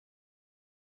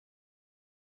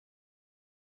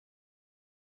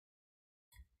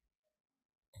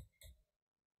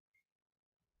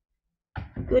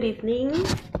Good evening.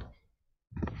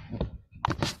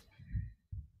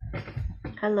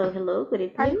 Hello, hello,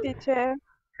 good Hi, evening. teacher.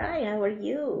 Hi, how are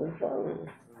you? Good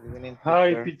evening,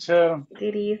 Hi, teacher. teacher.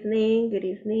 Good evening, good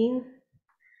evening.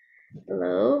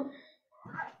 Hello.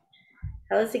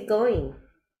 How's it going?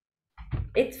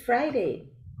 It's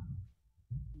Friday.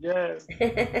 Yes.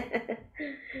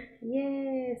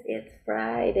 Yes, it's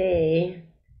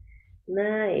Friday.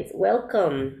 Nice.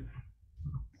 Welcome.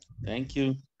 Thank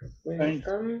you. Thank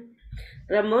Welcome.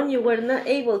 Ramon, you were not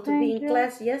able to be Thank in you.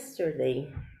 class yesterday.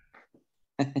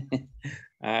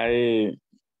 I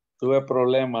tuve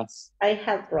problemas. I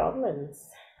have problems.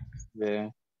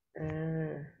 De,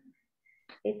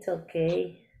 It's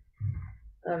okay.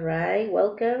 All right,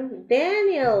 welcome.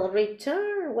 Daniel,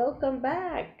 return. Welcome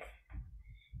back.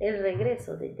 El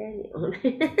regreso de Daniel.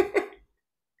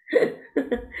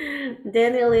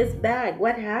 Daniel is back.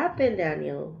 What happened,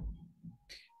 Daniel?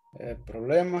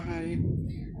 Problemas ahí.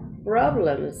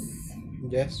 Problems.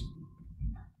 Yes.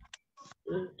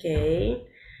 Okay.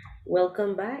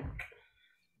 Welcome back.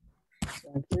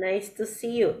 Nice to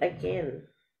see you again.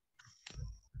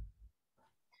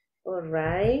 All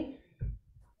right.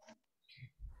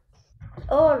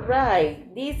 All right.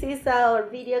 This is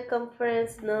our video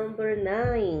conference number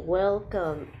 9.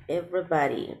 Welcome,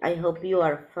 everybody. I hope you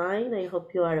are fine. I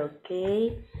hope you are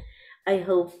okay. I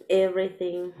hope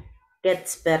everything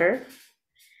gets better.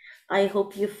 I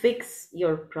hope you fix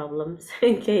your problems.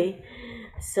 Okay.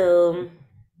 So,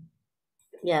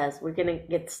 yes, we're going to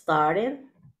get started.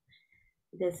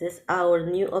 This is our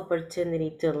new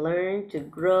opportunity to learn, to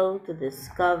grow, to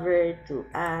discover, to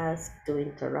ask, to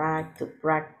interact, to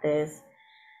practice.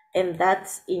 And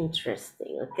that's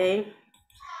interesting, okay?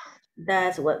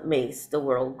 That's what makes the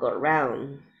world go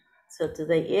round. So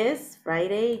today is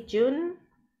Friday, June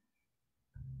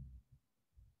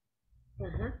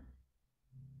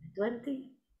 20.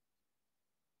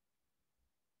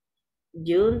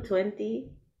 June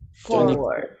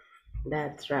 24th.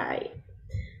 That's right.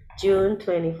 June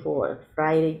 24th.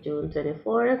 Friday, June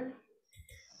 24th.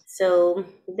 So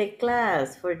the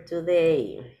class for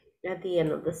today, at the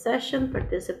end of the session,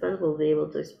 participants will be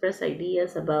able to express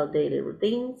ideas about daily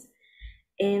routines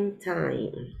and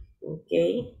time.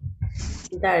 Okay,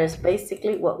 that is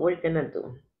basically what we're gonna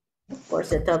do. Of course,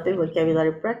 the topic,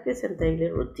 vocabulary practice and daily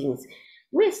routines.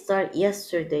 We start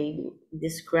yesterday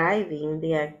describing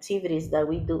the activities that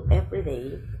we do every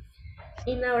day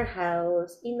in our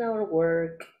house, in our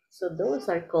work. So those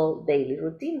are called daily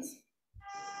routines,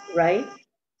 right?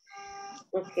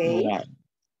 Okay. right.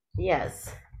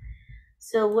 Yes.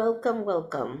 So welcome,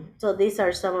 welcome. So these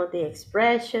are some of the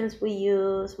expressions we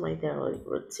use, my daily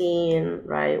routine,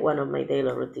 right? One of my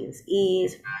daily routines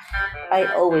is I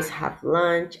always have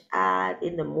lunch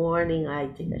in the morning. I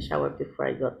take a shower before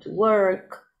I go to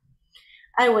work.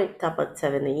 I wake up at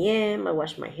 7 a.m. I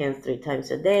wash my hands 3 times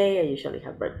a day. I usually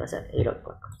have breakfast at 8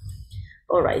 o'clock.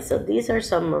 All right, so these are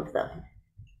some of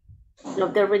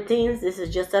the routines. This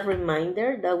is just a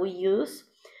reminder that we use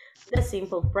the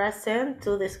simple present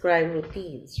to describe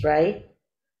routines, right?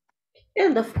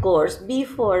 And of course,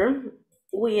 before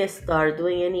we start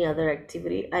doing any other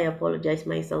activity, I apologize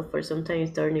myself for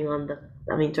sometimes turning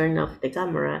off the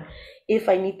camera. If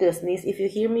I need to sneeze, if you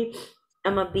hear me,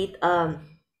 I'm a bit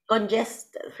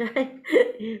congested, right?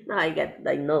 Now I get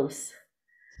the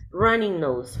running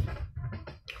nose.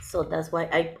 So that's why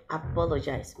I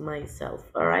apologize myself,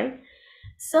 all right?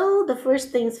 So the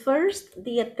first things first,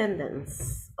 the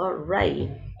attendance. All right.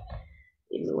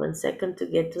 Give me 1 second to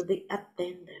get to the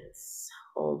attendance.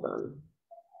 Hold on.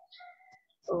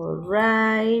 All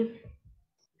right.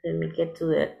 Let me get to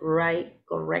the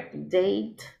correct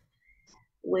date,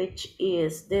 which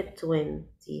is the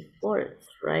 24th,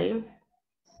 right?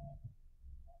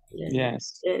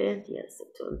 Yes. Get it? Yes,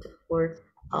 the 24th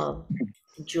of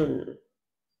June.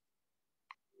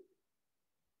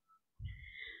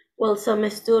 Well, some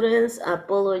students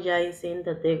apologizing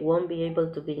that they won't be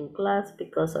able to be in class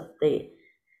because of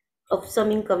some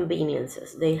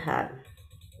inconveniences they had.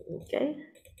 Okay.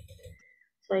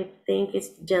 So I think it's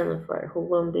Jennifer who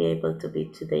won't be able to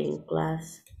be today in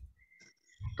class.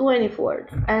 24th.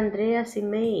 Andrea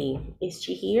Simei. Is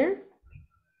she here?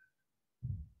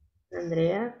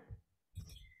 Andrea?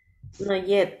 Not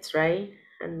yet, right?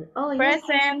 And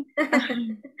Present. yes.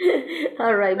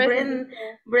 All right. Present.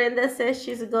 Brenda says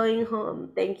she's going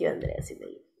home. Thank you, Andrea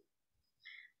Simei.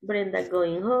 Brenda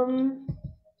going home.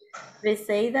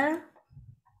 Briseida?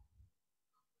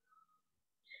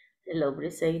 Hello,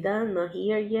 Briseida. Not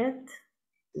here yet?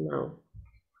 No.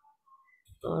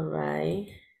 All right.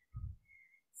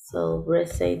 So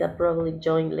Briseida probably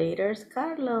joined later.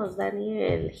 Carlos,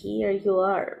 Daniel, here you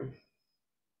are.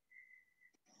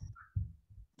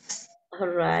 All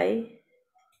right.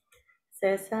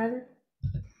 Cesar.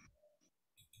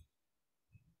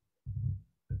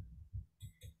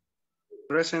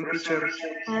 Present, teacher.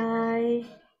 Hi.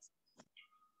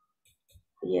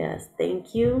 Yes,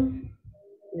 thank you.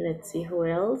 Let's see who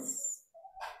else.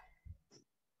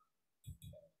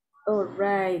 All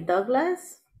right,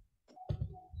 Douglas.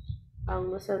 Aún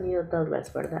no se ha unido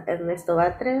Douglas, ¿verdad? Ernesto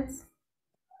Batres.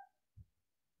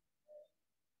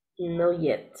 No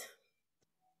yet.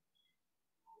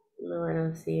 No, I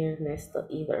don't see Ernesto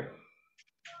either.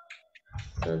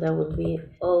 So that would be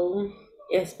all.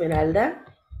 Esmeralda.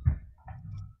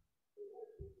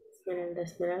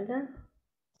 Esmeralda.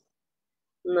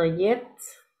 Not yet.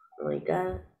 Oh my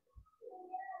God.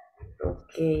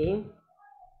 Okay.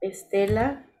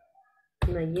 Estela.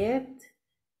 Not yet.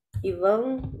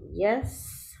 Yvonne.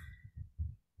 Yes.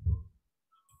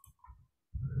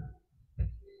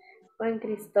 Juan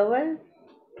Cristóbal.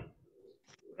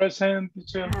 Present,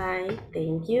 teacher. Hi.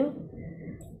 Thank you.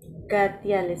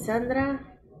 Katia Alessandra.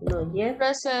 Not yet.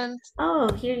 Present.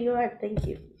 Oh, here you are. Thank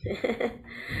you.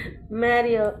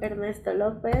 Mario Ernesto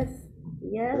Lopez.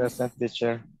 Yes. Present,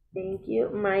 teacher. Thank you.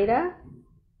 Mayra.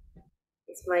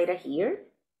 Is Mayra here?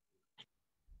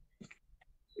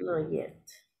 Not yet.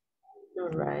 All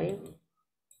right.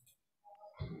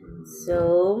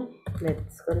 So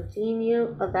let's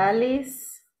continue.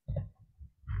 Odalis.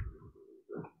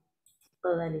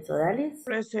 Odalis.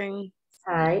 Present.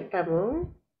 Hi,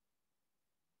 Ramon.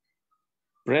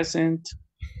 Present.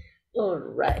 All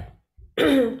right.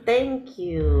 Thank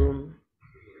you.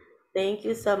 Thank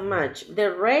you so much.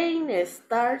 The rain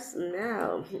starts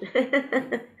now.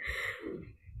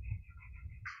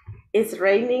 It's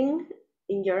raining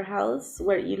in your house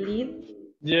where you live?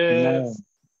 Yes.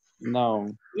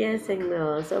 No. Yes and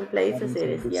no. Some places it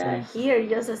is. Yeah, 100%. here it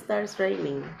just starts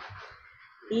raining.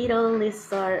 It only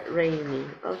start raining.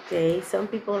 Okay, some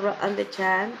people on the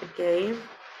chat. Okay.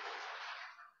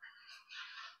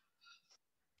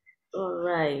 All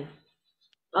right.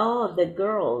 Oh, the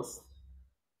girls.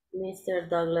 Mr.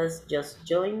 Douglas just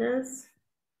joined us.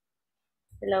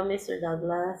 Hello, Mr.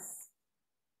 Douglas.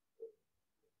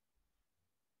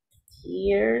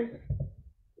 Here.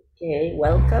 Okay,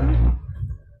 welcome.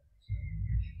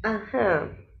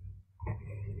 Ajá.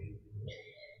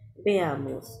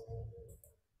 Veamos.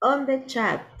 On the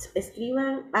chat,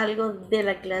 escriban algo de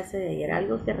la clase de ayer,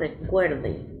 algo que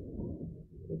recuerden.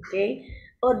 Ok.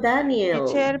 O Daniel.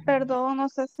 Teacher, perdón, no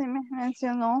sé si me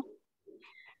mencionó.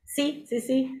 Sí.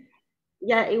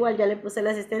 Ya, igual, ya le puse la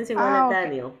asistencia igual a Ok.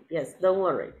 Daniel. Yes, don't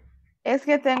worry. Es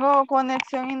que tengo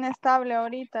conexión inestable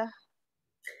ahorita.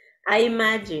 I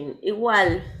imagine,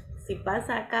 igual, si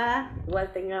pasa acá,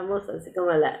 igual tengamos así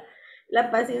como la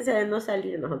paciencia de no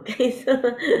salirnos, ¿ok? So,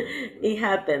 it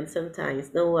happens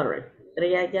sometimes, don't worry. Pero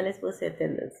ya les puse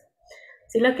attendance.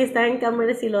 Si lo que está en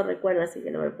cámara sí lo recuerdo, así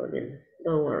que lo voy poniendo.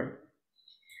 Don't worry.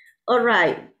 All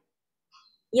right.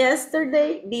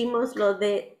 Yesterday vimos lo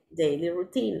de daily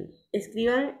routine.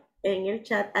 Escriban en el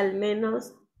chat al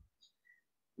menos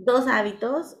 2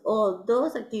 hábitos o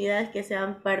 2 actividades que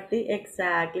sean parte.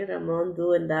 Exactly, Ramón,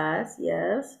 do and does.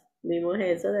 Yes. Vimos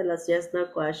eso de las yes,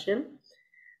 no question.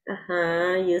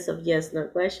 Ajá, use of yes,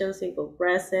 no question, simple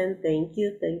present. Thank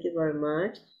you very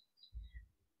much.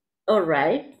 All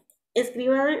right.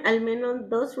 Escriban al menos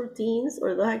 2 routines o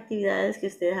 2 actividades que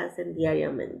ustedes hacen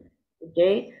diariamente.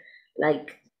 Okay?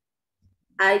 Like,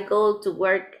 I go to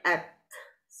work at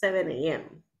 7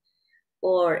 a.m.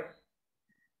 Or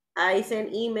I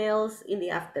send emails in the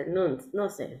afternoons. No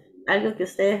sé. Algo que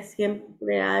ustedes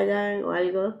siempre hagan o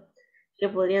algo que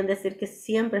podrían decir que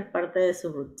siempre es parte de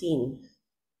su routine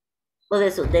o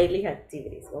de sus daily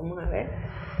activities. Vamos a ver.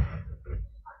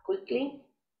 Quickly.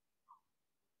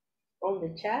 On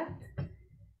the chat.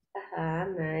 Ajá,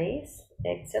 nice.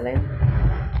 Excellent.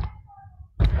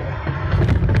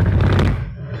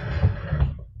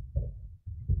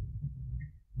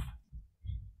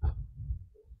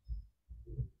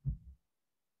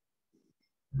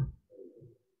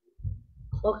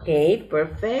 Okay,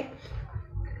 perfect.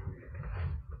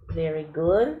 Very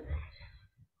good.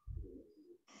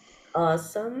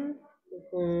 Awesome.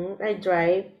 I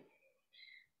drive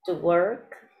to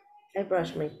work. I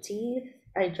brush my teeth.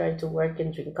 I drive to work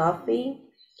and drink coffee.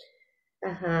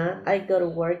 I go to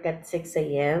work at 6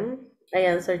 a.m. I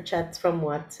answer chats from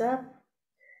WhatsApp.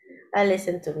 I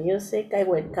listen to music. I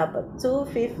wake up at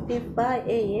 2:55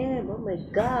 a.m. Oh my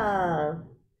God.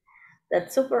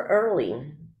 That's super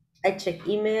early. I check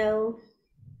email.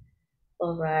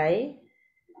 All right.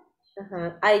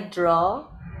 I draw.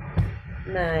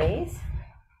 Nice.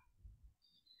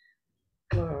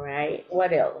 All right.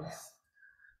 What else?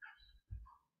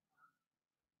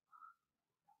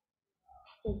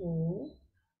 Mhm.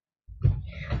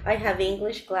 I have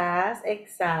English class.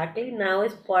 Exactly. Now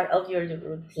it's part of your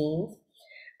routines.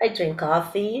 I drink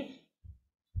coffee.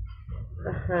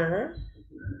 Uh-huh.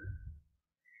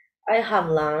 I have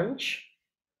lunch.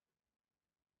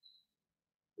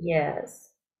 Yes.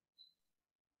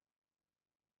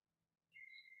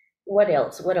 What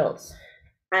else? What else?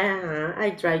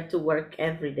 I try to work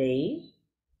every day.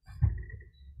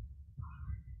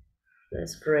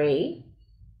 That's great.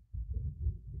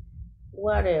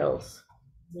 What else?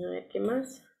 A ver, ¿qué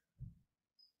más?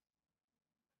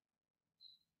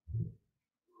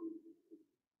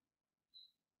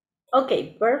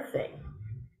 Okay, perfect.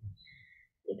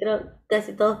 Y creo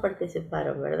casi todos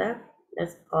participaron, ¿verdad?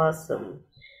 That's awesome.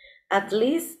 At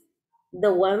least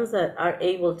the ones that are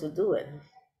able to do it.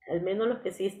 Al menos los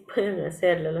que sí pueden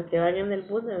hacerlo, los que van en el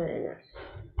bus deben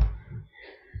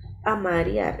a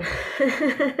marear.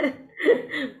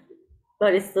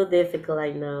 But it's so difficult,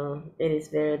 I know. It is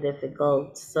very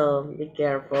difficult, so be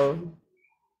careful.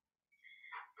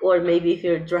 Or maybe if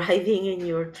you're driving and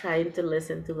you're trying to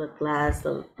listen to the class,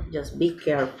 so just be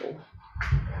careful.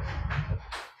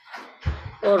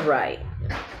 All right,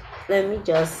 let me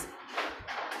just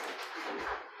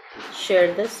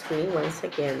share the screen once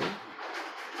again.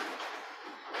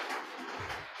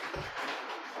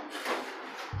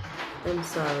 I'm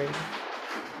sorry.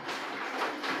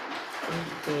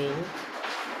 Okay.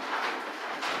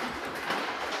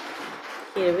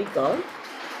 Here we go.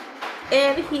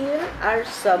 And here are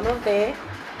some of the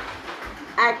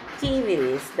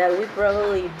activities that we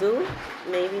probably do,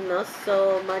 maybe not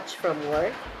so much from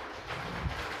work.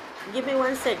 Give me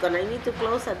 1 second, I need to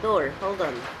close a door. Hold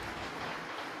on.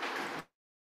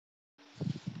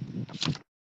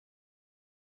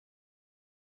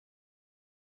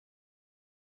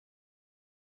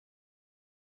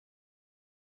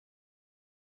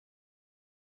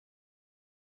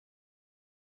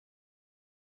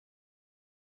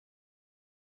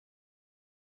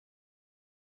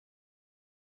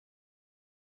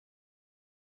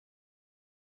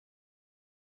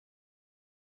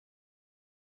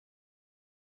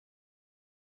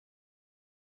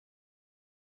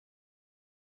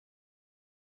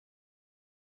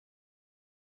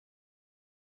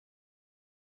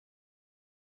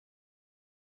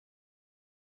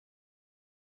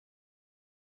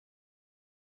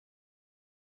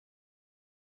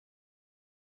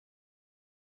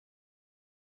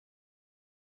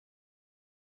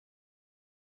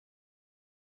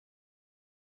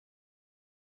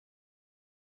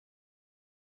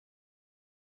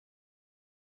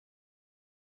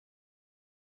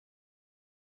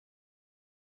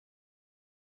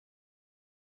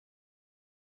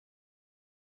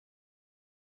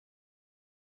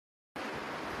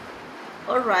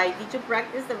 All right, did you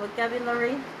practice the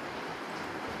vocabulary?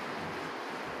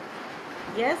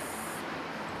 Yes?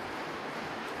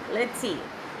 Let's see.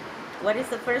 What is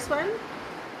the first one?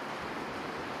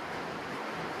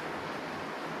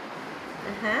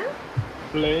 Uh-huh.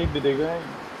 Play video game.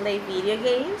 Play video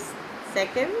games.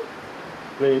 Second,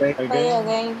 Play Play again.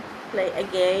 again. play a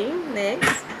game.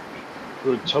 Next,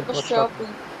 Go shop. Go shopping.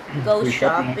 go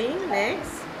shopping.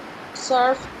 Next,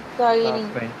 Surf the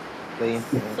eating.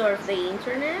 surf the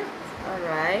internet. All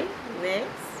right.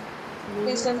 Next,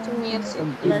 Listen to music.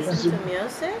 listen to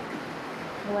music.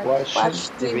 Watch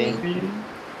TV.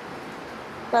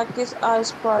 Practice a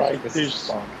sport. Practice.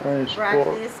 Sport.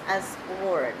 Practice a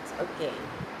sport. Okay.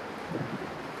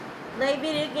 Play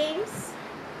video games.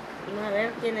 Vamos a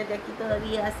ver quiénes de aquí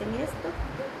todavía hacen esto.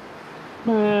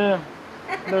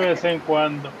 De vez en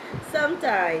cuando.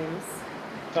 Sometimes.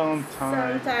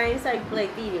 Sometimes. Sometimes I play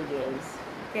video games.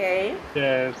 Okay.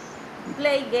 Yes.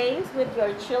 Play games with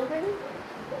your children.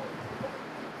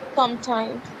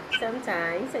 Sometimes.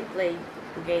 Sometimes I play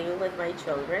game with my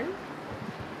children.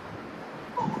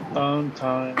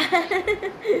 Sometimes.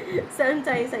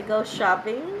 Sometimes I go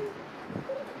shopping.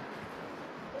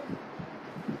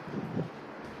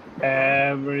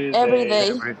 Every Every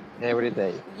day.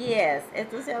 day. Yes,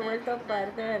 esto se ha vuelto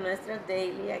parte de nuestras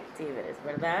daily activities,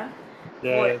 ¿verdad?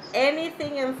 Yes. For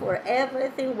anything and for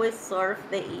everything, we surf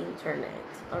the internet.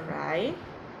 All right.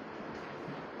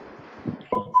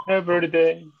 Every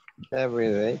day.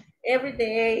 Every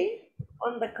day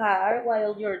on the car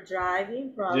while you're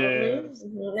driving, probably. Yes.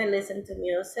 And listen to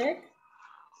music.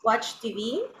 Watch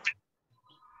TV.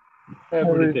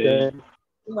 Every day.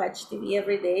 Watch TV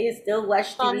every day. Still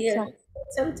watch TV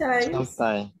sometimes.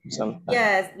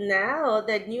 Yes, now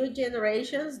the new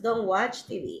generations don't watch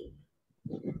TV.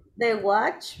 They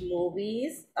watch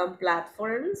movies on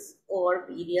platforms or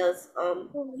videos on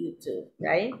YouTube,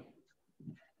 right?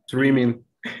 Streaming.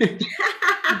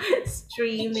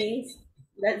 Streaming.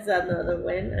 That's another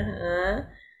one.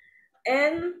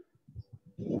 And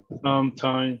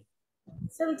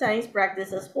sometimes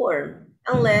practice a sport,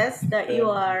 unless that you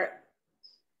are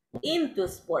into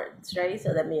sports, right?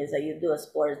 So that means that you do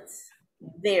sports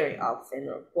very often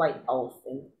or quite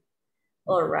often.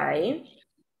 All right.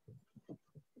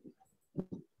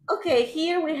 Okay,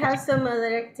 here we have some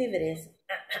other activities.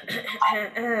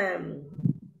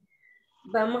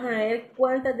 Vamos a ver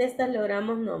cuántas de estas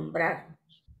logramos nombrar.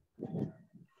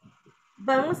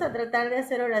 Vamos a tratar de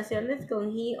hacer oraciones con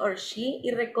he or she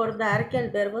y recordar que al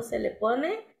verbo se le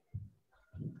pone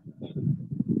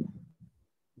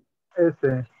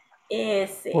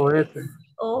S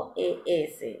o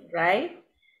ES, right?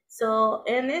 So,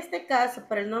 en este caso,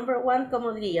 para el number one,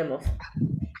 ¿cómo diríamos?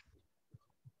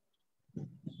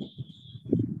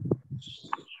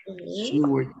 She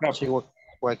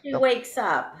wakes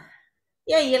up.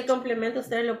 Y ahí el complemento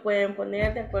ustedes lo pueden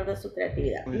poner de acuerdo a su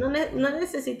creatividad. No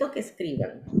necesito que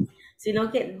escriban,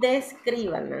 sino que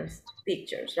describan las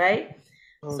pictures, right?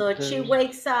 Okay. So she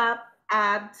wakes up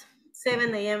at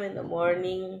 7 a.m. in the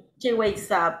morning. She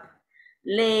wakes up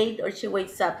late or she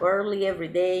wakes up early every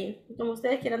day. Como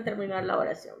ustedes quieran terminar la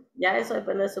oración. Ya eso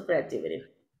depende de su creatividad.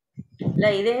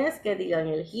 La idea es que digan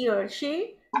el he or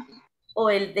she o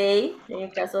el they, en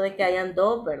el caso de que hayan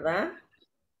dos, ¿verdad?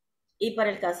 Y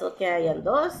para el caso que hayan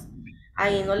dos,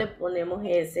 ahí no le ponemos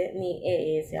S ni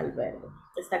ES al verbo.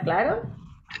 ¿Está claro?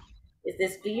 Is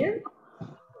this clear?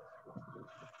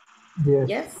 Yes.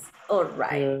 Yes? All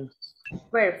right. Yes.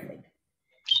 Perfect.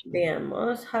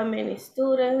 Veamos how many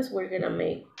students we're going to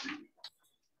make.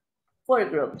 4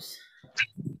 groups.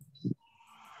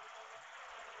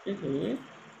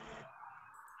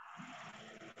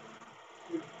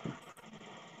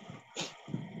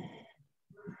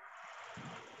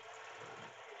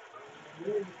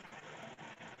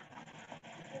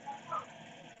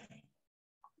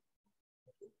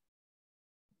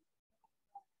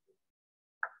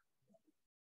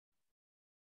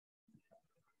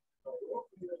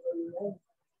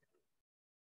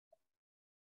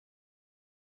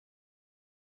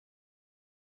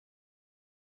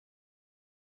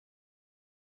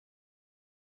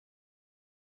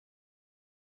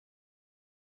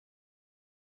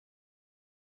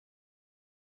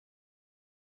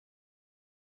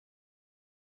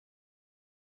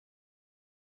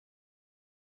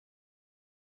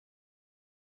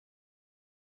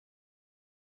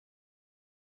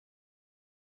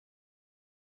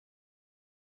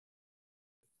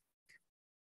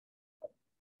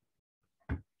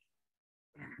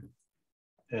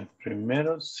 El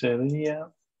primero sería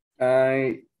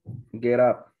I get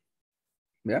up.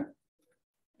 ¿Ya?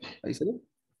 Ahí sería.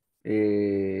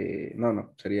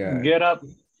 No, sería get up.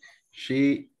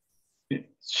 She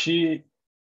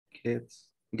gets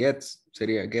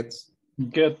sería gets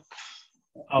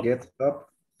up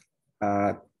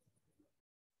at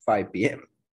 5 p.m.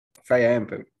 5 a.m.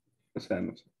 pero, o sea,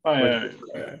 no sé.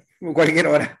 Cualquier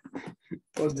hora.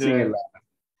 O síguela.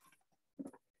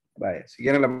 Vaya, si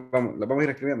quieren la vamos a ir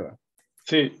escribiendo. ¿va?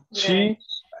 Sí,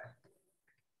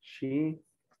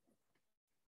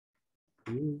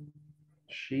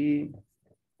 she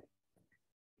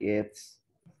gets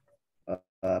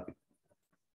up.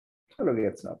 Solo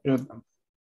gets up.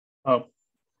 Up.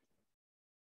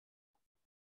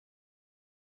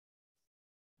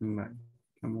 Vale,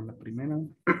 vamos a la primera.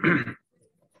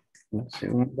 La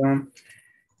segunda.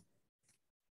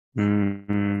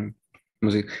 No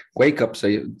sé, wake up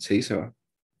se dice, ¿va?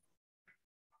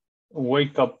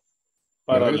 Wake up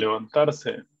para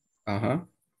levantarse. Ajá.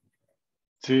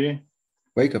 Sí.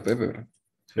 Wake up, ¿verdad?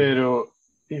 Sí. Pero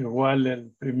igual el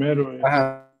primero es...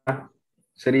 Ajá.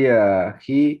 Sería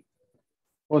he.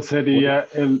 O sería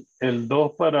el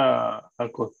 2 para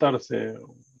acostarse.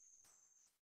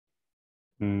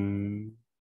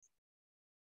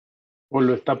 O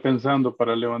lo está pensando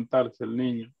para levantarse el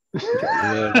niño.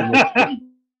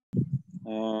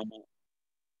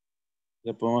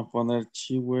 Le podemos poner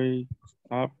she wake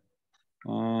up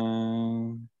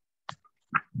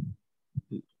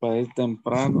para ir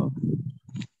temprano.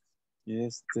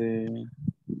 She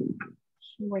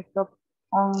wake up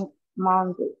on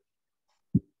Monday.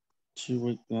 She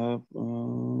wake up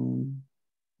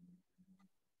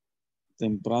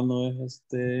temprano es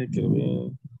quiero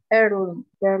ver.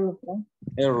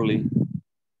 Early.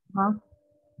 Huh?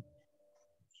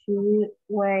 She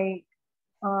wake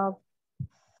up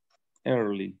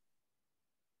Early.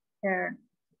 Creo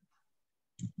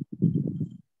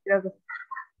que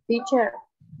teacher.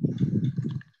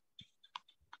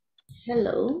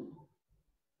 Hello.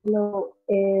 Hello.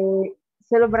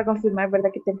 Solo para confirmar, ¿verdad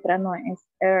que temprano es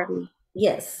early?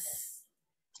 Yes.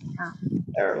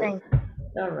 Early. Thank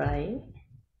you. All right.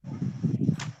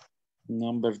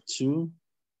 Number 2,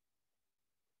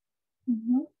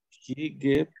 Mhm. he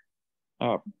get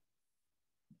up.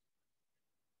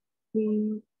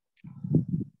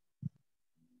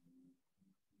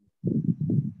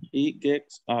 He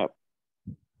gets up.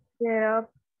 Get up.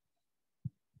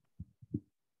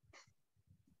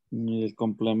 Y el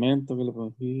complemento que le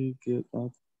ponemos, he get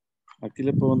up. Aquí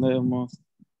le ponemos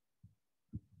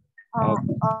at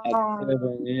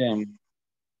 7 a.m.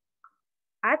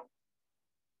 At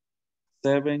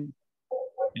 7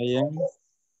 a.m.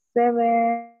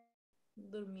 7.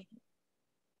 Dormir.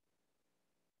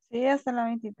 Sí, hasta la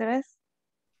 23.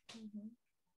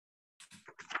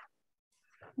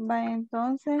 Va,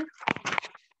 entonces,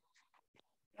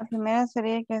 la primera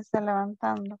sería que está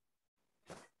levantando.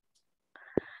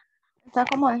 Está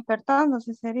como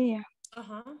despertándose, sería.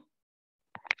 Ajá.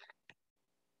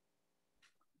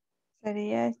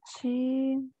 Sería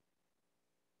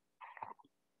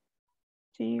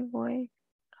güey.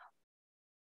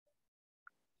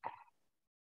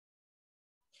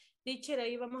 Teacher,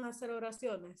 ahí vamos a hacer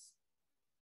oraciones.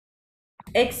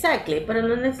 Exactly, pero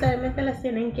no necesariamente las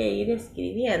tienen que ir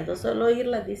escribiendo, solo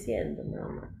irlas diciendo, nada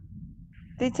más.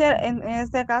 Teacher, en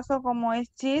este caso, como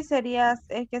es she, sería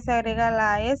es que se agrega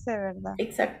la S, ¿verdad?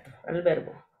 Exacto, al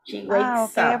verbo. She Ah,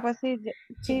 wakes ok, up. pues sí.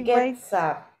 She gets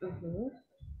up.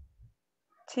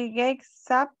 She gets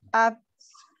up at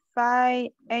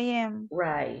 5 a.m.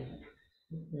 Right.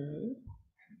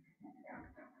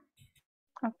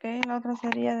 Ok, la otra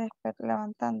sería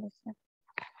levantándose.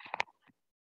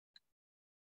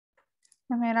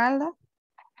 Esmeralda.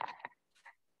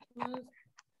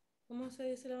 ¿Cómo se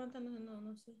dice levantándose? No,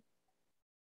 no sé.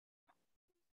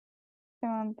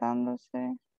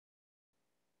 Levantándose.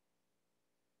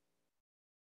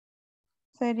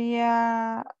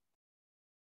 Sería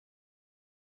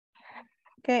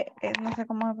que no sé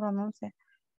cómo se pronuncia.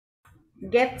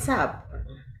 Gets up.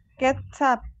 Gets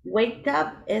up. Wake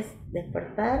up es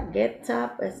despertar, gets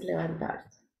up es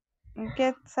levantarse.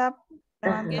 Gets up,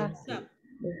 Gets levantarse. up.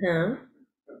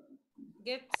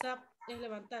 Gets up es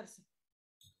levantarse.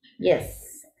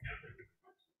 Yes.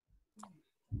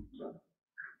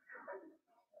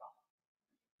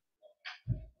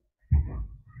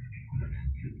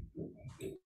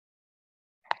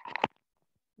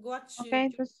 Watch Okay,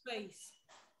 your entonces, face.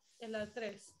 Es la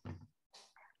 3.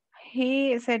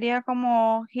 he sería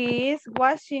como he is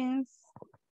washing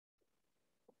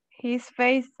his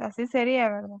face, así sería,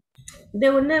 ¿verdad? De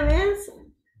una vez,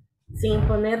 sin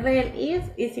ponerle el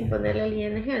is y sin ponerle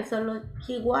el ing, solo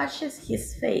he washes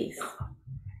his face.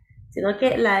 Sino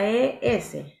que la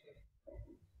ES,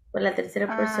 por la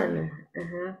tercera persona.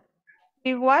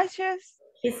 He washes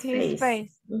His his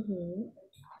face.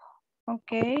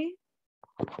 Okay.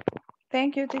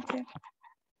 Thank you, teacher.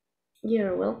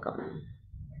 You're welcome.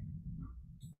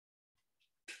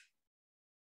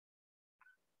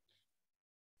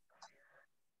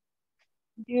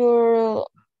 Your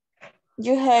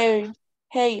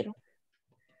hair.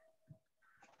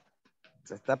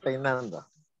 Se está peinando.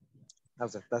 No,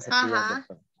 se está cepillando. Ajá.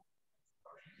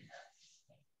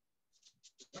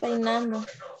 Peinando.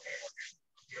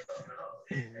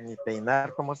 Ni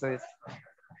peinar, ¿cómo se dice?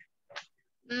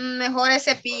 Mejor es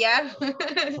cepillar.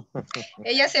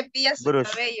 Ella cepilla su Brush.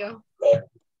 cabello.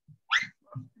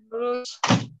 Brush.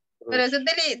 Pero eso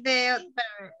es de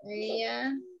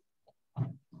ella.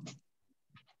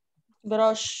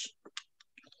 Brush.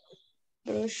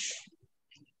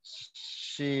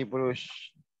 She brush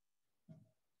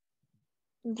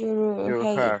Your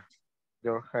hair.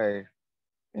 Your hair.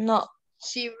 No.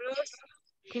 She brush.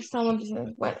 ¿Qué estamos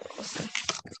diciendo? Bueno, no sé.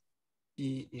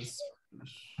 She is.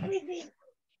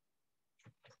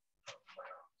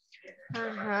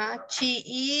 Ajá. She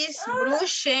is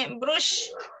brush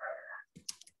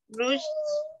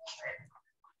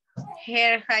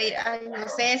hair. Ay, no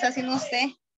sé, esa sí no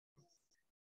sé.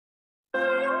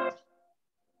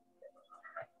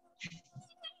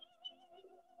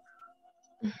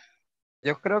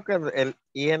 Yo creo que el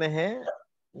ING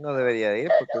no debería ir,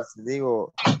 porque si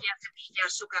digo,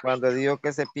 cuando digo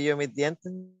que cepillo mis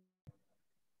dientes.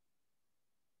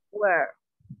 Where?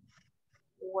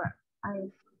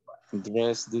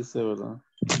 Dress dice, ¿verdad?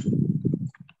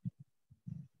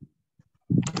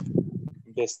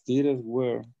 Vestir es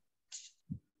wear.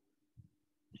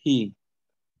 He.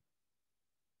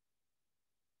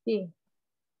 Sí.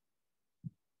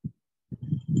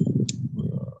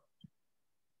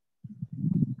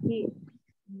 Sí.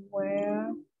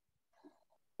 Where?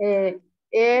 Él.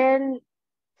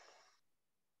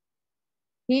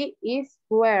 He is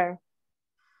where.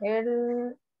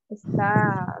 Él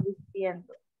está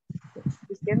vistiendo.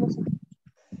 Vistiéndose.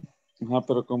 Ajá,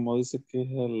 pero como dice que es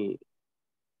el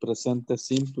presente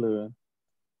simple, ¿verdad?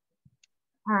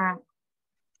 Ah,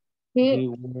 He he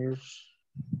wears.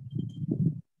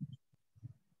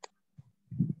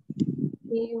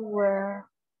 were.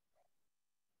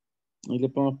 Y le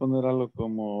podemos poner algo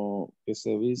como que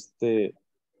se viste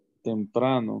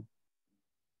temprano.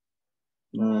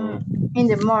 In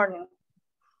the morning.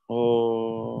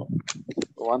 O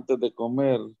antes de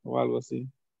comer o algo así.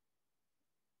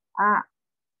 Ah,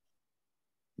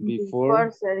 Before.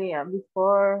 before sería.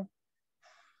 Before.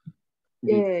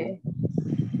 Before.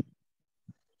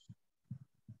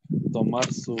 Tomar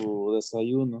su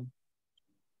desayuno.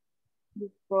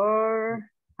 Before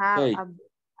have Take.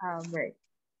 a break.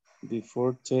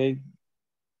 Before take.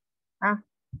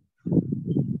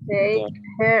 Take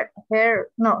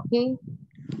he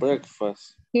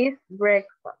Breakfast. his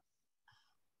breakfast.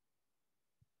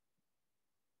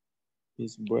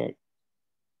 His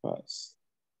breakfast.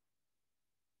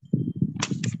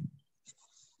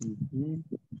 Ujú.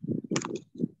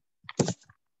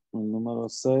 El número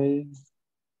 6.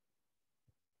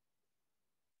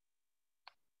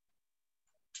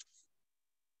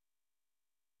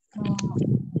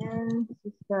 Él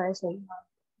está desayunando.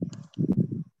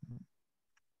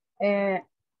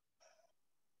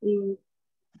 Y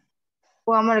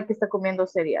pongámosle que está comiendo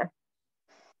cereal.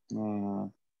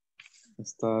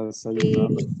 Está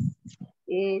desayunando.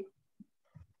 Y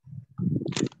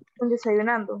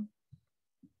desayunando.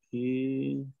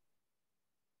 Y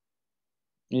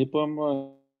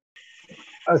podemos.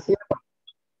 Así.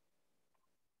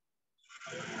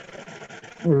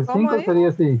 El ¿Cómo 5 dijo? sería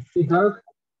así.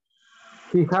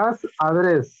 He has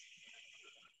address.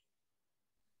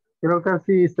 Creo que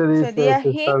así se dice, Sería se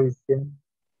está he. diciendo.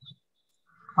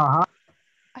 Ajá.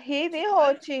 He dijo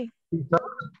o she.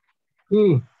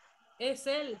 He, Es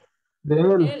él. de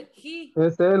él. Él, he.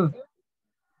 Es él.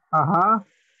 Ajá.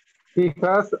 He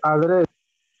has address.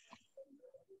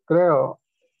 Creo.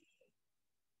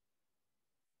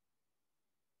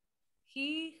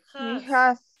 He He has.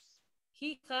 has.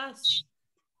 He has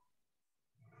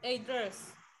a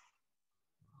dress.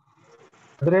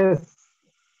 Address.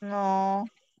 No.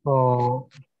 O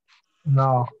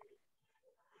no.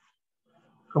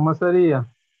 ¿Cómo sería?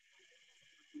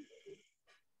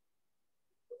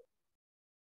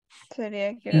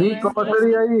 Sería, quiero Lee, ver. ¿cómo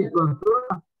sería ahí?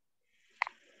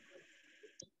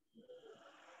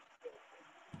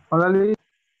 Hola, Lee.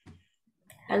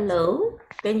 Hello,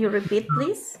 can you repeat,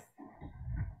 please?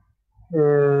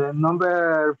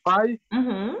 Number 5.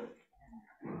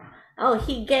 Oh,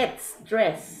 he gets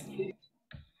dressed.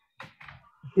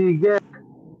 He gets.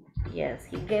 Yes,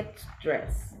 he gets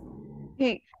dressed.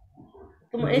 He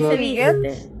Como ese He viste.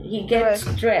 gets He gets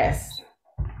dressed.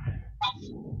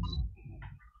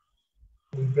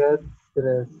 He gets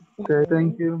dressed. Okay,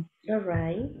 thank you. All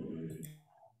right.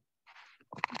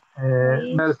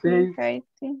 Merci.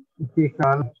 Katie. He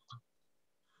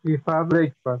has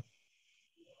breakfast.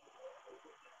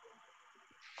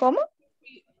 ¿Cómo?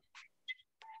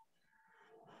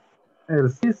 Él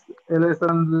está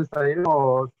en el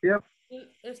desayuno, ¿cierto?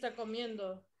 Él está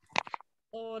comiendo.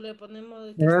 O le ponemos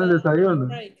de que El está desayuno.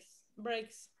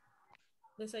 breaks.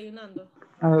 Desayunando.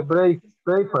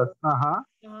 Breakfast, ajá.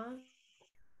 Ajá.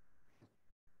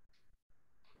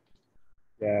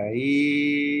 De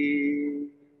ahí.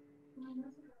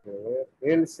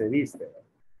 Él se viste.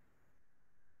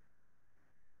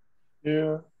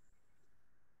 Yeah.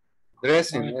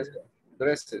 Dressing,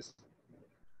 dresses.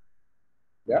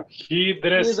 ¿Ya? He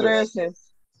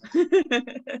dresses.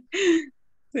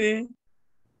 Sí.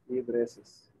 Y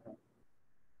dresses.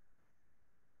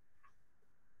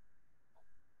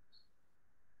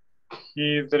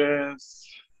 He dress.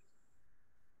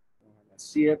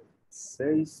 7,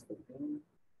 6.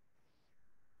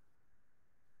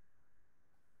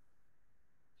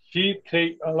 He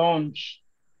take a lunch.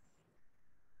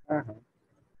 Ajá.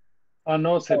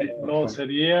 No,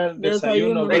 sería el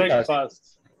desayuno.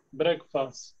 Breakfast.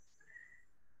 Breakfast.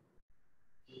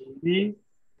 He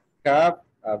Have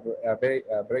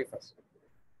a breakfast.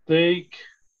 take.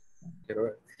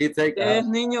 He take ¿Es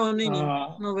niño o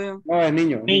niña? No veo. No, es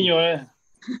niño. Niño,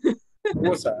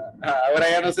 Usa. Ahora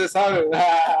ya no se sabe.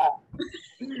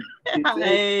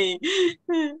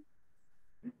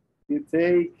 He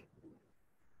take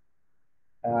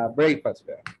breakfast.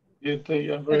 He take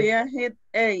a Sería hit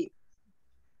A.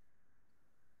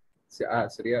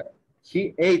 Sería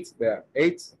he ate.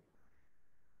 Ate.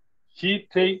 He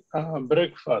take a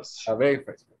breakfast. A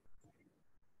breakfast.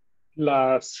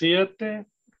 Las 7.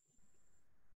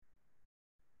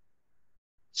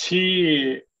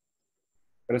 She,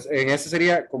 Pero en ese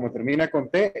sería, como termina con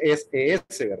T, es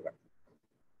ES, ¿verdad?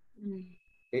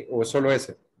 O solo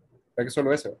S. ¿Verdad que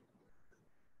solo S?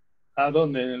 ¿a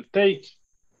dónde? En el take.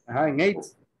 Ajá, en ate.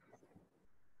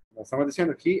 Lo estamos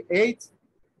diciendo, he ate.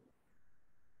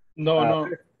 No, no.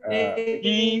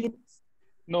 Eh,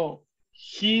 No.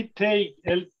 He take,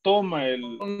 él toma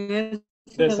el con eso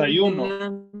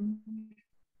desayuno.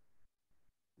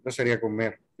 No sería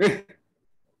comer.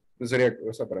 No sería,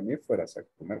 o sea, para mí fuera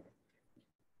comer.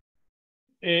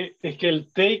 Es que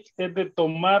el take es de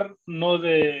tomar, no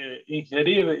de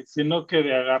ingerir, sino que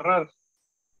de agarrar.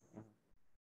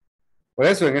 Por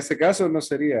eso, en este caso, no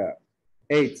sería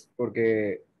ate,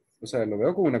 porque, o sea, lo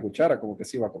veo con una cuchara, como que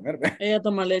sí va a comer. ¿Ve? Ella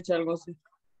toma leche, algo así.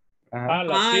 Ajá.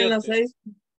 Las En las 7. 6.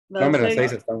 No, hombre, las 6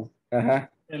 6. estamos.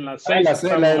 Ajá. En las Ah, 6 la,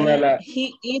 estamos.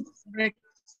 He eats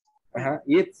breakfast. Ajá,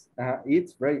 eats. Ajá,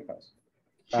 eats breakfast.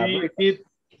 He Breakfast. eat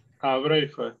a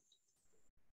breakfast.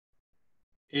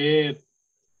 Eat,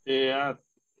 at.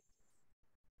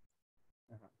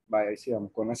 Vaya, ahí sí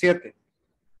vamos con la 7.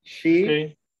 She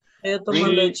Okay. Ella toma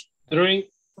She leche.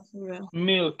 drink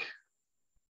milk.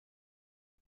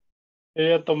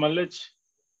 Ella toma leche.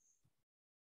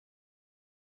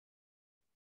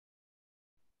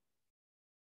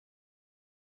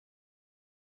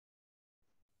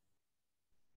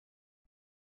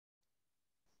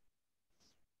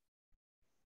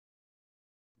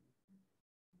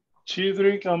 She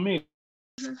drink a milk.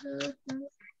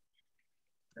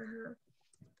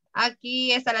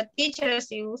 Aquí está la teacher,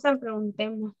 si usan,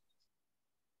 preguntemos.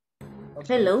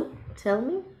 Hello, tell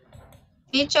me.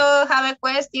 Teacher, have a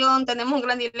question, tenemos un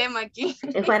gran dilema aquí.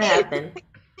 What happened?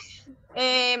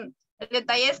 El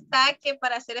detalle está que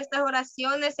para hacer estas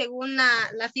oraciones, según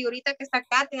la figurita que está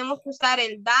acá, tenemos que usar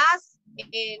el das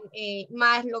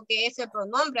más lo que es el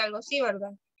pronombre, algo así,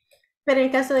 ¿verdad? Pero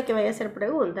en caso de que vaya a ser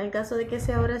pregunta, en caso de que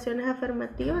sea oraciones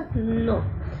afirmativas, no.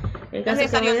 En caso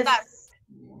es necesario que vaya das.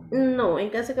 No, en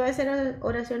caso que vaya a ser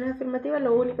oraciones afirmativas,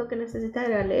 lo único que necesitas es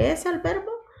agregarle S al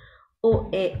verbo o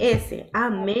ES, a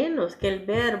menos que el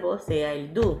verbo sea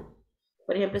el do.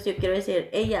 Por ejemplo, si yo quiero decir,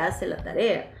 ella hace la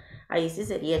tarea, ahí sí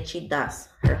sería she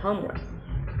does her homework.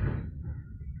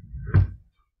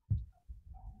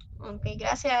 Ok,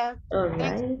 gracias. All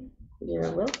right, you're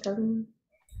welcome.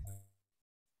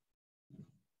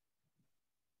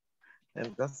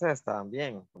 Entonces estaban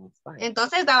bien, como están.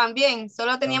 Entonces estaban bien,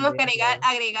 solo teníamos que Bien.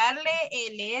 agregarle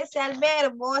el S al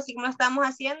verbo, así como lo estamos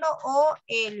haciendo, o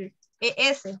el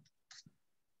ES.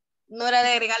 No era de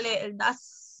agregarle el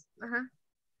das. Ajá.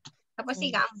 Ah, pues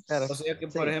sigamos. Claro, O sea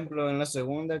que, sí. por ejemplo, en la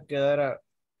segunda quedara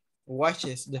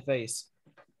washes the face.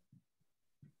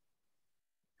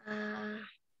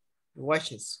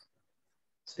 Washes.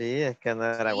 Sí, es que no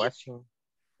era Sí. watching.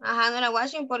 Ajá, no era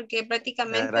washing porque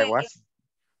prácticamente... Era watching.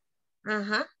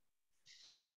 Ajá.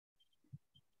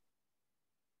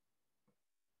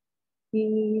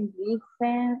 He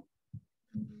listen.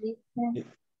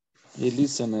 He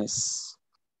listens.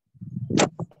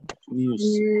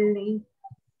 Music.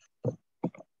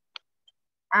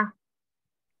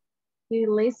 He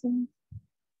listens.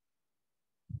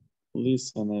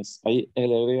 Listens. Ahí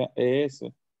le agrega ES.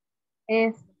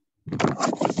 Es.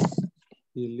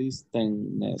 He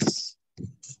listens.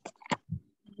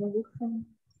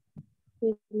 Listen.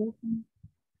 He listens.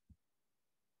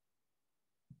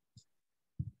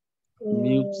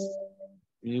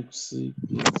 Music.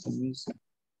 Music.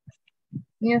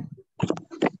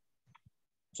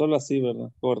 Solo así,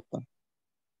 ¿verdad? Corta.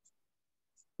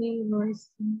 He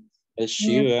listens. Es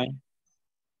she, ¿verdad?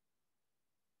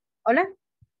 Hola.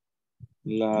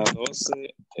 La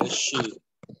 12 es she.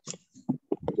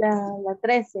 La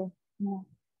 13. No.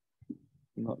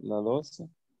 No, la 12. La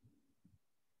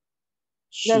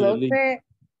She 12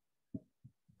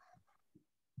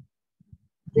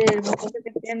 del muchacho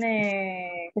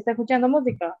que está escuchando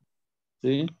música.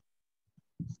 Sí.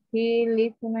 He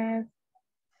listens.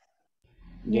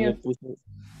 Yo le puse.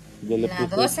 La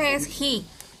 12 es he.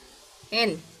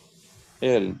 Él.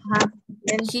 Él. Ajá.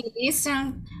 He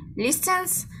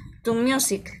listens to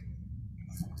music.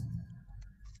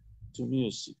 To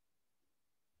music.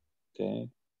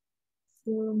 Okay.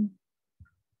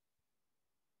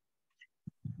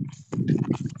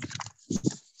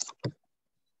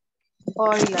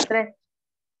 Hoy la 3.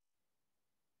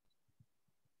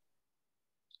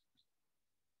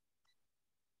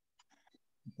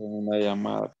 Tengo una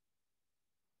llamada.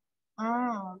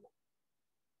 Ah.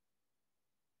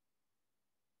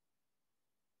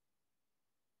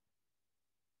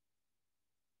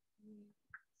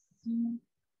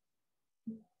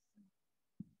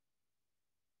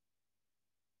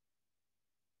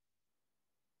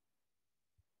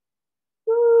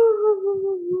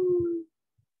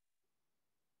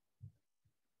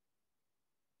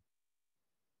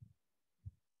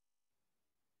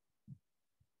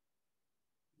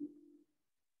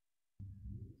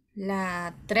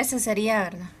 La 13 sería,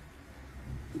 ¿verdad?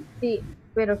 Sí,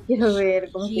 pero quiero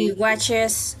ver cómo se She dice.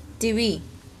 watches TV.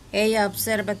 Ella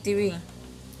observa TV.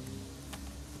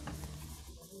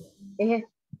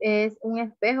 ¿Es un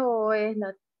espejo o es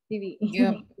la TV?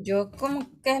 Yo como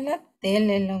que es la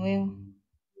tele lo veo.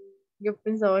 Yo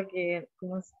pensaba que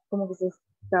como que se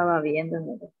estaba viendo.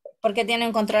 ¿No? Porque tiene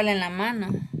un control en la mano.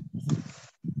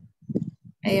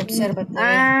 Ella observa TV.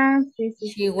 Ah, sí, sí.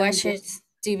 She watches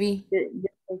TV. Ya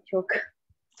estoy choca.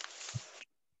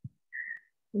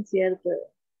 Es cierto.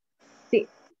 Sí.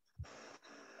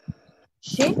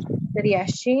 She sería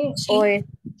she o es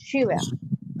she, vea.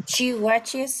 She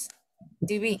watches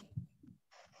TV.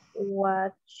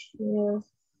 Watches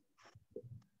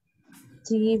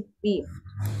TV.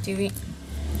 TV.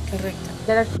 Correcto.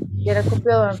 Ya era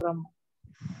copiado en Ramo.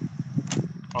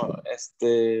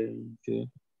 ¿Qué?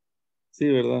 Sí,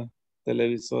 ¿verdad?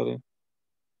 Televisores.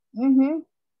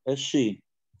 Es she.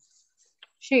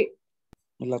 She.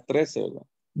 La 13, ¿verdad?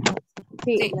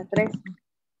 Sí, la 13.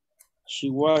 She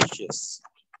watches.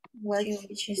 She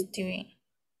watches TV.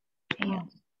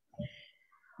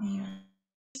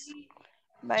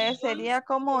 Vaya, sería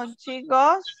como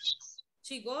chicos.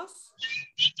 Chicos.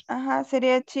 Ajá,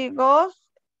 sería chicos.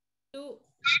 To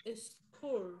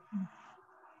school.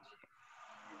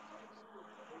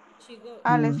 Chicos.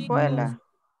 A la escuela.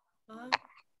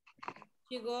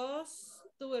 She goes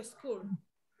to school.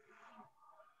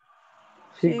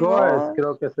 She goes,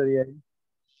 creo que sería ahí.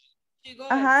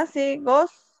 Ajá, sí,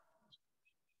 goes.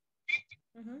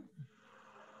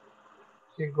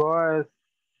 She goes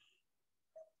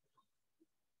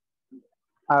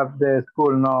at the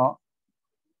school, no.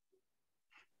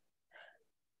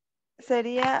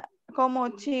 Sería como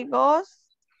chicos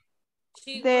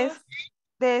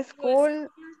de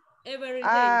school every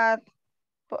day.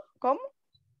 ¿Cómo?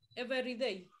 Every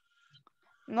day.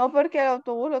 No, porque el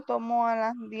autobús lo tomó a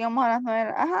las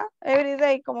 9. Ajá, every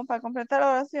day, como para completar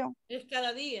la oración. Es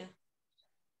cada día.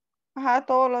 Ajá,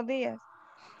 todos los días.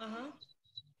 Ajá.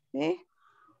 ¿Sí?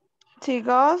 She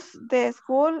goes to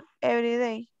school every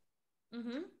day.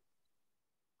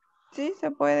 Sí,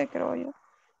 se puede, creo yo.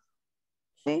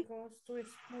 ¿Sí? She goes to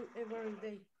school every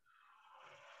day.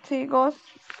 Sí, goes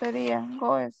sería,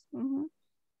 goes.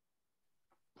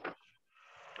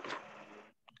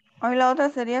 Hoy la otra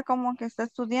sería como que está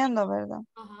estudiando, ¿verdad?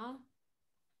 Ajá.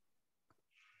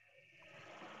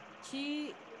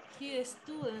 He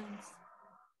students.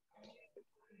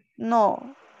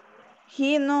 No.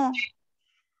 He no.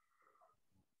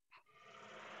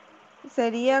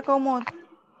 Sería como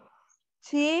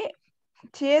she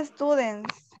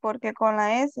students, porque con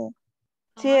la S.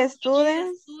 She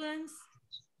students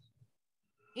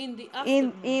in the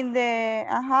afternoon. in the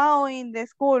o in the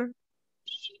school.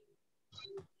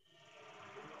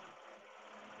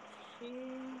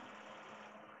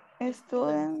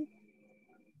 Student.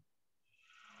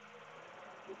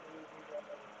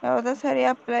 La otra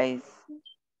sería place.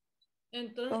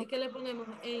 Entonces, ¿qué le ponemos?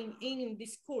 In the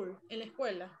school, en la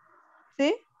escuela.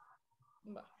 ¿Sí?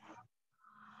 Va.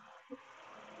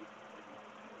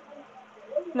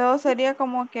 Luego sería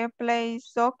como que play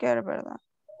soccer, ¿verdad?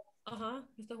 Ajá,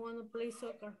 está jugando play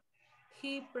soccer.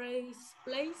 He plays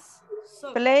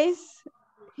soccer.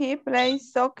 He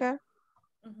plays soccer.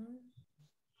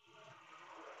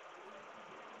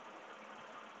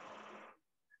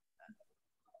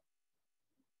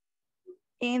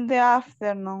 In the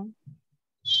afternoon.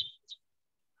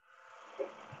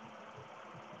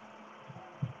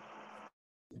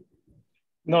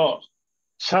 No,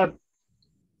 chat.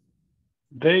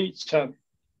 They chat.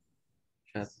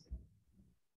 Chat.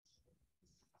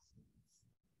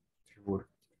 Seguro.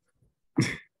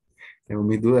 Tengo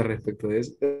mis dudas respecto de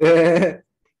eso.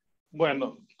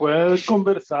 Bueno, pueden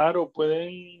conversar o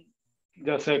pueden,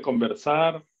 ya sea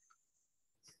conversar,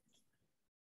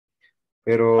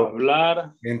 pero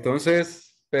hablar.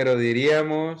 Entonces, pero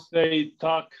diríamos. They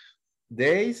talk.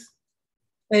 Days.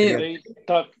 They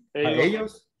talk.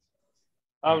 Ellos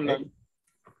hablan.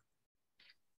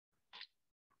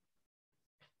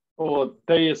 O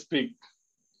they speak.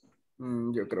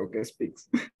 Yo creo que speaks.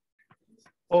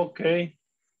 Ok.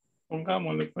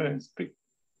 Pongámosle pues speak.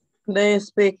 They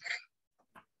speak.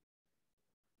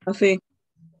 Así.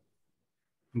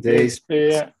 They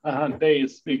speak. Ajá, they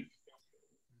speak.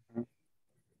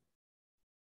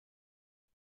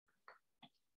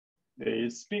 They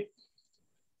speak.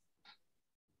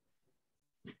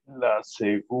 La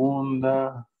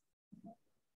segunda.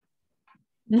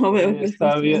 No veo que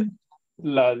está bien.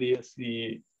 La 10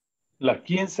 y la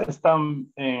 15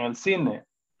 están en el cine.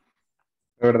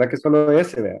 La verdad que solo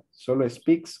ese, vea. Solo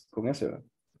speaks con ese, vea.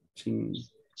 Sin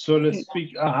Solo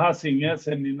speak, ajá, sin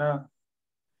S ni nada.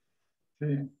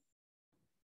 Sí.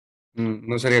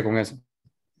 No sería con eso.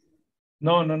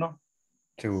 No, no, no.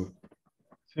 Seguro.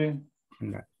 Sí.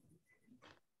 No.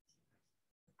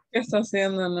 ¿Qué está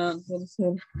haciendo en la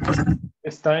tercera?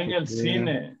 Está en el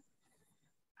cine.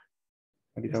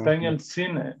 Ahorita Está en vamos. el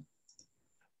cine.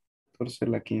 14,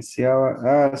 la 15ª.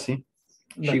 Ah, sí.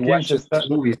 La She 15 watches está.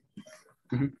 movies.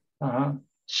 Ajá.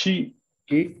 She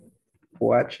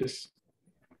watches.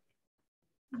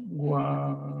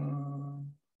 Watches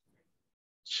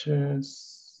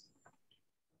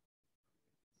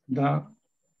the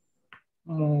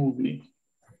movie.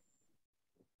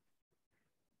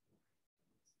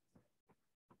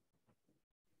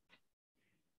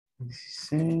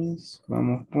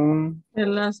 Vamos con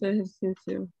Él hace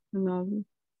ejercicio. No.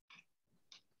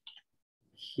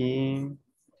 he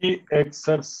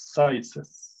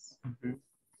Exercises.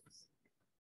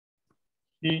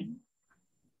 He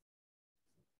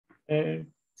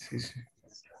sí, sí.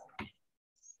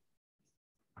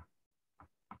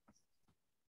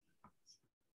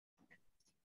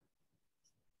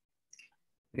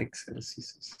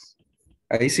 Ejercicios.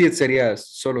 Ahí sí sería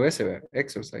solo ese, ¿verdad?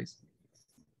 Exercise.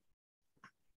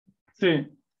 Sí.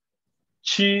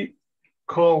 She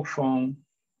called phone.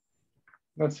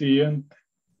 La siguiente.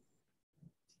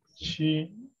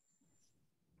 She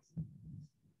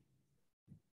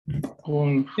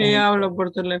called Sí, phone. hablo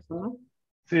por teléfono.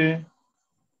 Sí.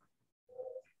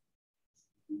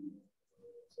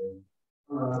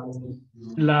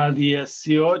 La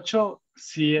 18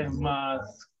 sí es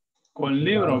más con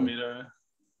libro, mira.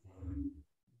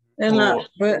 En la, O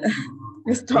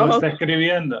estaba está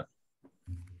escribiendo.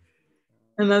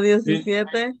 en la Sí.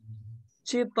 17.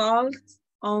 She talks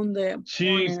on the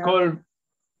She phone. called.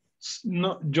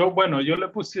 No, yo le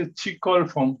puse she called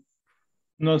phone.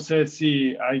 No sé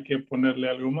si hay que ponerle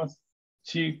algo más.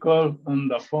 She called on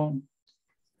the phone.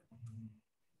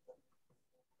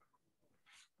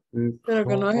 Pero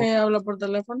que no es ella habla por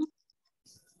teléfono.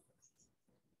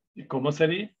 ¿Y cómo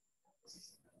sería?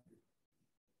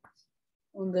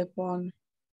 On the phone.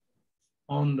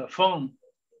 On the phone.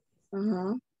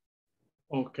 Ajá.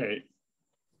 Ok.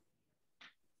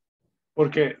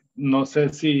 Porque no sé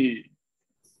si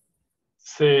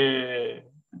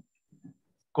se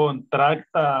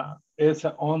contracta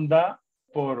esa onda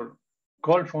por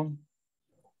call phone.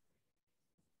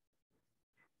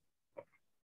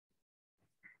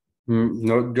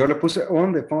 No, yo le puse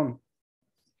on the phone.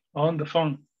 On the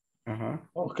phone. Ajá.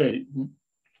 Ok.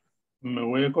 Me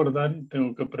voy a acordar y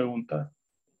tengo que preguntar.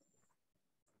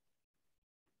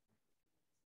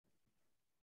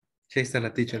 Sí, ahí está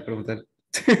la teacher preguntar.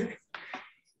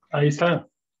 Ahí está.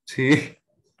 Sí.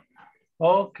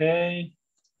 Ok.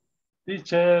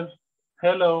 Teacher,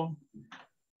 hello.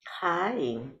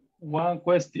 Hi. One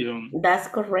question. That's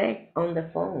correct. On the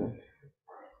phone.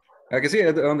 ¿A que sí?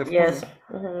 On the phone. Yes.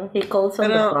 He calls on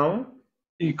the phone.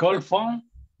 ¿Y call phone?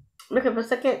 Lo que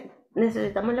pasa es que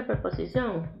necesitamos la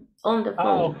preposición. On the Ah,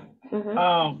 phone.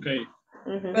 ok.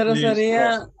 Pero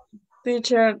sería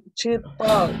teacher, she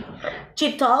talks.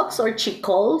 She talks or she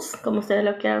calls, como ustedes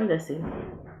lo quieran decir.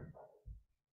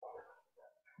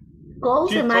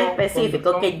 Calls es más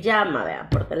específico, que llama, vea,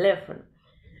 por teléfono.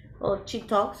 O she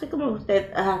talks es como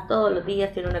usted todos los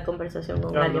días tiene una conversación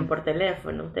con alguien por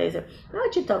teléfono. Usted dice, no,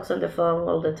 she talks on the phone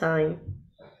all the time.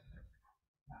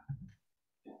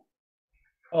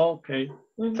 Ok.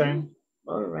 Thanks.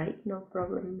 All right, no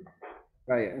problem.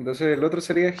 Vaya, entonces el otro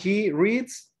sería he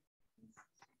reads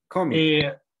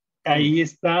comics. Ahí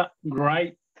está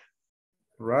right.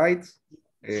 Writes.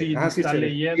 Sí, Sí, está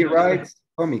leyendo. He writes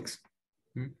comics.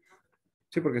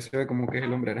 Sí, porque se ve como que es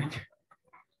el hombre araña.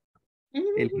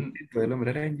 El intento del hombre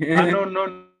araña.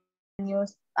 No.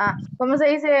 ¿Cómo se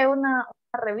dice una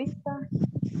revista?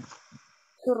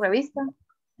 ¿Su revista?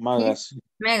 Magas.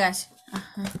 Megas.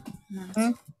 Ajá.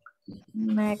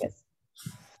 Megas.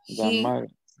 The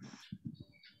Magas.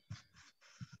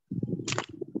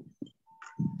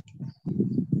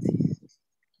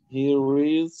 He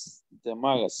reads the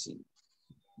magazine.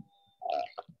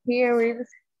 He reads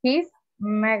his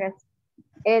magazine.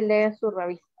 Él lee su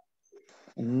revista.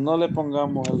 No le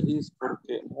pongamos el his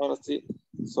porque ahora sí,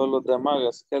 solo the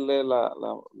magas. Él lee la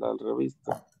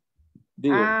revista.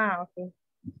 Digo. Ok.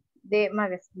 De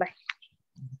magazine. Bye.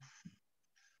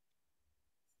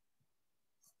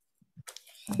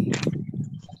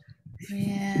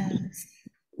 Yes.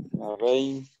 La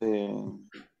 20.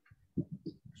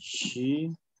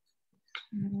 She.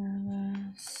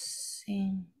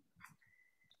 Sí.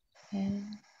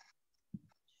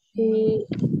 He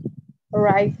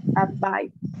rides a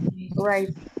bike.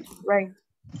 Right.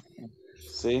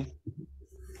 Sí.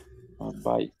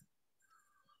 Bye.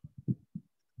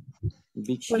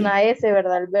 Una S,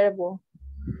 ¿verdad? El verbo.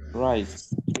 Right.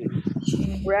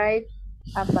 Right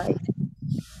a bite.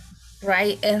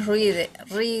 Right es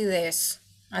reades.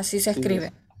 Así se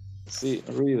escribe. Sí,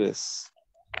 reads.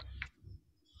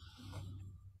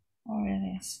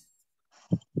 Reads.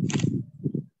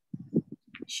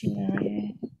 She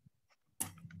reads.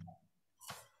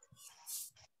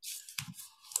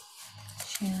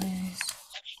 She reads.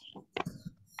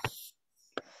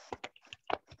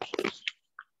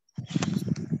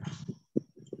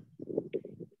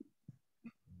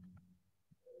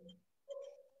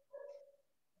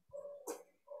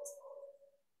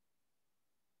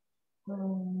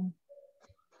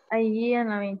 Allí en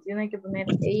la 21 hay que poner,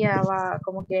 ella va,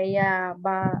 como que ella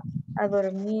va a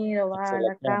dormir o va a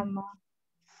la cama.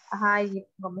 Ajá, y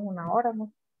vamos una hora,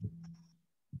 ¿no?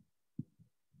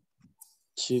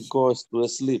 She goes to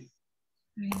sleep.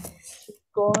 She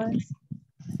goes.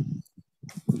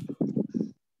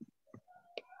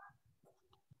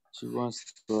 She wants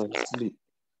to sleep.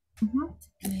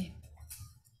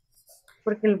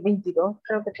 Porque el 22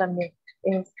 creo que también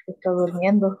está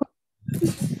durmiendo.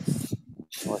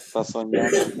 O está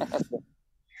soñando.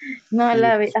 No,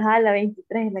 la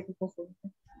 23 es la que está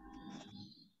soñando.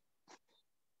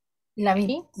 La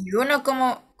 21,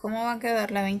 ¿cómo va a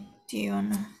quedar la 21?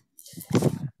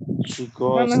 She No,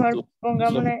 goes mejor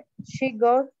pongámosle, she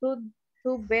goes to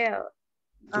bed.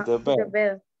 to the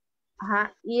bed.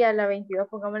 Ajá, y a la 22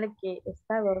 pongámosle que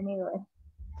está dormido.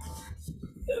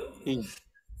 He.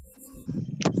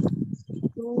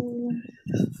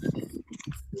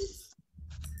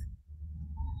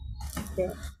 Okay.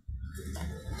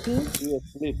 He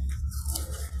asleep.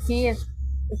 He is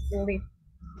asleep.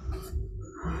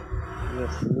 He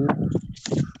asleep.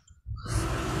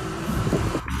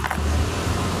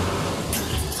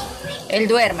 Él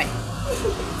duerme.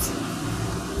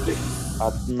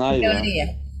 At night. ¿Qué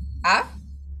día? ¿Ah?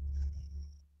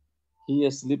 He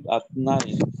asleep at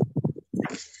night.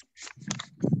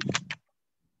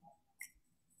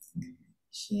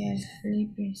 She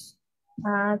sleeps.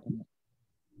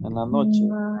 En la noche.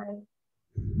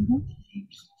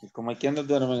 Y como aquí no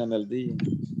duermen en el día.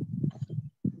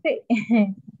 Sí.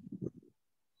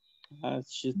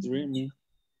 She's dreaming.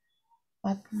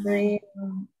 Dream.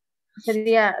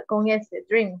 Sería con ese,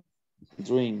 dream.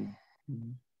 Dream.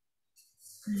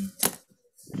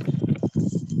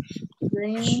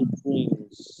 Dream. She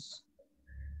dreams.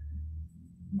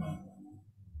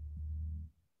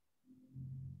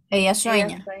 Ella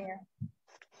sueña.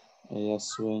 Ella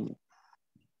sueña.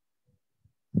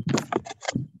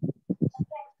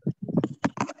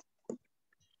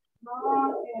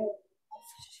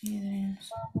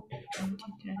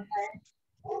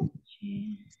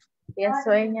 Ella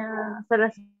sueña.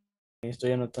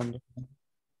 Estoy anotando.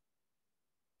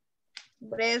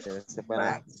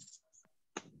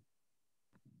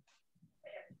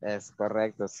 Es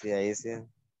correcto, sí, ahí sí.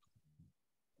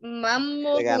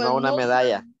 Vamos. Se ganó una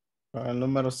medalla. El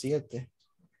número 7.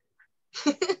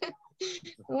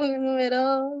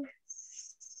 Número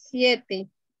 7.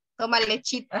 Toma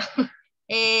lechita.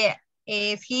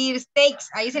 Here takes.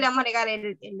 Ahí se le vamos a agregar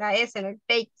la S en el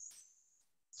takes.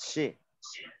 She.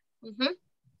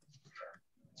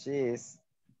 She is.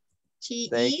 She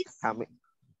takes milk.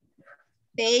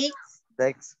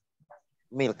 Takes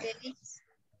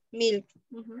milk.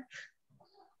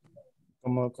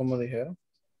 ¿Cómo dijeron?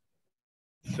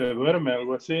 Se duerme,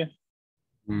 algo así.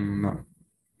 No.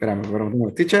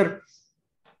 Espérame. Teacher.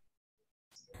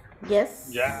 Yes.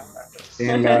 Ya.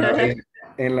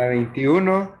 En la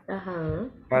 21, Ajá.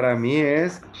 para mí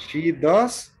es she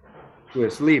does to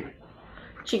sleep.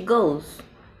 She goes.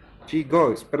 She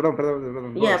goes. Perdón.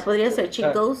 Ya, Goes. podría ser she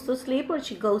goes to sleep or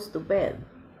she goes to bed.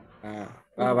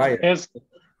 Vaya.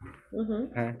 Uh-huh.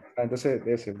 Entonces,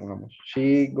 ese pongamos.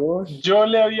 She goes. Yo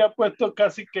le había puesto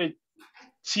casi que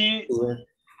she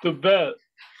to bed.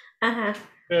 Ajá.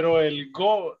 Pero el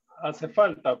go hace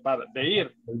falta de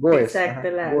ir. El go es. Exacto,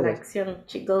 la acción.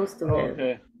 She goes to bed.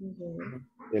 Okay.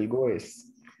 El go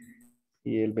es.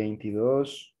 Y el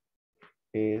 22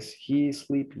 es he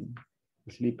sleeping.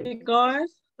 She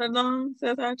goes, perdón,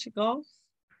 César, she goes.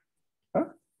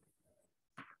 ¿Ah?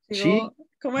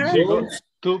 ¿Cómo era? She goes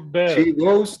to bed. She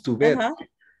goes to bed. Ajá.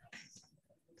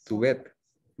 To bed.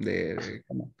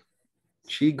 ¿cómo?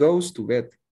 She goes to bed.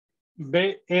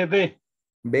 B-E-D.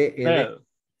 B-E-D. Bed.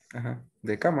 Ajá.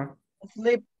 De cama.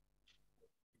 Sleep.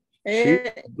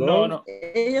 No.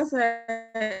 Ella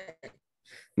se...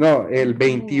 No, el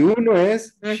 21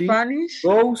 es ¿En she Spanish?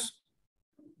 goes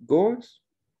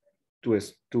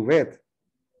to bed.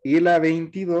 Y la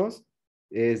 22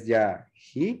 es ya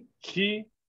he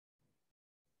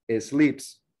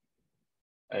sleeps.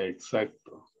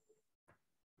 Exacto.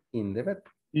 In the bed.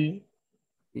 Y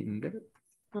In the bed.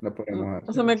 Lo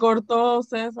ponemos Se me cortó,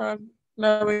 César.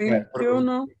 La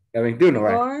 21. La 21,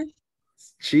 va. Goes.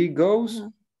 She goes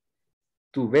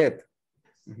to bed.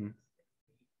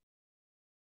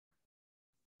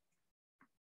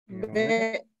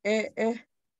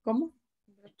 ¿Cómo?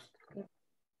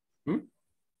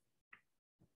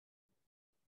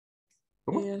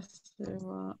 ¿Cómo? Ella se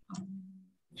va.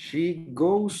 She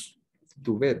goes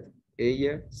to bed.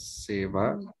 Ella se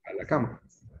va a la cama.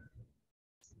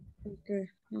 Okay.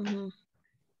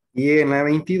 Y en la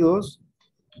 22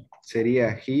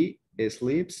 sería he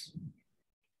sleeps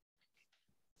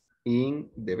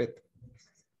in the bed.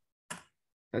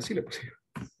 Así le puse.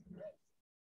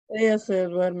 Ella se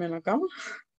duerme en la cama.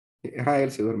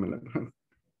 Él se duerme en la cama.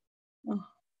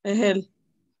 Es él.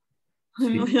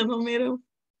 Sí. No, ya no miro.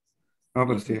 No,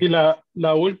 pero sí. Y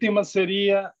la última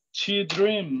sería she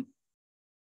dream.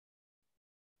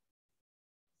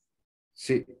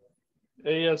 Sí.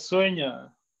 Ella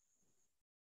sueña.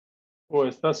 O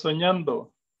está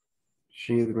soñando.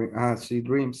 She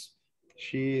dreams.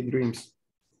 She dreams.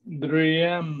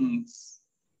 Dreams.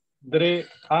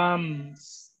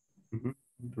 Dreams.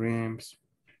 Dreams.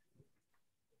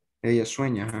 Ella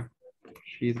sueña.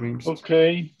 She dreams. Ok.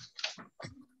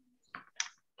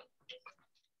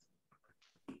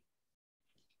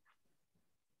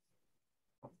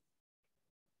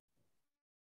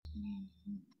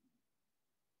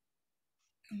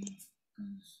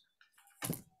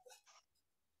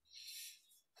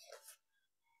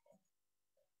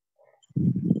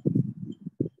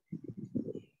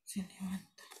 Se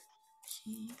levanta.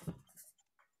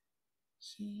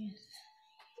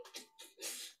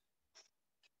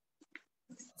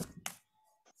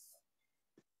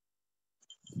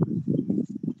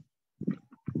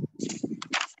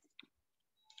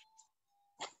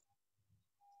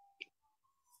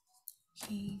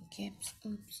 He keeps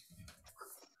oops.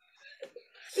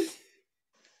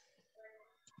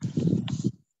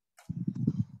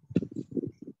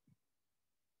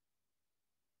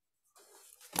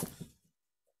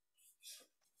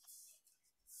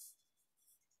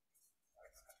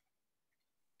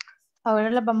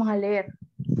 Ahora las vamos a leer.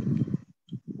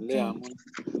 Leamos.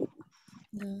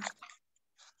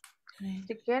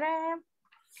 Si quieren.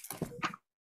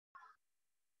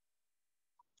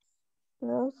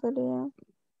 Luego sería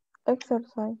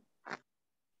exercise.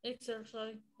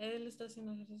 Exercise. Él está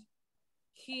haciendo ejercicio.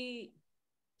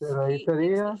 Pero ahí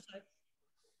sería. Exercise.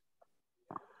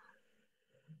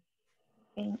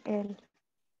 En él.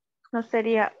 No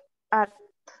sería at.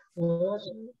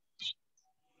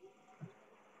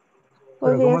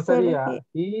 Pero ¿cómo ser sería?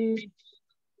 Y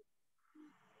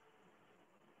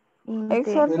él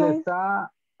exercise.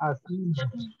 está haciendo.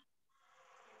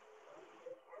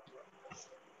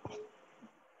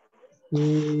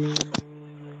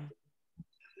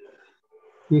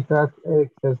 He has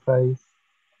exercise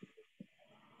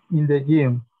in the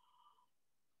gym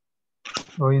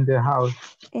or in the house.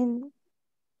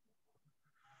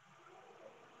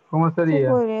 ¿Cómo sería?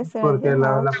 Sí, podría ser Porque in the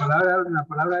la house.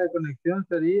 palabra de conexión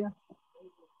sería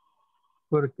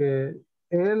porque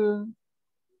él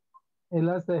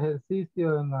hace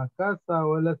ejercicio en la casa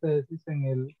o él hace ejercicio en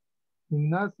el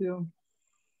gimnasio.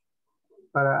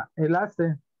 Para él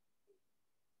hace,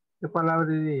 ¿qué palabra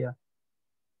diría?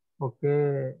 ¿O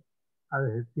qué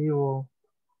adjetivo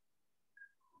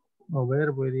o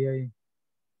verbo iría ahí?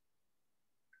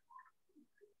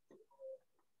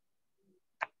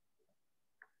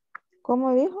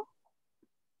 ¿Cómo dijo?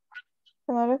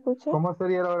 ¿Que no lo escuché? ¿Cómo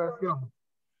sería la oración?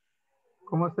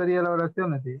 ¿Cómo sería la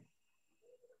oración, Eti?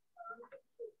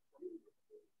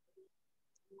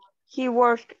 He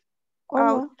worked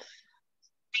out.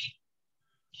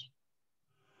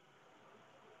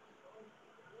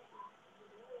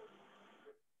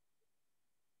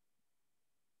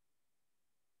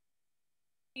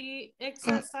 He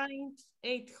exercised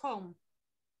at home.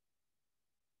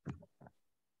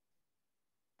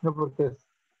 No, porque es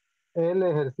el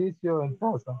ejercicio en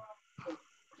casa.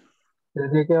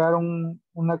 Tiene que dar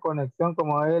una conexión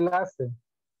como él hace.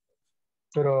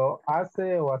 Pero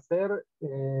hace o hacer,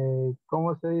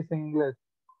 ¿cómo se dice en inglés?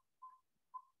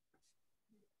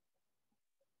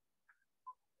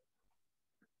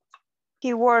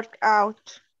 He worked out.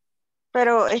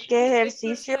 Pero es que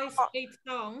ejercicio. Exercise at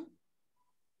home.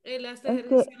 Él hace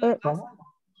ejercicio en la casa.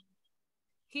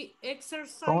 He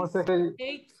exercised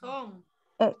at home.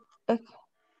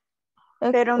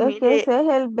 Pero Es que mire, ese es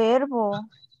el verbo.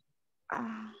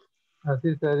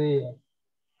 Así sería.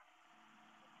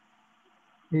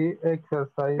 He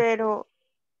exercise. Pero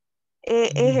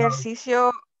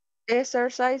ejercicio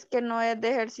exercise que no es de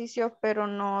ejercicio, pero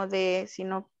no de,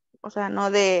 sino, o sea,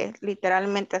 no de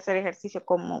literalmente hacer ejercicio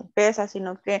como pesa,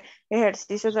 sino que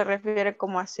ejercicio se refiere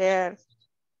como hacer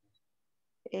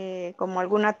como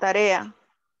alguna tarea.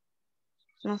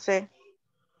 No sé.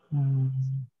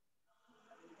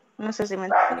 No sé si me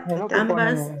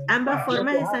Ambas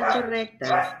formas están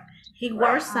correctas. He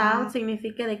works out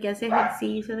significa de que hace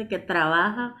ejercicio, de que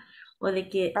trabaja o de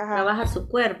que trabaja su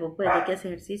cuerpo, pues de que hace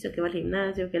ejercicio, que va al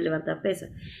gimnasio, que levanta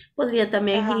pesas. Podría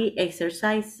también he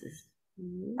exercises.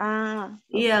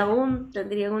 Y aún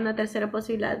tendrían una tercera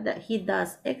posibilidad, that he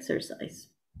does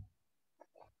exercise.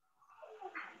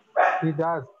 He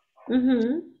does.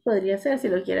 Podría ser, si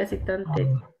lo quiere así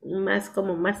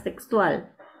más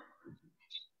textual.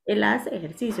 Él hace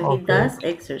ejercicio, he does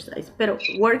exercise. Pero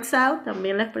works out,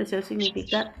 también la expresión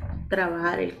significa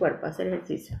trabajar el cuerpo, hacer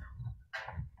ejercicio.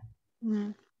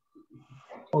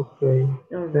 Okay.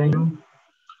 Thank you.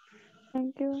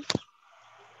 Thank you.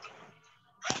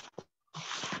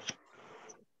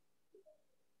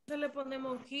 Le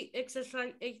ponemos he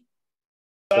exercise.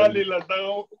 Dale, la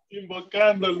estamos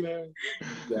invocándole.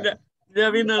 Ya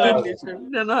vino la teacher.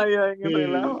 Ya nos había en el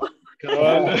relajo.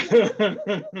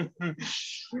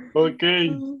 Ok.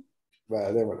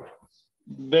 Va, démosle.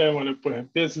 Démosle, pues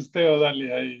empieza usted o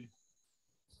dale ahí.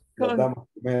 Las damas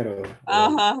primero.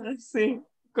 Ajá, sí.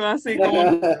 Así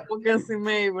como que así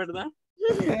me, ¿verdad?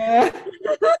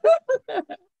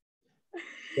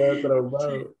 Está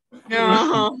traumado.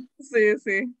 Ajá, sí,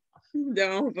 sí. Ya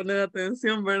vamos a poner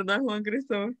atención, ¿verdad, Juan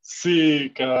Cristóbal? Sí,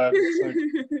 cabal.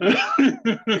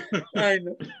 Ay,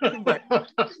 no. Bueno.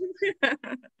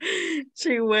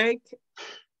 She wake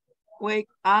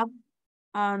up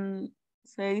and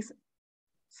says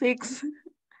 6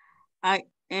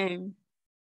 a.m.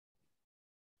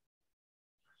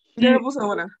 Ya lo puse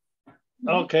ahora.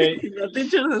 Ok. La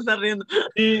teacher se está riendo.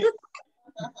 Y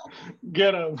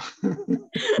get up.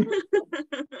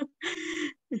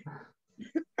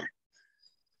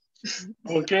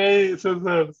 Ok,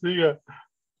 César, siga.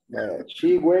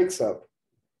 She wakes up.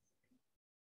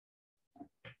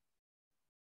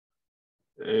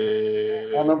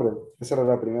 No, hombre, esa era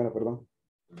la primera, perdón.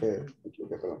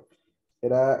 Perdón.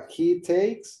 Era he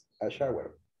takes a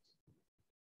shower.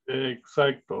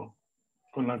 Exacto.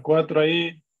 Con la 4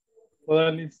 ahí,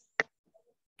 Odalis.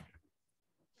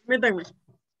 Métanme.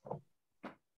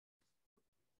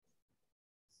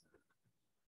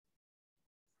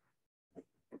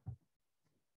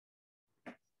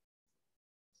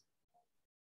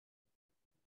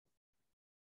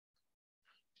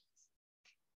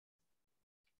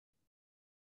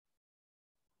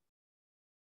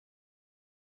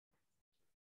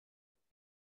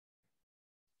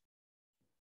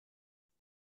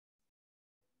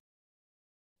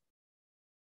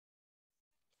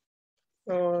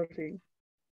 Sorry.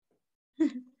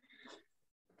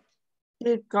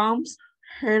 Here comes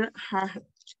her.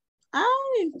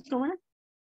 Ay, ¿cómo es?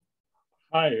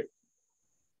 Higher.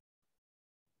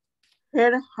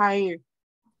 Her higher.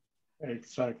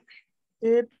 Exacto.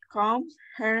 It comes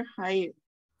her higher.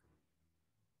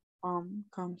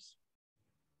 Comes.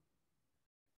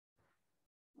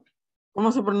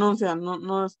 ¿Cómo se pronuncia?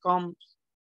 No es comes.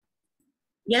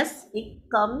 Yes, it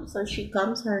comes or she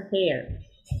comes her hair.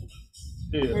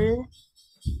 Here.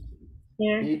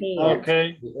 Hair.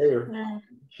 Okay.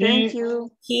 Thank you.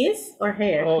 His or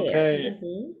hair? Okay.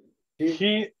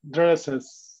 He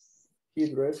dresses.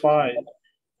 He dresses. 5.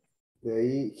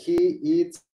 He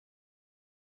eats.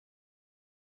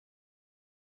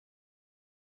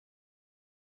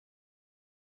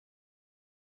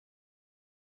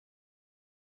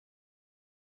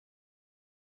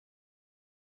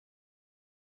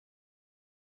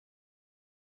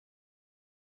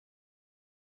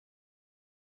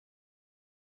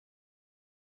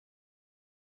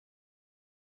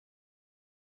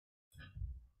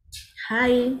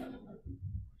 Hi.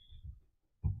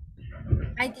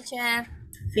 Hi, teacher.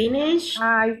 Finish?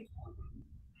 Hi.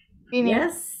 Finish.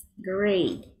 Yes,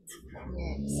 great.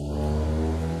 Yes.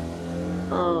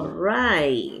 All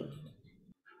right.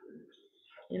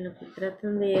 En lo que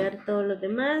tratan de llegar todos los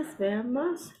demás,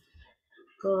 veamos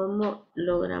cómo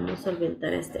logramos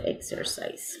solventar este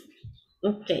exercise.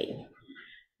 Ok.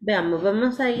 Veamos,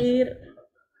 vamos a ir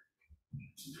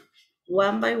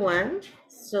one by one.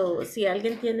 So, si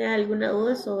alguien tiene alguna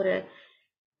duda sobre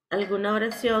alguna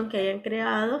oración que hayan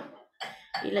creado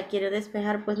y la quiere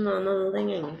despejar, pues no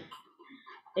duden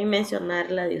en mencionar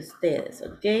la de ustedes,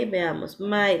 ¿ok? Veamos,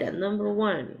 Mayra, number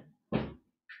 1.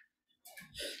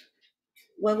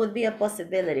 What would be a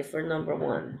possibility for number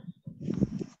 1?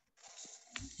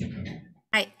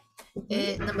 Hi.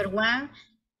 Number 1,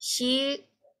 she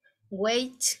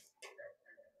Wake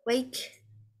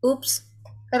oops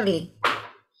early.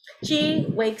 She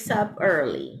wakes up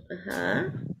early.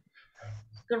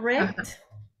 Correct.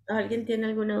 ¿Alguien tiene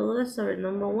alguna duda sobre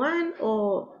number one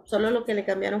o solo lo que le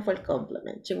cambiaron fue el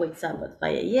complement? She wakes up at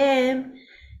 5 a.m.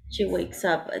 She wakes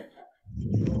up at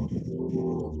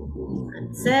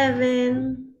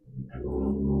 7.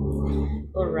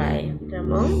 All right.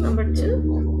 Ramon, number two.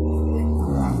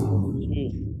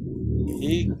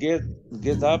 He get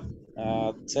up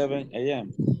at 7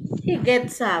 a.m. He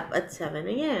gets up at 7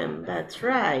 a.m. That's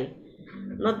right.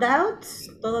 No doubts?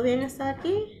 ¿Todo bien hasta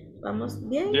aquí? ¿Vamos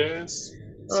bien? Yes.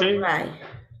 All Sí. right.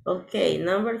 Okay,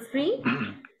 number 3.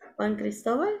 Juan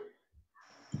Cristóbal.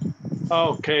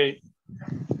 Okay.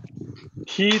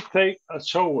 He takes a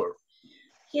shower.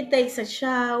 He takes a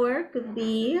shower, could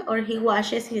be, or he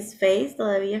washes his face.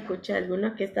 Todavía escuché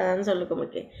algunos que estaban solo como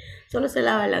que, solo se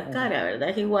lava la cara,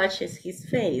 ¿verdad? He washes his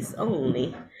face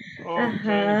only.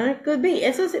 Okay. Could be.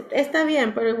 Eso está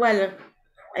bien, pero igual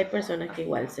hay personas que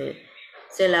igual se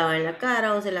lavan la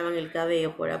cara o se lavan el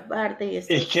cabello por aparte. Y eso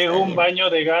Es que es está un bien. baño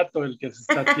de gato el que se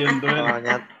está haciendo él.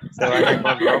 Se baña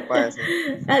con ropa ese.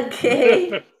 Okay.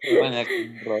 Se baña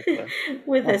con ropa.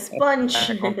 With a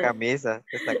sponge. Con camisa.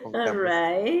 Está con All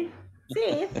camisa. right.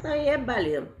 Sí, está bien,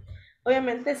 válido.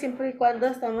 Obviamente, siempre y cuando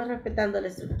estamos respetando la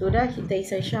estructura, he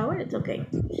takes a shower, it's okay.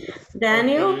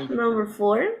 Daniel, Okay. number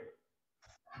 4.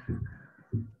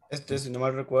 Si no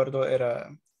mal recuerdo, era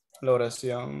la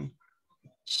oración.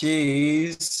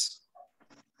 She's.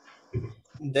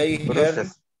 They her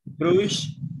brush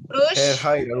her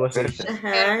hair. Algo así.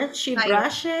 She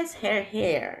brushes her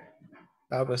hair.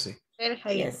 Ah, pues sí.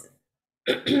 Yes.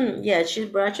 Yeah, she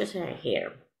brushes her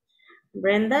hair.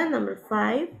 Brenda, number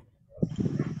 5.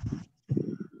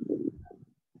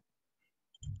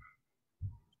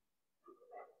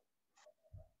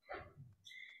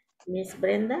 Miss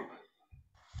Brenda.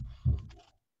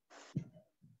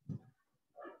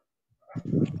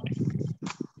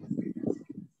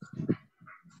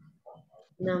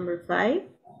 Number 5.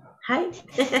 Hi.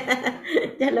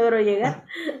 Ya logró llegar.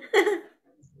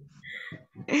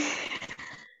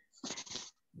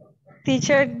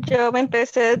 Teacher, yo me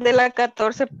empecé desde la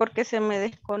 14 porque se me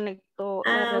desconectó.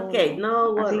 Ok,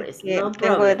 no worries, Así que no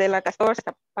tengo problem. desde la 14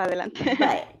 para adelante.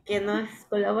 Vaya, que nos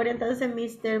colabore entonces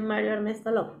Mr. Mario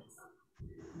Ernesto López.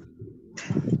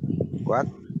 What?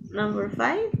 Number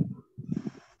 5.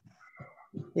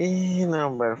 Y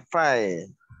number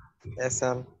 5.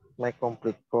 Esa me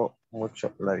complicó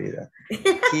mucho la vida.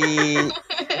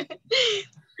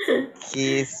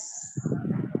 He's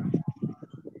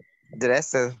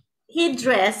dresses. He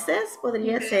dresses,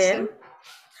 podría ser.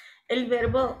 El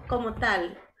verbo como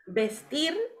tal,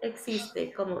 vestir,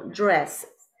 existe como dress.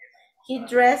 He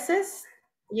dresses,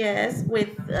 yes, with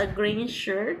a green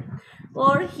shirt.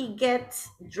 Or he gets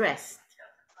dressed.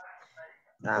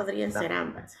 Podrían ser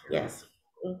ambas, yes.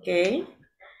 Ok.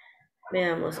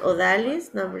 Veamos,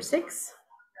 Odalis, number 6.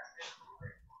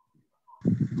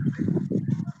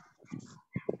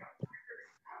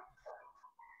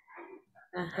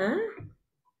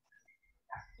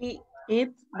 He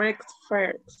eats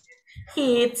breakfast.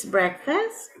 He eats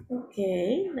breakfast.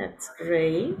 Okay, that's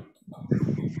great.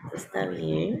 Está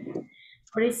bien.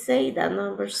 Briseida,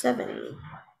 number 7.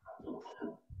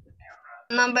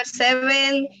 Number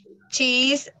 7,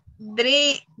 she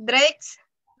drinks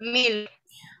milk.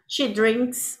 She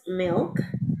drinks milk.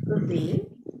 Could be.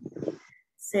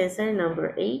 Cesar,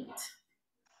 number 8.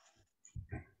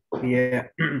 Yeah.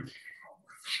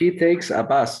 She takes a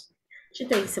bus. She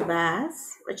takes a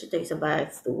bus. Or she takes a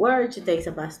bus to work. She takes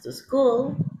a bus to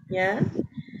school. Yeah.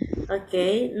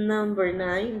 Okay, number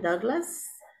 9, Douglas.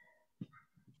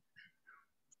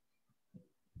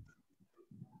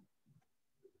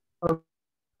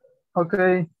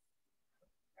 Okay.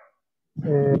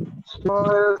 She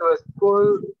goes to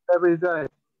school every day.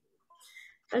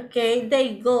 Okay,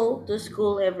 they go to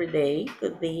school every day.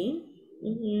 Could be.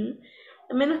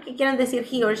 A menos que quieran decir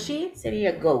he or she,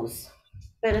 sería goes.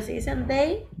 Pero si dicen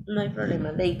they, no hay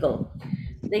problema. They go.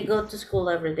 They go to school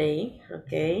every day.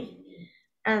 Okay.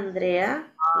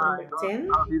 Andrea, number 10.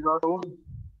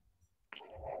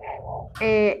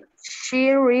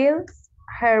 She reads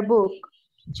her book.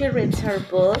 She reads her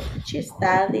book. She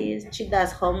studies. She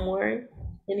does homework.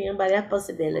 Tenían varias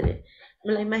posibilidades.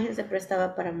 La imagen se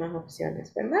prestaba para más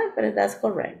opciones, ¿verdad? Pero that's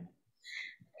correct.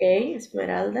 Okay,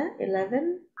 Esmeralda,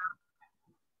 11.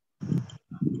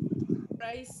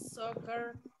 Plays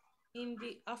soccer in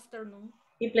the afternoon.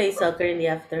 He plays soccer in the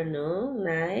afternoon.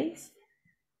 Nice.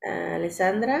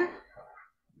 Alessandra,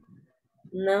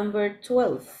 number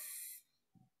 12.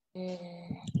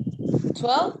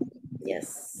 12.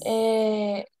 Yes.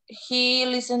 He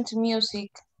listens to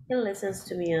music. He listens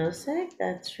to music.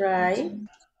 That's right.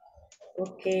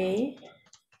 Okay.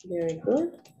 Very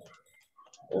good.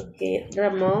 Okay.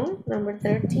 Ramon, number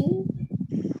 13.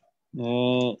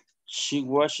 She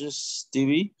watches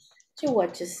TV. She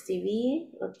watches TV.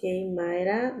 Okay.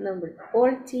 Mayra, number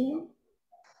 14.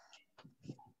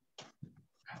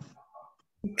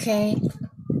 Okay.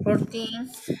 14.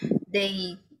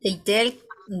 They take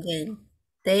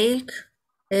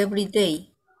every day.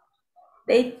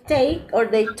 They take or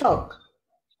they talk?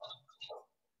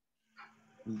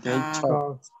 They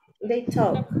talk. They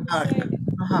talk.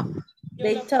 Ajá.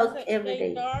 They talk every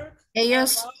day.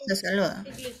 Ellos se saludan.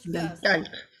 They talk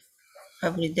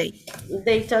every day.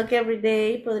 They talk every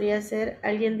day. Podría ser,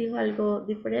 ¿alguien dijo algo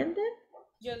diferente?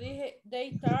 Yo dije,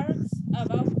 they talk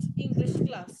about English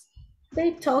class.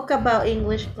 They talk about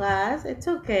English class. It's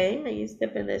okay. Ahí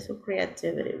depende de su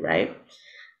creativity, right?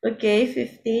 Okay,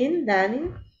 15,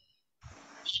 Danny.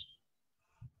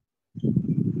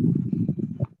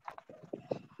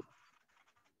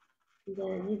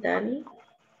 Danny.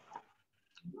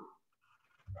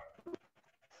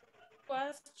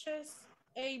 Watches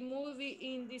a movie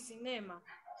in the cinema.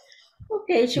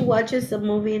 Okay, she watches a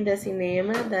movie in the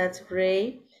cinema. That's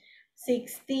great.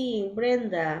 16,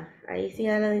 Brenda. Ahí sí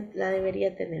ya la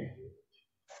debería tener.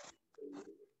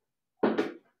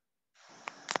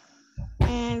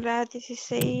 En la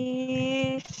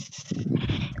 16,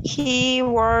 he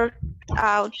worked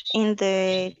out in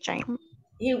the gym.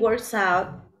 He works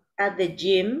out at the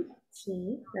gym.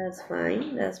 See, that's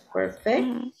fine. That's perfect.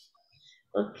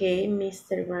 Okay,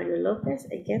 Mr. Mario Lopez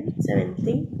again,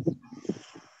 17.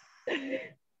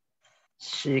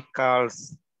 She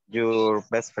calls your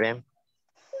best friend.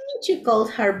 She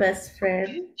calls her best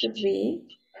friend to be.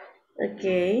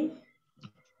 Okay.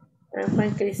 And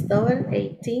Juan Cristobal,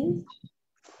 18.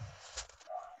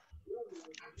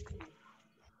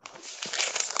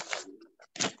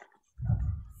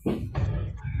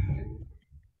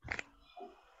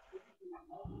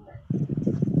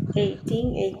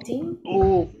 Eighteen.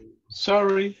 Oh,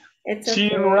 sorry. It's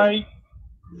She okay. writes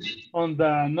on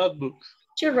the notebook.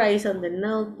 She writes on the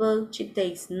notebook. She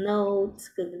takes notes.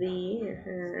 Could be.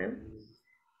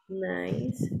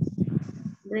 Nice.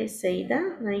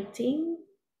 Briseida, 19.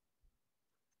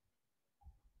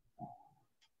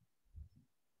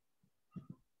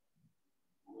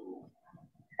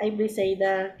 Hi,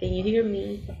 Briseida. Can you hear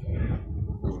me?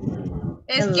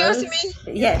 Excuse me.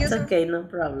 Yes, Excuse okay, no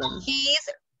problem. He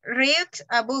reads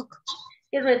a book.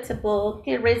 He reads a book.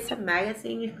 He reads a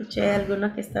magazine. Escuché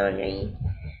algunos que estaban ahí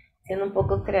siendo un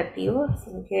poco creativos.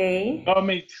 Okay.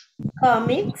 Comics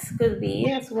could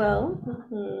be as well.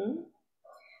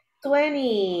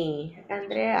 20,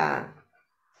 Andrea.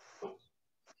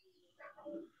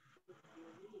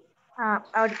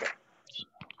 Ahorita.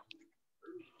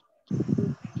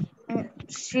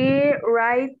 She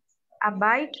rides a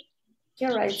bike. She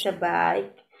rides a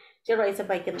bike. She rides a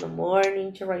bike in the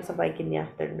morning. She rides a bike in the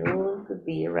afternoon. Could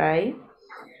be, right?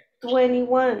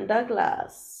 21,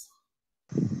 Douglas.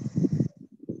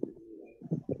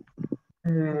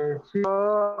 She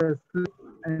goes to sleep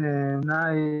at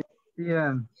 9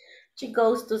 p.m. She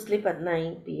goes to sleep at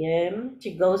 9 p.m.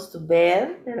 She goes to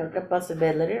bed. Another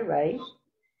possibility, right?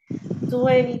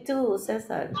 22,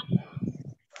 Cesar.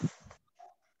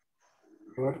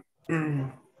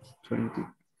 22.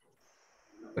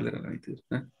 ¿Cuál era la 22?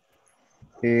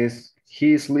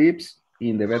 He sleeps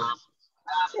in the bed.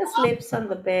 He sleeps on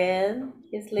the bed.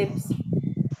 He sleeps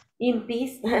in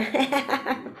peace.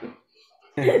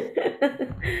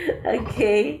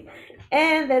 Okay.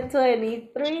 And the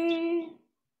 23.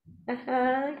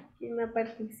 Ajá. ¿Quién ha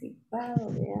participado?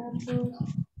 Veamos.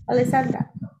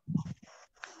 Alessandra.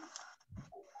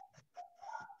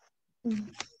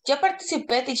 Yo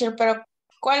participé, teacher, pero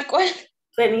 ¿cuál?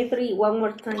 23, one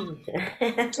more time.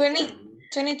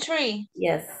 23.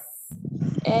 Yes.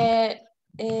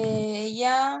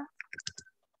 Ya.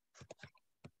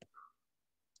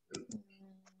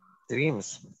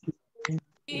 Dreams.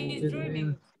 He's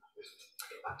dreaming.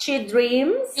 She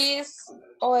dreams. She's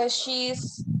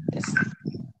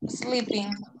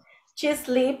sleeping. She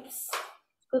sleeps.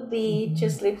 Could be she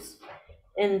sleeps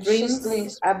and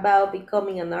dreams about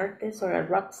becoming an artist or a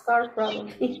rock star,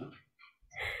 probably.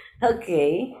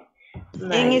 Okay.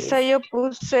 Nice. En esa yo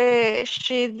puse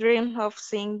she dreams of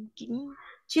singing.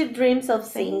 She dreams of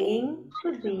singing.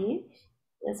 Could be.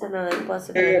 That's another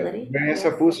possibility. En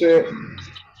esa puse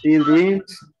she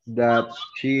dreams that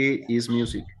she is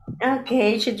music.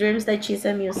 Okay, she dreams that she's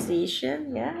a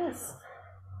musician. Yes.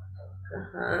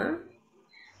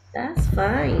 That's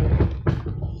fine.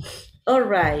 All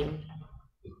right.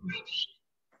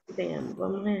 Vean,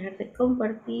 vamos a dejar de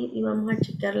compartir y vamos a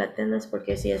checar la attendance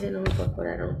porque sí, así nos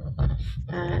incorporaron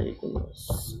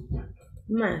algunos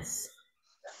más.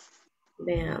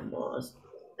 Veamos.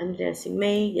 Andrea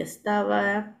Simei ya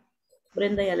estaba.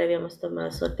 Brenda ya le habíamos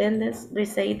tomado su attendance.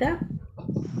 Briseida.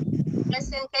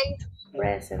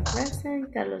 Present,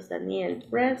 present. Carlos Daniel,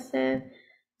 present.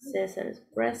 César es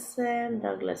present.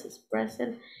 Douglas es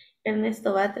present.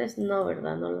 Ernesto Batres, no,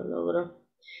 ¿verdad? No lo logró.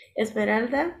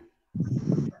 Esmeralda.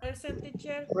 Present,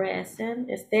 teacher. Present.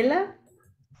 Estela.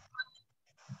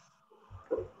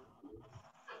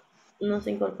 No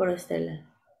se incorporó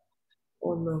Estela.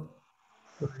 ¿O no?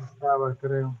 Estaba,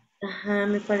 creo. Ajá,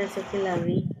 me parece que la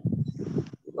vi.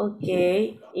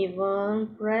 Ok.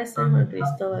 Ivonne, present. Juan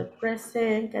Cristóbal,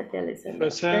 present. Katia Alexander,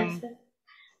 present.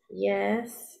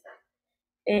 Yes.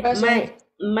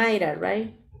 Mayra,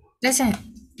 right? Present.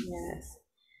 Yes.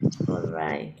 All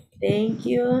right. Thank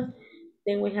you.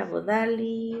 Then we have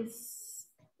Odalis.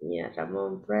 Yeah,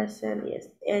 Ramón present. Yes.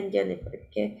 And Jennifer,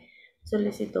 que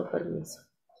solicitó permiso.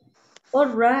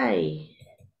 All right.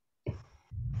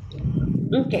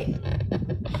 Ok.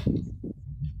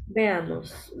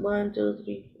 Veamos. 1, 2,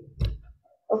 3.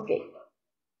 Ok.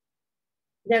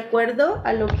 De acuerdo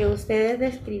a lo que ustedes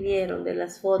describieron de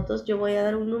las fotos, yo voy a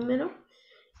dar un número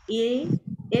y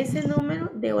ese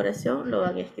número de oración lo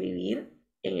van a escribir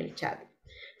en el chat.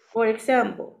 Por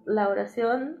ejemplo, la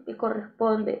oración que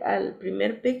corresponde al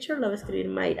primer picture la va a escribir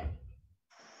Mayra.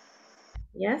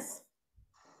 Yes.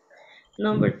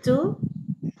 Number 2,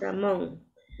 Ramón.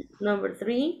 Number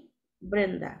 3,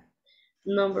 Brenda.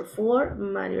 Number 4,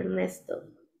 Mario Ernesto.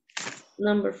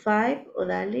 Number 5,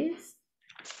 Odalis.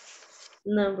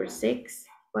 Number 6,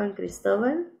 Juan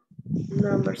Cristóbal.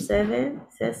 Number 7,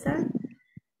 César.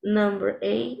 Number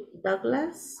 8,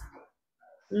 Douglas.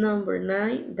 Number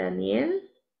 9, Daniel.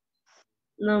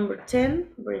 Number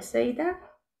 10, Briseida.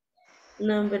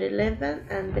 Number 11,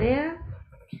 Andrea.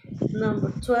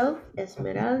 Number 12,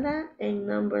 Esmeralda. And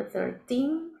number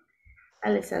 13,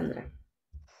 Alessandra.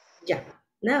 Ya,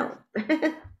 now.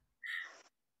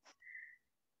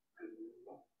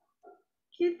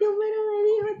 ¿Qué número me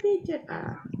dijo, teacher?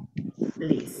 Ah,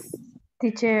 please.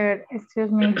 Teacher,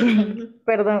 excuse me.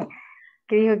 Perdón,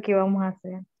 ¿qué dijo que íbamos a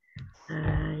hacer?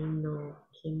 Ay, no,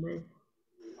 qué mal.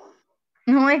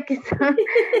 No, es que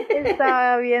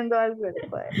estaba viendo algo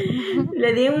después.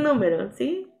 Le di un número,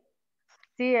 ¿sí?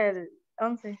 Sí, el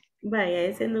 11. Vaya,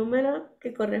 ese número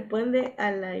que corresponde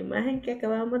a la imagen que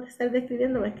acabamos de estar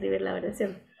describiendo va a escribir la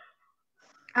oración.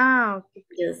 Ah, ok.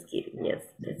 Just kidding,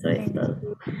 yes, eso es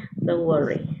todo. Don't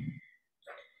worry.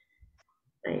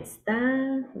 Ahí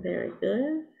está, very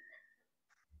good.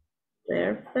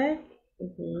 Perfect.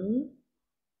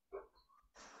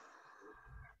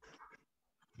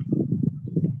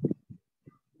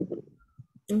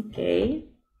 Okay.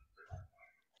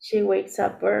 She wakes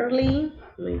up early.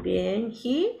 Muy bien.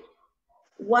 He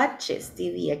watches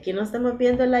TV. Aquí no estamos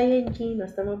viendo el ING, no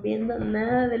estamos viendo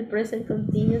nada del present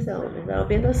continuous aún. Estamos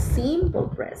viendo simple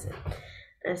present.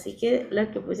 Así que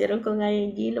lo que pusieron con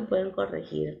ING lo pueden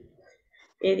corregir.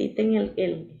 Editen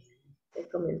el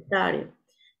comentario.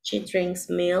 She drinks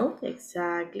milk.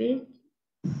 Exactly.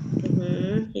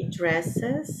 He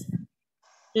dresses.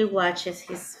 He washes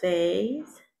his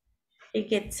face. He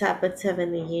gets up at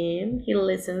 7 a.m. He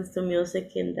listens to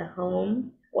music in the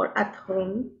home or at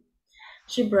home.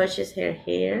 She brushes her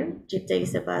hair. She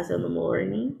takes a bath in the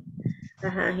morning.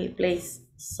 He plays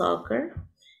soccer.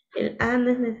 El A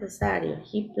no es necesario.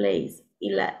 He plays. Y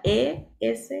la E,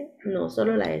 S, no,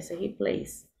 solo la S. He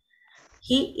plays.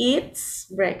 He eats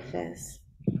breakfast.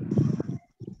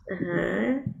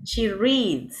 She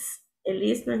reads. El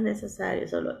is no es necesario,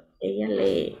 solo ella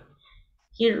lee.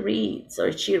 He reads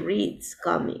or she reads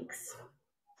comics.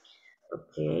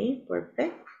 Okay,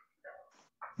 perfect.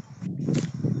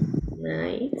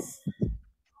 Nice.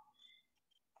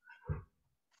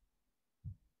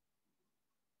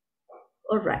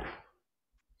 All right.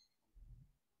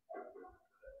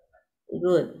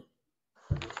 Good.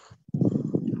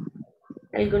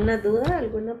 ¿Alguna duda?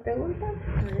 ¿Alguna pregunta?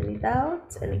 Any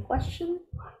doubts? Any question?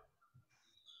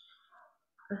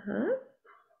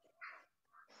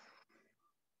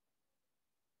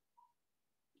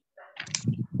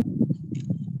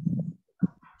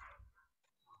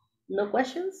 No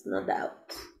questions? No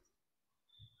doubts.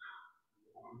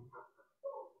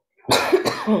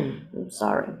 I'm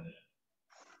sorry.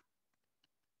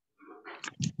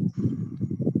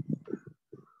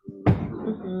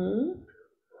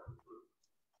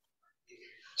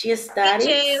 She studies.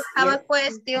 Teacher, I have a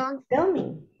question. Tell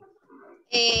me.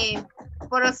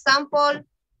 For example,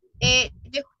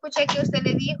 yo escuché que usted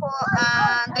le dijo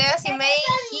a Andrea Simei,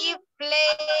 he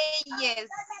playes.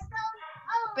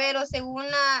 Pero según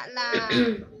la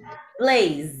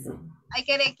Plays. hay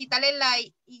que quitarle la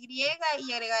Y y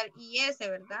agregar IS,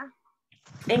 ¿verdad?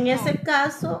 En ese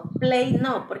caso, play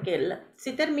no, porque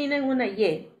si termina en una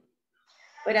Y.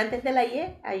 Pero antes de la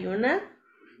Y hay una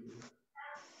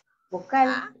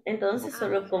vocal. Entonces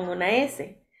solo pongo una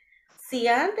S. Si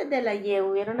antes de la Y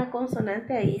hubiera una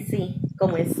consonante, ahí sí.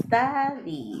 Como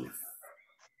studies.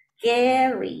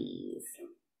 Carries.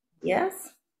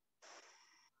 Yes?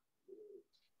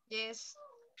 Yes.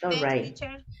 All Thanks, right.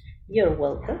 teacher. You're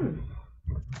welcome.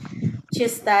 She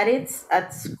studied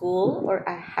at school or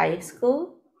at high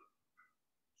school.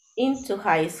 Into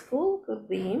high school could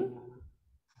be.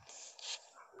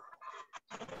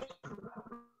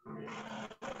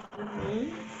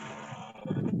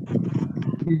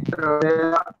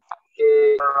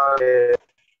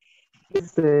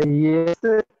 Y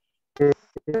ese,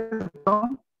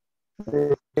 Si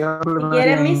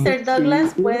quiere, Mr.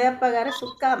 Douglas puede apagar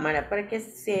su cámara para que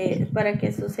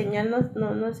su señal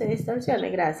no se distorsione.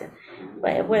 Gracias.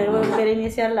 Puede volver a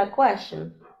iniciar la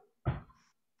question.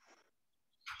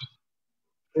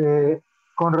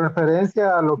 con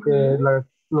referencia a lo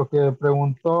que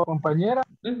preguntó compañera,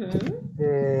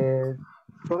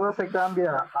 todo se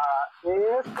cambia a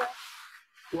ES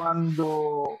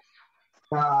cuando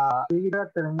la Y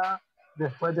termina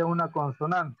después de una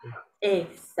consonante.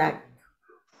 Exacto.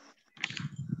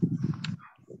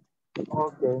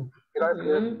 Ok, gracias.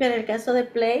 Pero en el caso de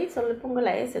play, solo le pongo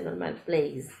la S normal,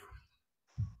 plays.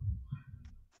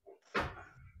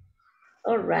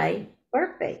 All right,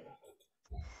 perfect.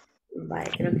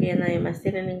 Vale, creo que ya nadie más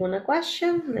tiene ninguna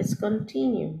question. Let's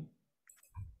continue.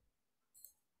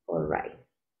 All right.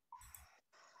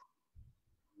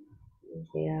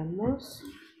 Veamos.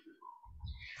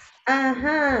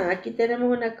 Ajá, aquí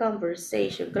tenemos una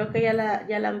conversation. Creo que ya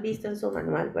la han visto en su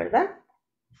manual, ¿verdad?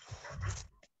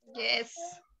 Yes.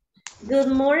 Good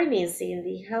morning,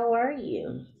 Cindy. How are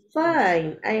you?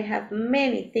 Fine. I have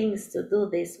many things to do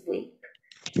this week.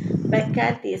 But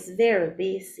Kathy is very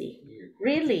busy.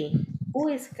 Really? Who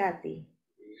is Kathy?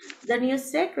 The new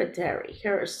secretary.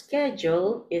 Her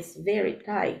schedule is very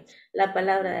tight. La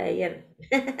palabra de ayer.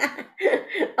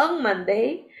 On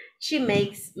Monday, she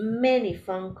makes many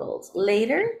phone calls.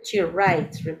 Later, she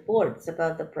writes reports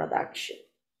about the production.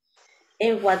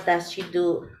 And what does she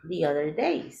do the other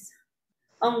days?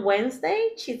 On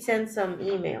Wednesday, she sends some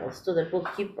emails to the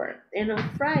bookkeeper. And on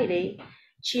Friday,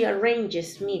 she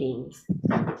arranges meetings.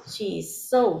 She is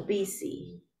so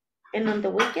busy. And on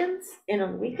the weekends?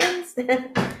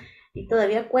 Y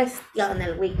todavía cuestiona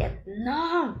el weekend.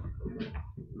 No.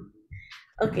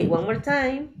 Okay, one more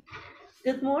time.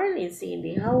 Good morning,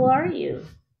 Cindy. How are you?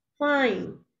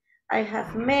 Fine. I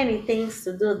have many things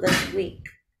to do this week.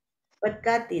 But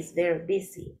Kathy is very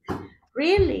busy.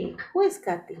 Really? Who is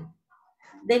Kathy?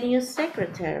 The new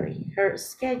secretary. Her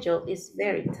schedule is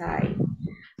very tight.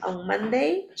 On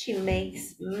Monday, she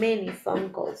makes many phone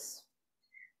calls.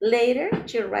 Later,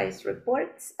 she writes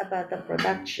reports about the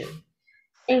production.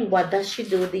 And what does she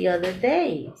do the other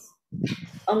days?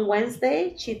 On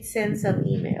Wednesday, she sends some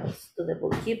emails to the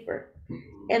bookkeeper.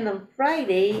 And on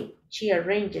Friday, she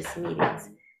arranges meetings.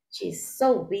 She's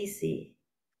so busy.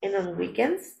 And on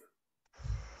weekends?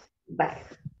 Bye.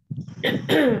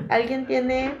 ¿Alguien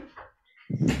tiene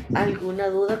alguna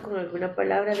duda con alguna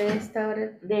palabra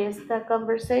de esta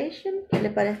conversation que le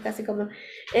parezca así como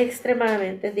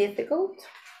extremadamente difficult?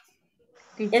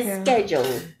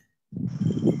 Schedule.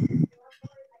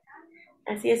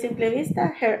 Así de simple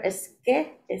vista, her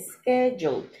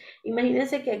schedule.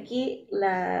 Imagínense que aquí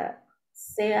la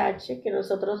CH que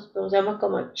nosotros pronunciamos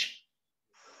como ch,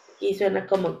 aquí suena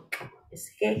como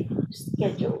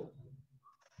schedule.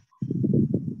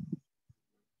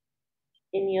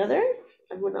 Any other?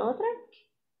 ¿Alguna otra?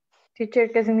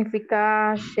 Teacher, ¿qué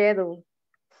significa schedule?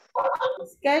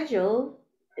 Schedule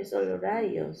es el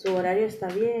horario. Su horario está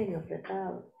bien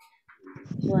apretado.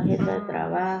 Su agenda de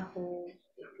trabajo.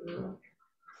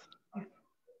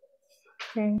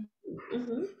 Okay.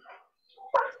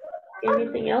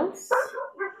 Anything else?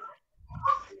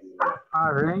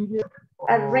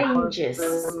 Arranges.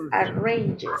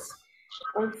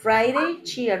 On Friday,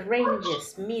 she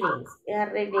arranges meetings.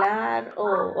 Arreglar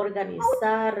o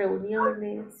organizar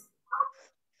reuniones.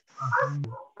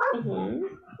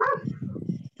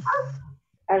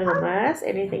 ¿Algo más?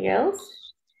 Anything else?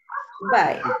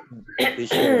 Bye.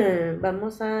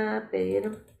 Vamos a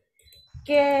pedir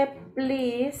que,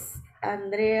 please,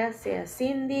 Andrea sea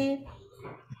Cindy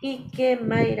y que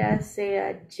Mayra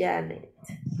sea Janet.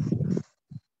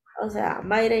 O sea,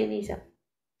 Mayra inicia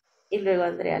y luego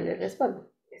Andrea le responde.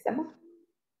 ¿Estamos?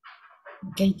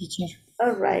 Okay, teacher.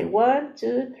 All right, 1,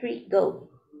 2, 3, go.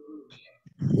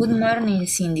 Good morning,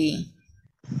 Cindy.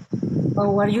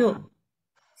 How are you?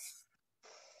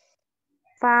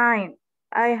 Fine.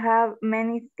 I have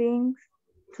many things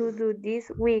to do this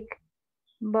week,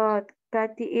 but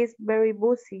Kathy is very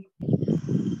busy.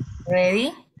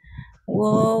 Ready?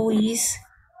 Who is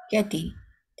Kathy?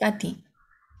 Kathy.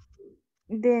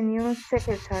 The new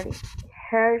secretary.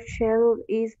 Her schedule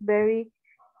is very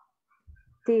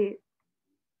tight.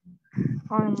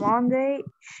 On Monday,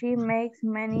 she makes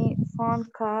many phone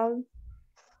calls.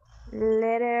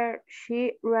 Later,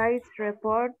 she writes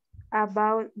reports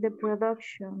about the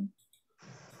production.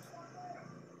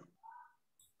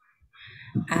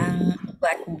 And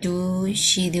what do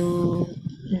she do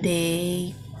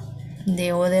the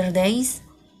other days?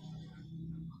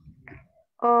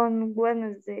 On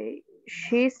Wednesday,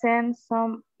 she sends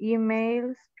some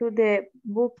emails to the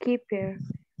bookkeeper,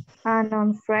 and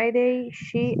on Friday,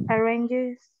 she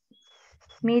arranges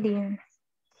meetings.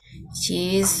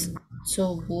 She is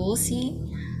so busy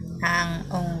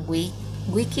and on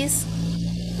weekends.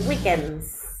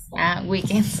 Weekends.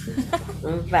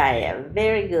 Vaya,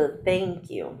 very good, thank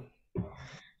you.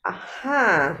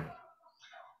 Ajá.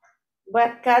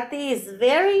 But Kathy is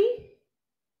very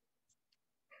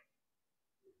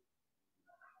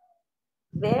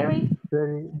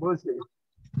busy.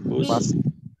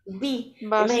 B.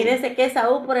 Imagínense que esa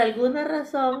U por alguna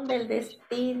razón del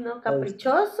destino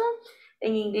caprichoso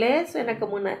en inglés suena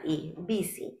como una I,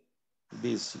 busy.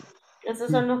 Busy.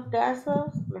 Esos son los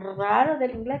casos raros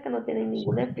del inglés que no tienen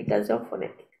ninguna explicación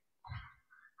fonética.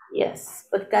 Yes,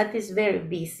 but Kathy is very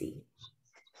busy.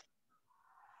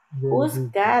 Who's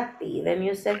Kathy, the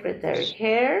new secretary?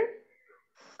 Her,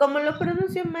 como lo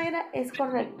pronunció Mayra, es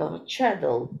correcto,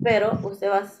 schedule, pero usted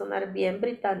va a sonar bien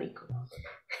británico.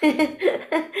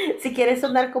 Si quiere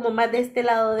sonar como más de este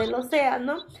lado del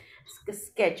océano,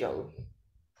 schedule.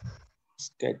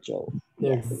 Schedule.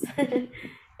 Yes.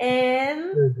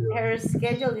 And her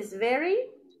schedule is very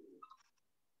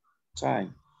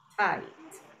Tight.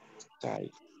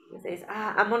 Says,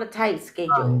 I'm on a tight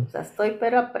schedule. O sea, estoy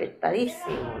pero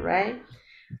apretadísimo, right?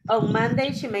 On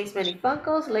Monday, she makes many phone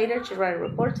calls. Later, she writes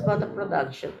reports about the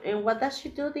production. And what does she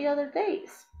do the other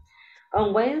days?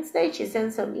 On Wednesday, she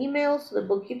sends some emails to the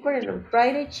bookkeeper, and on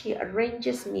Friday, she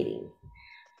arranges meetings.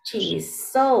 She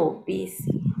is so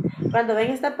busy. Cuando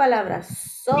ven esta palabra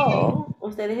so,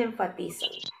 ustedes enfatizan.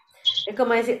 Es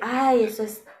como decir, ay, eso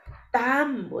es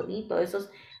tan bonito, eso es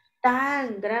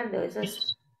tan grande, eso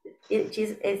es,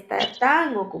 está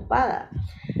tan ocupada.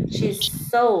 She's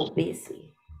so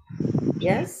busy.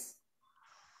 Yes?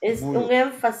 Es un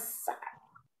emphasize.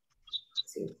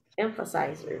 Sí,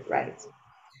 emphasizer, right?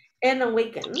 And on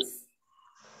weekends,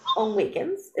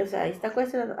 o sea, esta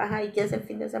cuestión, ajá, ¿y qué hace el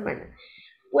fin de semana?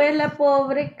 Pues la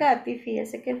pobre Katy,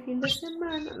 fíjese que el fin de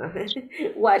semana, ¿no?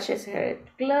 Washes her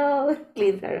clothes,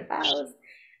 cleans her house.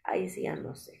 Ahí sí ya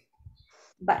no sé.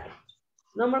 Bye.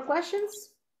 No more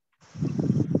questions?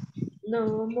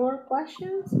 No more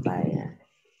questions? Vaya.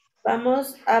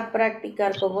 Vamos a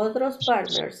practicar con otros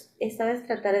partners. Esta vez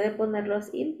trataré de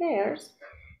ponerlos in pairs.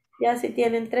 Ya si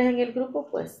tienen 3 en el grupo,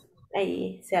 pues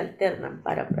ahí se alternan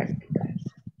para practicar.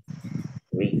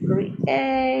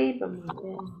 Recreate. Vamos a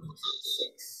ver.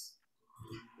 6.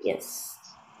 Yes.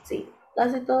 Sí.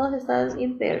 Casi todos están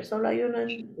in pairs. Solo hay uno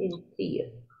en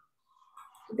tier.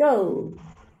 Go.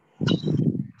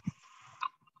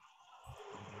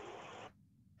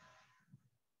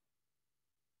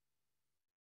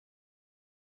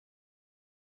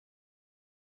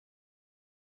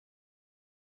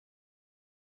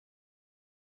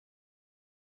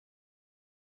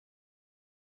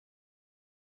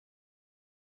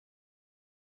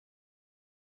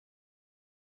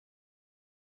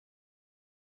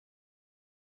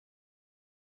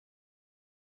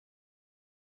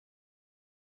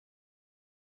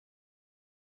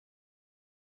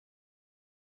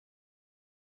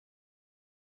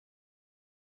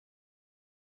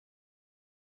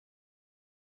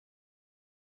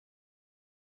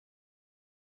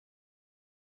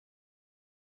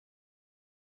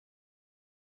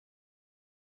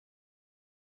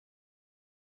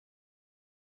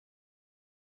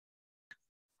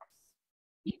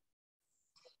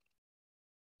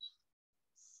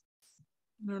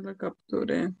 No la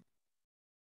capturé.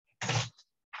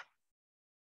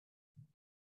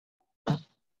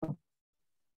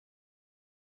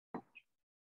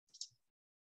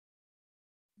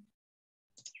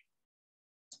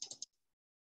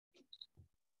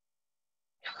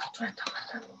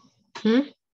 ¿Mm?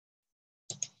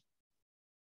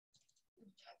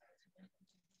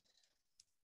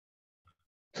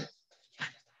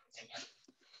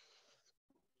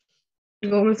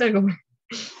 ¿Cómo está? ¿Cómo?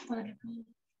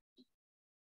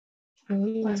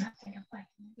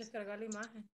 Descargar la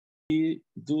imagen.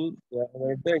 Do the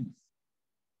other day.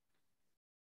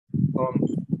 On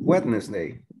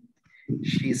Wednesday,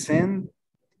 she sent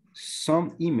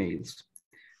some emails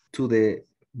to the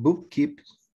bookkeeper,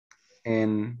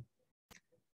 and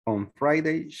on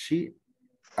Friday, she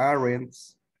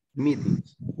arranges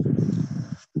meetings.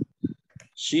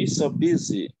 She's so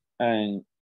busy and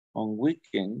on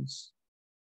weekends,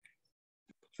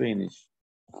 finish.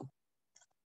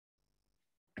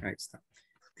 Ahí está.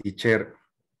 Teacher,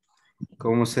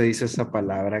 ¿cómo se dice esa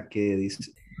palabra que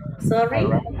dice? Sorry.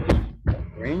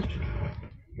 Arrange.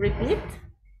 Repeat.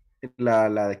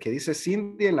 La que dice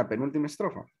Cindy en la penúltima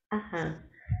estrofa. Ajá.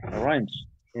 Arrange.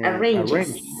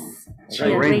 Arranges.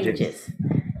 She arranges.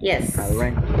 Yes.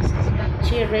 Arranges.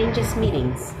 She arranges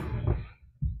meetings.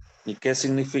 ¿Y qué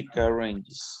significa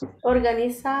arranges?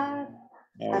 Organizar,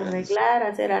 arreglar,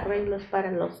 hacer arreglos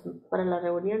para las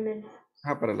reuniones.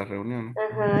 Ah, para las reuniones.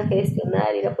 Ajá,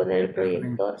 gestionar, ir a poner el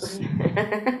proyector.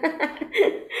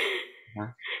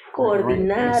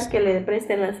 Coordinar, que le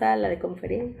presten la sala de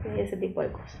conferencia, ese tipo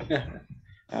de cosas.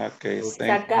 Okay,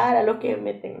 sacar a los que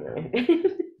meten, ¿no?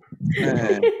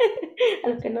 A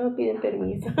los que no piden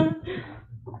permiso.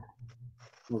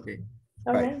 Ok.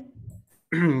 Right.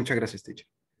 Muchas gracias, teacher.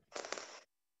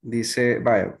 Dice,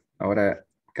 vaya, ahora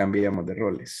cambiamos de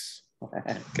roles.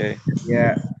 Okay.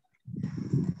 Yeah.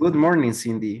 Good morning,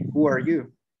 Cindy. Who are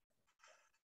you?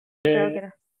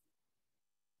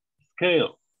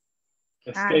 Scale.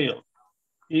 Scale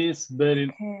is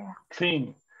very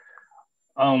thin.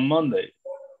 On Monday,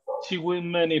 she will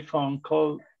many phone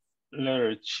call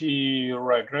letters. She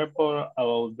write report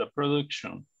about the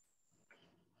production.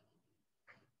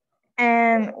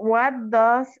 And what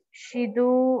does she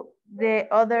do the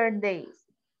other days?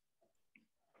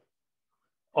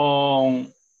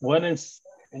 On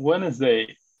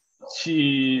Wednesday,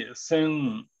 she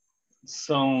sent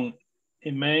some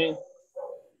email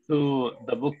to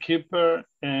the bookkeeper,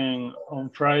 and on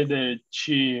Friday,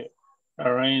 she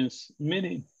arranged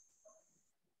meeting.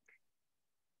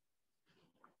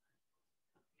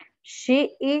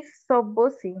 She is so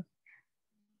busy.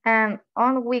 And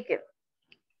on weekend.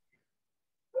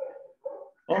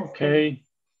 Okay.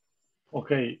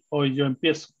 Okay, hoy yo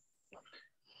empiezo.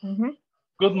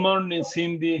 Good morning,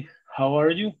 Cindy. How are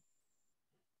you?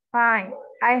 Fine.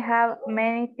 I have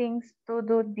many things to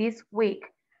do this week,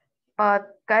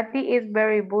 but Kathy is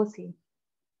very busy.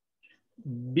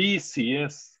 Busy,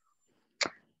 yes.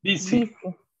 Busy.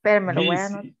 Pero me lo voy a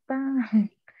anotar.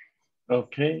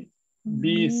 Okay.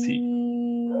 Busy.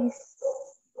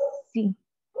 Sí.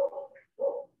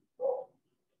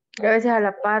 Yo a veces a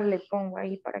la par le pongo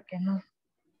ahí para que no.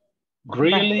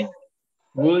 Really?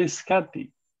 Who is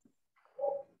Kathy?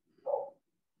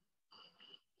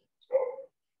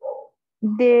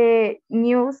 The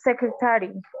new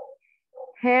secretary.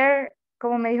 Her,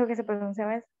 ¿cómo me dijo que se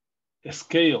pronunciaba eso?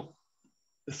 Scale.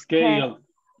 Scale.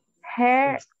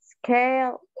 Her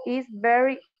scale is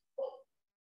very.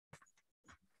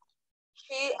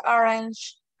 She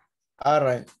arranged.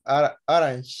 Arrange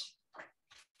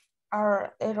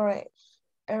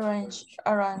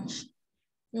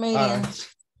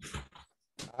meetings.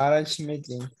 Arrange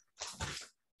meeting.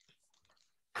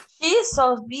 She's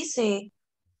so busy.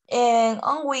 And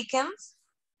on weekends.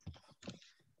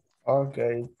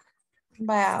 Okay.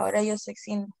 Vaya, ahora yo sé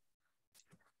Cindy.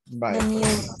 Bye.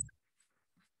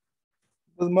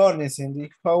 Good morning, Cindy.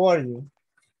 How are you?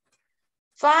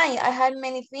 Fine. I had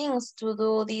many things to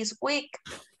do this week,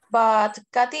 but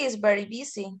Kathy is very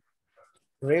busy.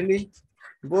 Really?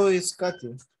 Who is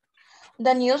Kathy?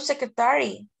 The new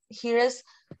secretary. Here is...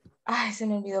 Ay, se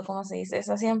me olvidó cómo se dice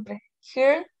eso siempre.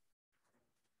 Here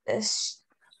is...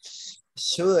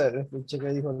 Shooter, escuché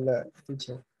que dijo la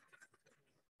teacher.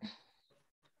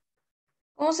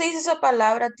 ¿Cómo se dice esa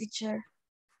palabra, teacher?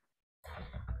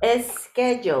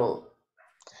 Schedule.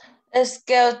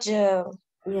 Schedule.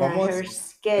 Yeah, her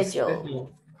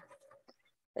schedule.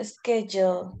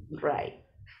 Schedule. Right.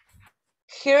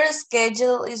 Her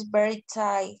schedule is very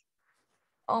tight.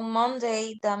 On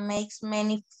Monday, that makes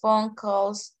many phone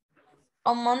calls.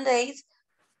 On Mondays,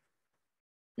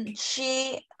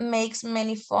 she makes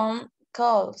many phone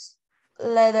calls.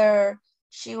 Later,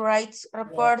 she writes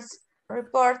reports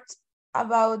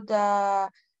about the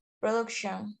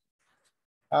production.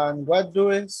 And what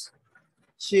does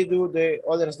she do the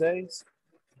other days?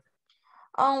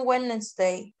 On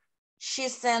Wednesday, she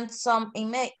sent some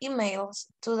emails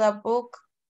to the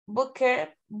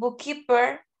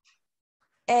bookkeeper,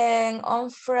 and on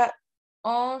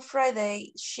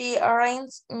Friday, she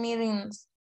arranged meetings.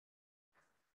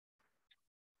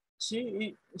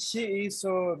 She is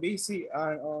so busy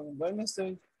on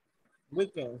Wednesday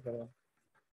weekend.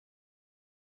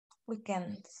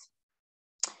 Weekends.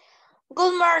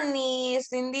 Good morning,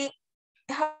 Cindy.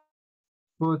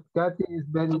 But Kathy is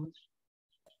very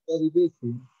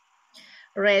busy.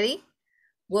 Ready?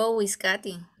 Go with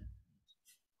Kathy.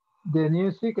 The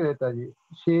new secretary.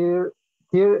 Her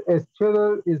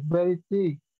schedule is very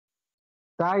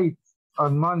tight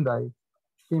on Monday.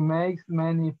 She makes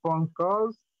many phone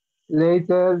calls.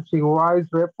 Later, she writes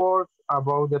reports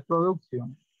about the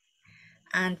production.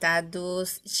 And that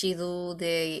does she do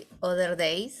the other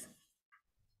days?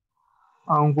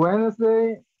 On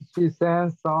Wednesday, she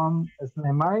sends some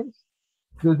emails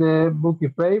to the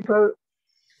bookkeeper,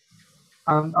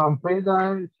 and on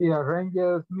Friday, she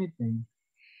arranges meetings.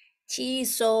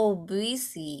 She's so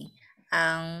busy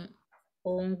and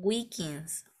on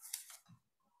weekends.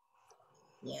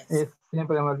 Yes.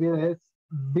 Siempre me olvido, es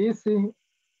busy.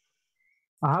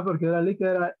 Ajá, porque la liga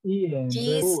era I en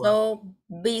She's so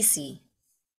busy.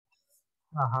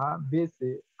 Ajá,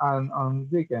 busy and on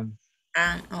weekends.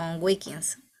 And on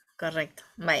weekends. Correcto.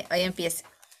 Vaya, hoy empieza.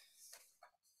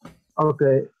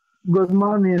 Okay. Good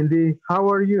morning, Andy. How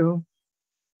are you?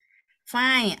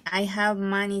 Fine. I have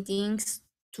many things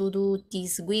to do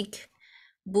this week,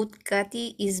 but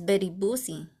Kathy is very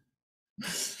busy.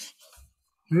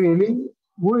 Really?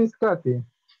 Who is Kathy?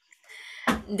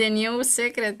 The new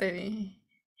secretary.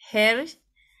 Her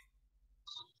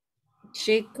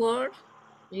record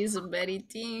is very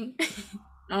thin.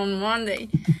 On Monday,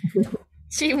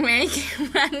 she makes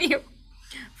many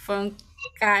phone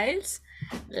calls.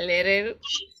 Later,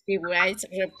 she writes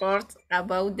reports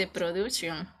about the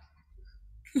production.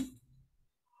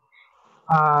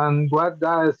 And what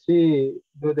does she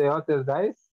do the other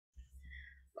days?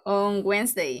 On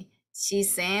Wednesday, she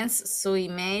sends some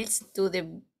emails to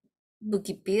the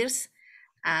bookkeepers,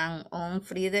 and on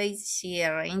Friday, she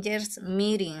arranges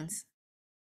meetings.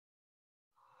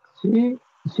 She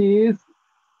is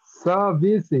so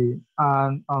busy,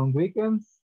 and on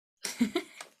weekends?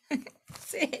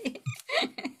 Sí.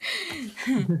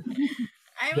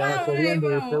 Ay, Ya mamá, queriendo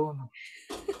mamá. dice uno.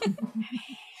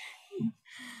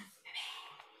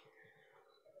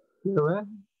 ¿Quiero ver?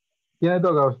 ¿Quién le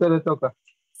toca? ¿A usted le toca?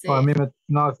 Sí. O a mí me...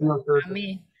 No, sí, a usted le A toca.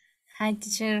 mí. Hi,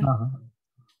 teacher. Ajá.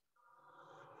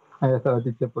 Ahí está la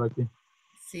teacher por aquí.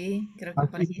 Sí, creo que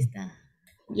por aquí está.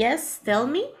 Yes, tell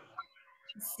me.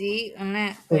 Sí,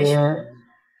 una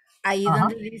ahí ajá.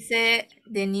 donde dice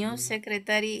the new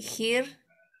secretary here.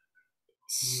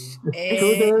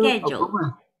 Schedule.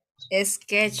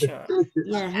 Schedule.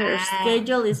 Yeah, her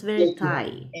schedule is very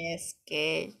tight.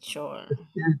 Schedule.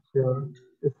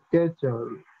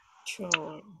 Schedule.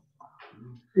 Sure.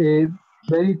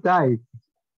 Very tight.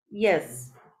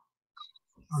 Yes.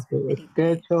 Okay,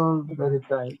 schedule very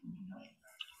tight.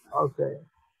 Okay.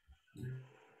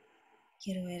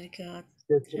 Quiero ver qué otra.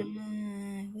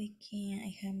 Weekend, I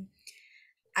have.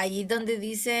 Allí donde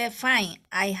dice fine,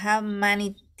 I have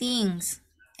many things.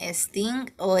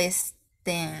 Sting o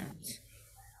stands?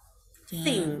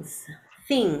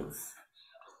 Things.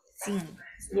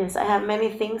 Yes, I have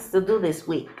many things to do this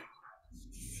week.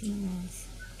 Things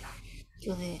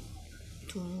to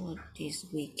do this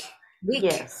week.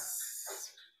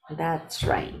 Yes, that's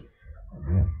right.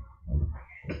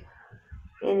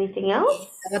 Anything else?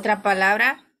 Otra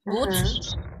palabra.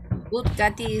 But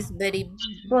Kathy is very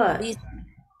busy.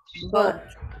 But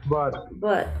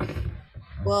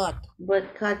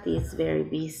Kathy is very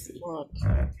busy.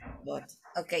 But.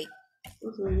 Okay.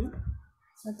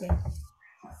 Okay.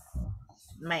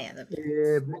 Vaya.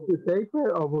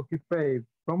 Bookkeeper o bookkeeper?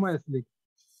 ¿Cómo es?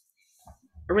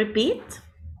 Repeat.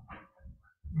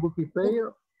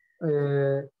 Bookkeeper.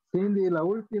 Cindy, la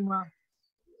última.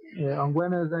 On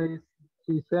Wednesday,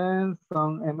 she sends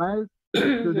some emails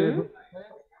to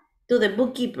the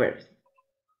bookkeeper.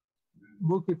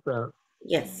 Bookkeeper.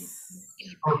 Yes.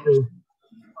 Okay.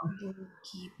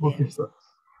 Bookkeeper.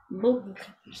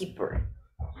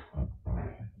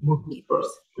 Bookkeepers.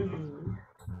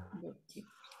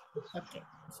 Okay.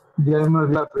 Ya me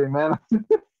la primera.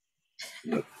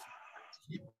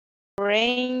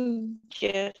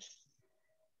 Ranges.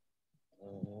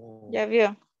 ¿Ya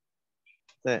vio?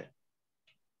 Sí.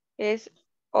 Es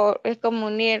como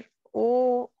unir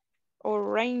o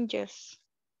ranges.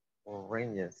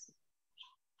 Oranges.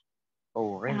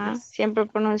 Ajá, siempre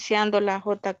pronunciando la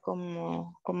J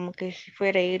como que si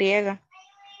fuera Y.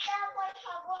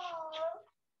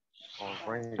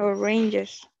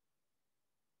 Oranges.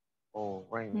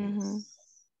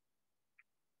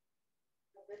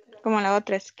 Como la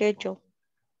otra, schedule.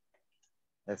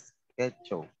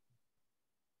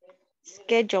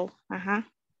 Schedule,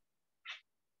 ajá.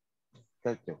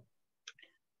 schedule.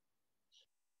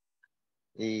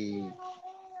 Y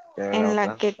En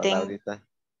la que tengo palabrita.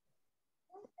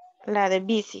 la de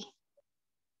busy.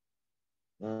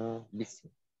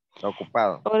 Busy.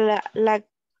 Ocupado. O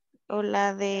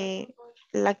la de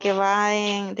la que va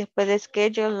en después de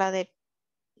schedule, la de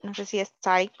no sé si es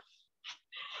tight.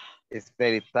 It's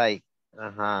very tight.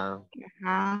 Ajá.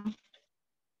 Ajá.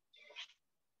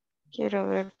 Quiero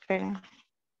ver, esperen.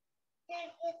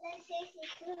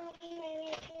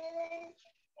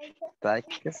 Tight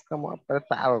es como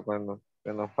apretado cuando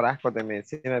en los frascos de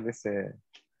medicina dice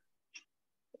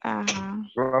Ajá.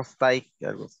 gloves tight,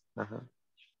 algo así. Ajá.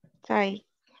 Tight.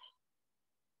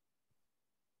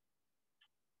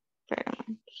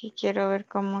 Espérame, aquí quiero ver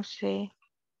cómo se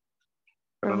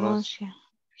pronuncia.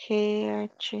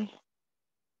 G-H.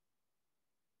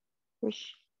 Uy.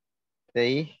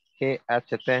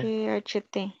 T-I-G-H-T.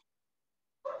 G-H-T.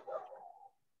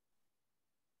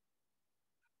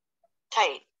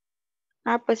 Tight.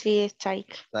 Ah, pues sí, es tight.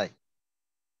 Tight.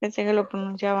 Pensé que lo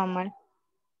pronunciaba mal.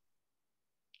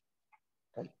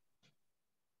 Tight.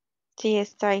 Sí,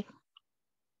 es tight.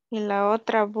 Y la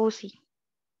otra, busy.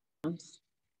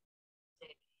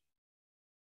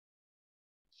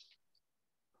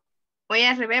 Voy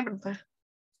a revés, papá.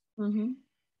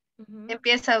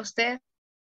 Empieza usted.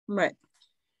 Right.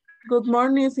 Good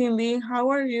morning, Cindy. How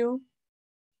are you?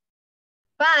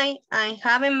 Fine. I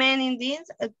haven't many things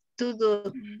to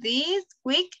do this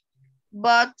week,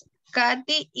 but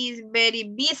Kathy is very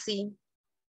busy.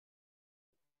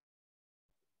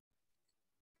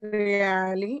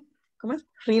 Really? ¿Cómo es?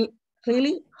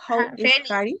 Really? How is Really,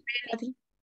 Kathy? really.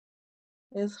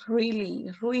 It's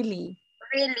really. Really.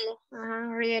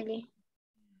 Really.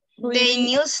 The Really?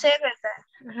 new secretary.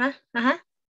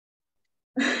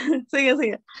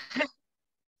 Sigue.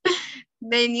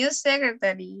 The new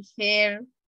secretary here.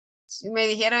 Me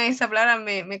dijeron esa palabra,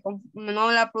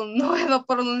 no la puedo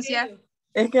pronunciar.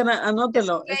 Es que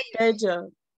anótelo.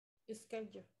 Schedule.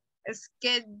 Schedule.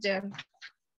 Schedule.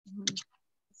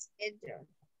 Schedule.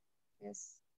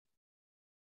 Yes.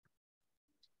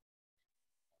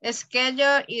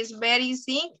 Schedule is very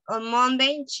sick. On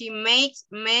Monday, she makes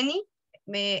many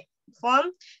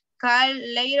phone call.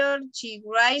 Later, she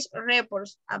writes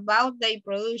reports about the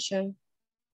production.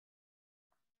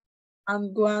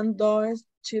 And when does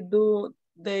she do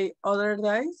the other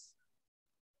days?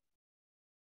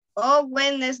 On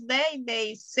Wednesday,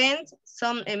 they send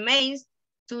some emails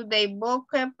to the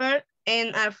bookkeeper,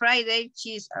 and on Friday,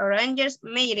 she arranges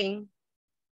meeting.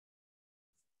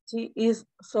 She is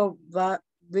so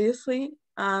busy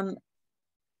and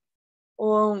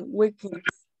on weekends.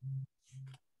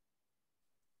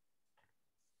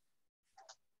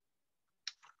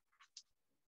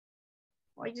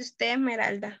 Oye usted,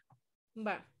 Esmeralda.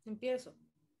 Va, empiezo.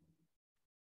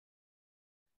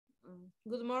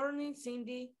 Good morning,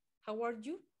 Cindy. How are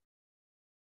you?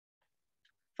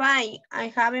 Fine. I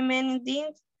have many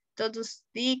things to do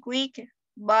this week,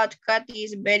 but Kathy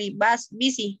is very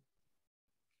busy.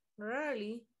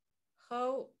 Really?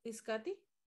 How is Kathy?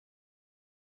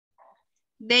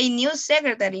 The new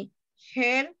secretary,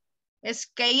 her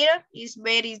schedule is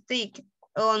very thick.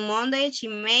 On Monday, she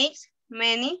makes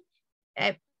many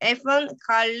phone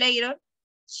call. Later,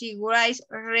 she writes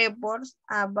reports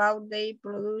about the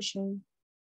production.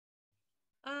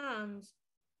 And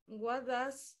what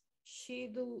does she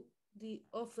do the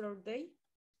other day?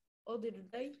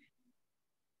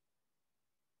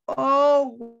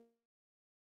 Oh,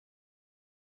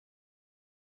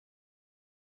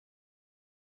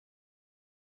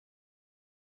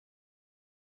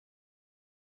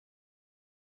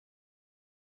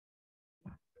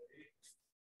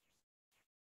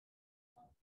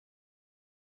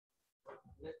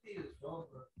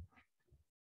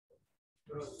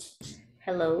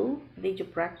 Hello, did you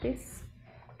practice?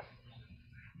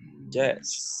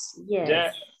 Yes.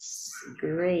 Yes.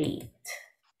 Great.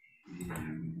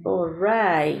 All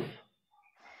right.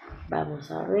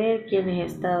 Vamos a ver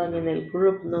quiénes estaban en el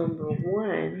group number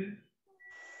 1.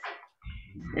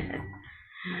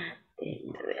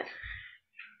 Déjenme ver.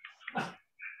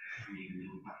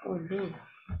 Oh no.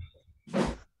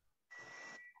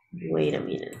 Wait a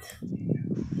minute.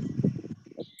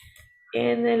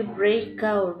 En el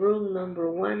breakout room number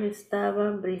 1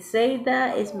 estaban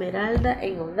Briseida, Esmeralda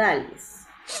en Odalis.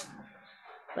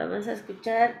 Vamos a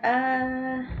escuchar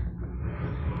a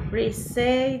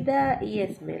Briseida y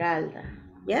Esmeralda.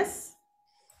 Yes?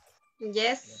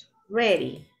 yes.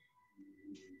 Ready?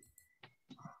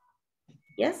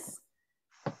 Yes?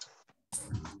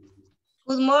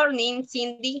 Good morning,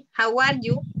 Cindy. How are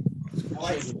you?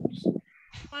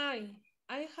 Fine.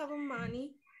 I have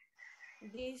money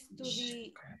this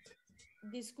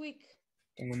week,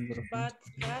 but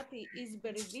Kathy is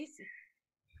very busy.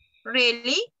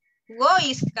 Really? Who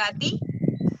is Kathy?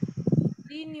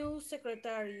 The new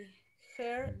secretary.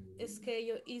 Her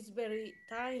schedule is very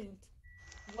tight.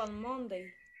 One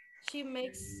Monday, she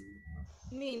makes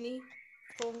many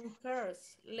phone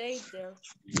calls. Later,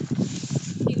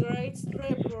 she writes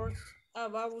reports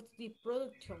about the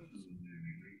production.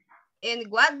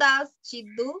 And what does she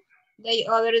do the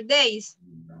other days?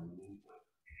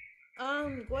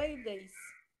 On Wednesdays,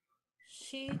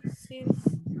 she sends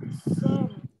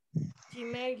some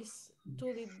emails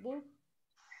to the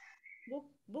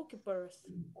bookkeepers.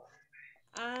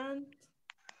 And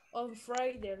on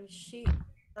Friday, she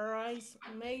arrives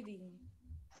meeting.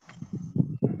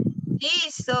 She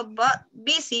is so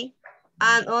busy.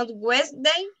 And on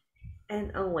Wednesday?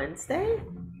 And on Wednesday?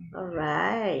 All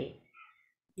right.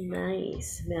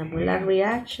 Nice. Veamos la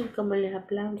reaction, como les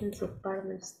aplauden sus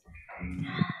partners.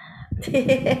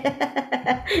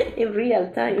 In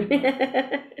real time.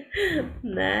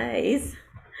 Nice.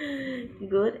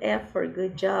 Good effort,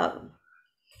 good job.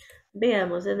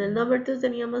 Veamos, en el number 2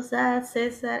 teníamos a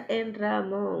César en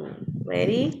Ramón.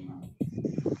 Ready?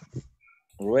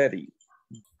 Ready.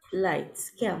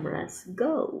 Lights, cameras,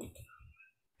 go.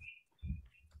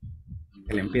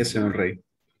 Que le empiece un rey.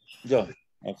 Yo.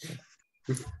 Okay.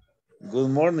 Good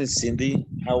morning, Cindy.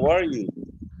 How are you?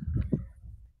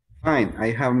 Fine.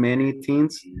 I have many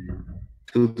things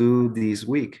to do this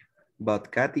week,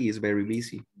 but Kathy is very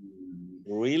busy.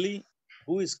 Really?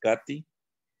 Who is Kathy?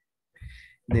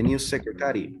 The new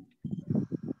secretary.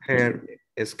 Her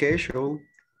schedule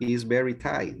is very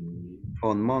tight.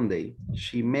 On Monday,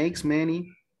 she makes many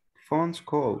phone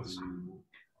calls.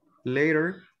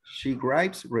 Later, she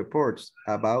writes reports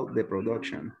about the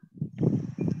production.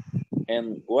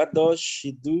 And what does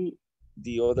she do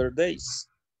the other days?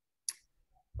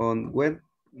 On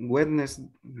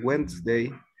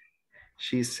Wednesday,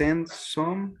 she sends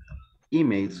some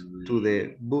emails to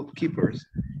the bookkeepers.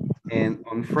 And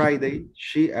on Friday,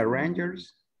 she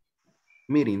arranges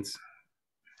meetings.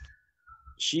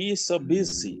 She is so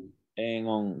busy. And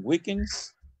on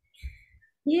weekends?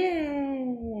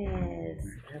 Yes.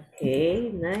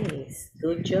 Okay, nice.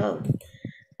 Good job.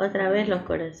 Otra vez los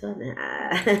corazones.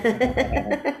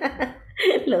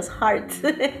 Los hearts.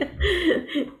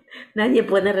 Nadie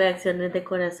pone reacciones de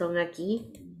corazón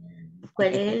aquí.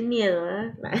 ¿Cuál es el miedo?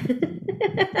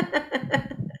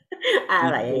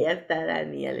 Vaya, ya está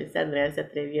Dani y Alessandra, ya se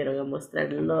atrevieron a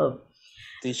mostrar love.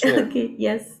 Teacher, Okay,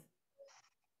 yes.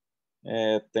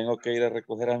 tengo que ir a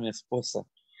recoger a mi esposa.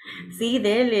 Sí,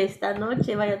 dele, esta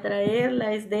noche vaya a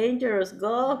traerla, it's dangerous,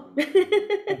 go.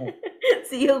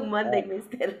 See you on Monday,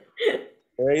 mister.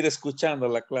 Voy a ir escuchando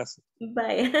la clase.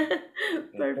 Vaya,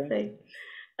 perfect.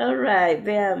 All right,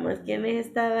 veamos, ¿quiénes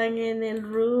estaban en el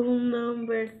room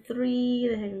number 3?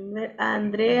 Déjenme ver,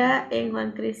 Andrea y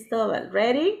Juan Cristóbal,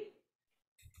 ¿ready?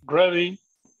 Ready.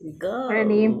 Go.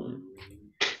 Ready.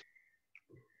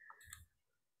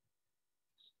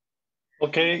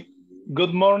 Okay.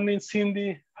 Good morning,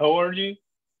 Cindy. How are you?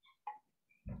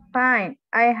 Fine.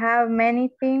 I have many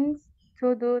things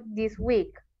to do this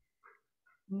week,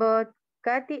 but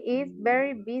Kathy is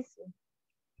very busy.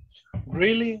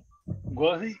 Really?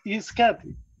 What is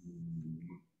Kathy?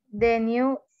 The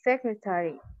new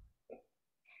secretary.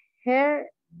 Her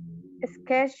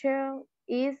schedule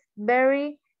is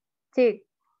very thick.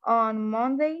 On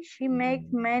Monday, she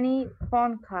makes many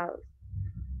phone calls.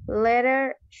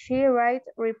 Later, she writes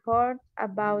reports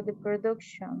about the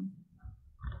production.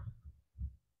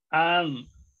 And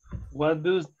what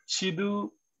does she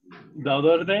do the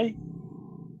other day?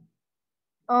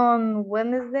 On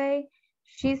Wednesday,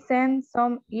 she sends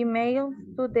some emails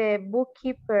to the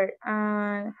bookkeeper,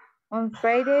 and on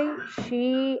Friday,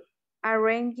 she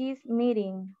arranges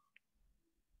meetings.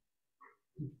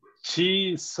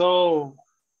 She's so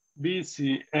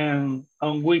busy and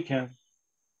on weekends.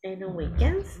 And on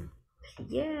weekends?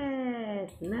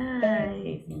 Yes,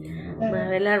 nice.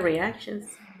 Mavela reactions.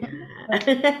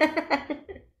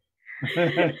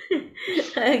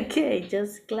 Okay,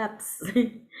 just claps.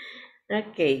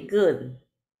 Okay, good.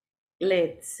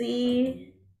 Let's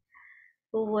see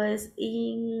who was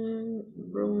in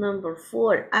room number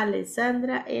 4.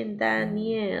 Alessandra and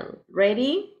Daniel.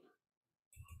 Ready?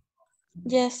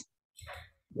 Yes.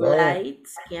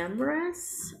 Lights,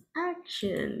 cameras,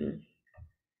 action.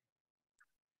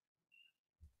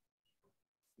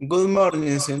 Good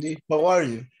morning, Cindy. How are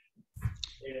you?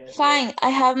 Fine. I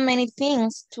have many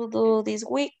things to do this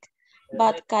week,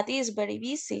 but Kathy is very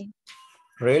busy.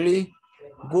 Really?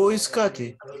 Who is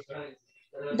Kathy?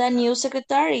 The new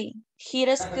secretary.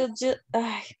 Her schedule,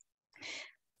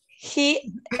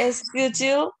 His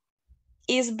schedule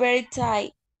is very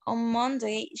tight. On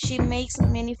Monday, she makes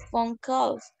many phone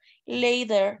calls.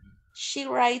 Later, she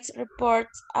writes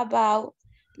reports about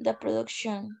the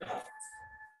production.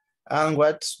 And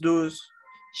what does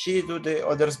she do the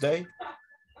other day?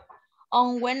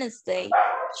 On Wednesday,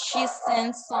 she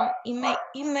sends some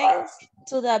emails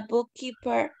to the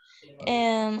bookkeeper,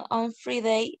 and on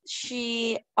Friday,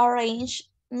 she arranged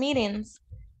meetings.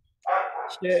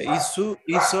 She is so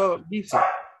busy.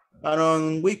 And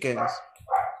on weekends?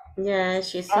 Yeah,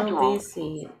 she's so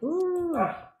busy. Ooh.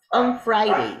 On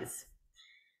Fridays.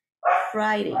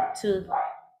 Friday too.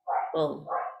 Oh,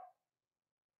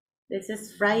 this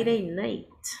is Friday night,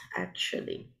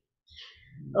 actually.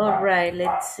 All right,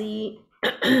 let's see.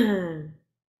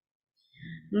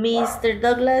 Mr.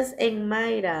 Douglas and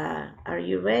Mayra, are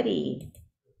you ready?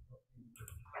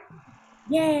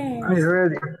 I'm Yes.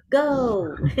 ready.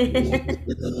 Go.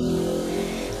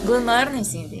 Good morning,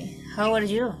 Cindy. How are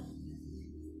you?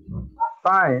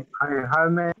 Fine. I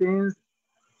have many things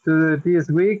to do this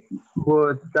week,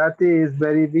 but Kathy is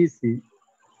very busy.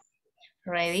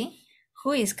 Ready?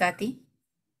 Who is Kathy?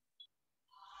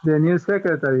 The new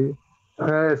secretary.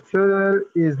 Her schedule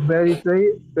is very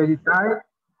tight.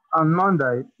 On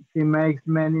Monday, she makes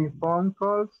many phone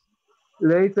calls.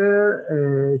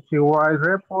 Later, she writes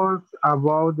reports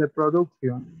about the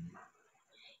production.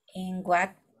 And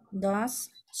what does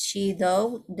she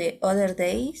do the other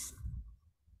days?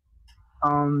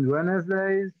 On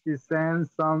Wednesday, she sends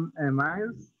some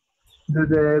emails to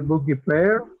the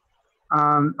bookkeeper,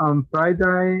 and on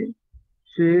Friday,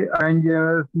 she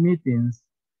arranges meetings.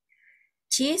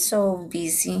 She's so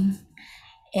busy.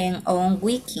 And on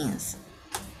weekends?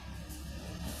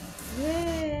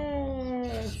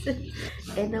 Yes.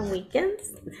 And on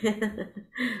weekends?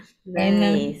 And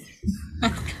Nice.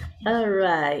 All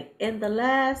right. And the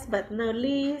last but not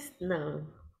least, no.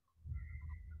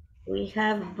 We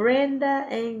have Brenda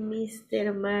and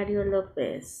Mr. Mario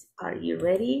Lopez. Are you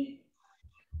ready?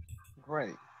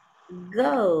 Great.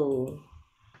 Go.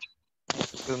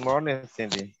 Good morning,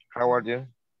 Cindy. How are you?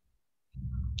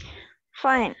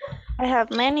 Fine. I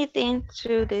have many things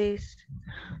to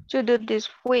do this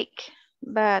week,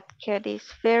 but Kat is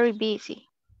very busy.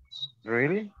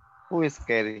 Really? Who is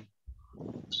Katie?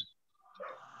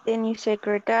 The new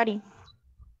secretary.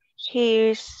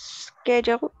 His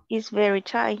schedule is very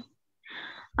tight.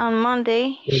 On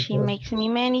Monday, she makes me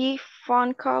many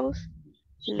phone calls.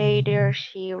 Later,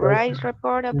 she writes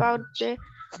report about the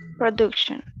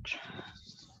production.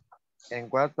 And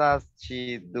what does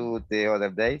she do the other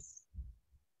days?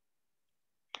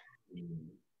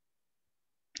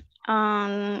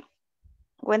 On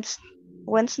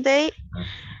Wednesday,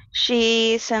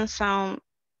 she sends some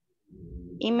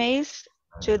emails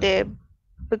to the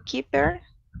bookkeeper,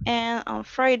 and on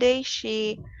Friday,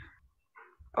 she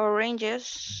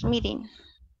arranges meeting.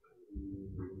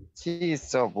 She is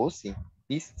so busy.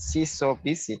 She's so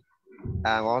busy.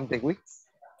 And on the weeks?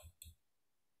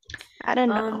 I don't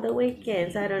know. On the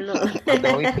weekends, I don't know. On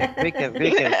the weekends.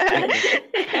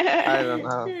 I don't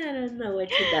know. I don't know what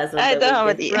she does on I the don't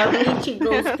have weekends. idea. Probably she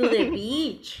goes to the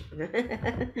beach.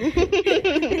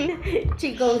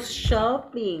 She goes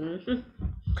shopping.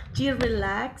 She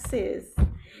relaxes.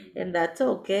 And that's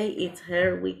okay. It's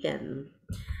her weekend.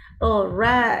 All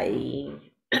right.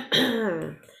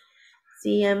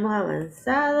 Sí, hemos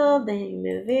avanzado.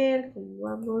 Déjenme ver cómo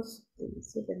vamos.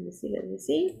 Let me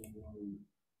see.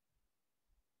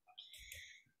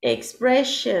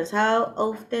 Expressions. How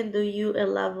often do you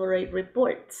elaborate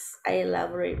reports? I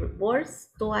elaborate reports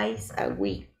twice a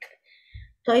week.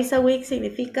 Twice a week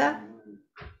significa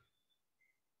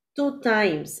 2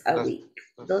 times a week.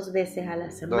 2 veces a la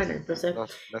semana. Entonces,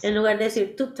 en lugar de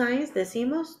decir 2 times,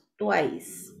 decimos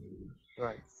twice.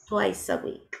 Twice a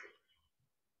week.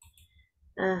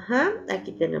 Ajá,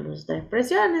 aquí tenemos 2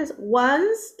 expresiones.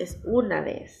 Once es una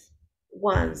vez.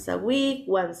 Once a week,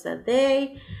 once a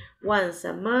day, once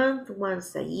a month,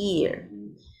 once a year.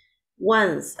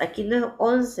 Once, aquí no es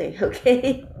 11,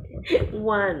 ¿ok?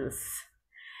 Once.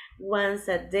 Once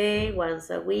a day, once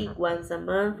a week, once a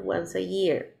month, once a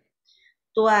year.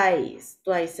 Twice.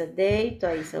 Twice a day,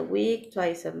 twice a week,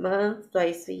 twice a month,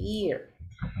 twice a year.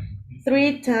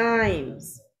 3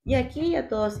 times. Y aquí ya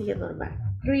todo sigue normal.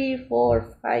 3,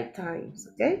 4, 5 times,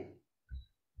 ¿ok?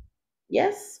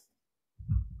 Yes.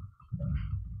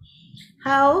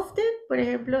 How often, por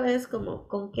ejemplo, es como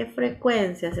con qué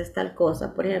frecuencia haces tal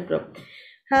cosa. Por ejemplo,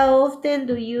 how often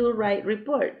do you write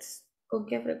reports? ¿Con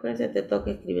qué frecuencia te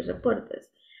toca escribir reportes?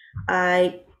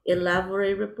 I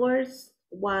elaborate reports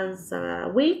once a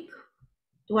week,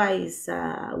 twice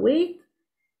a week,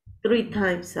 3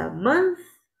 times a month,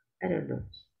 I don't know.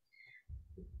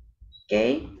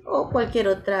 Okay, o cualquier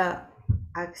otra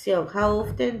acción. How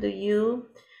often do you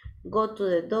go to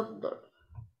the doctor?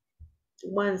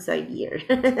 Once a year.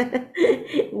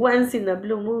 Once in a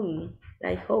blue moon,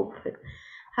 I hope.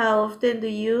 How often do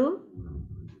you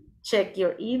check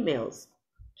your emails?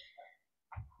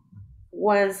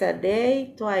 Once a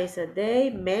day, twice a day,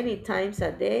 many times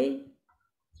a day.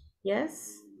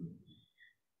 Yes.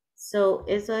 So,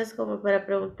 eso es como para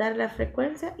preguntar la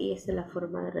frecuencia y esa es la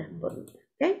forma de responder.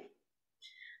 ¿Ok?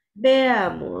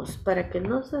 Veamos, para que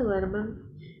no se duerman,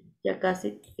 ya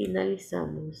casi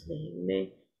finalizamos.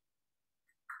 Déjenme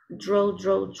draw.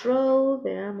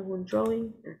 Veamos un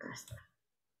drawing. Acá está.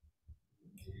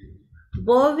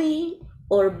 Bobby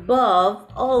or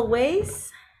Bob always.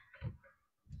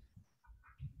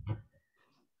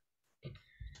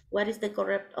 What is the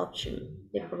correct option?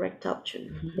 The correct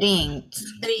option. Drinks.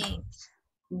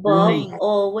 Bob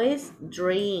always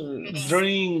drinks.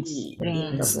 Drinks.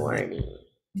 In the morning.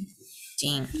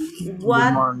 Drinks.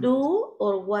 What do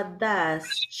or what does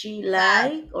she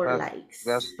like or likes?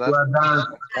 What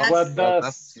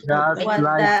does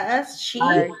she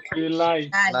like?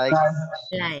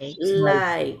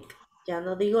 Like. Ya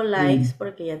no digo likes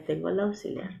porque ya tengo el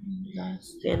auxiliar.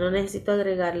 Ya no necesito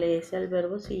agregarle ese al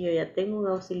verbo si yo ya tengo un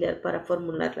auxiliar para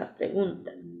formular la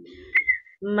pregunta.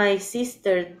 My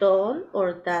sister don't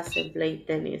or doesn't play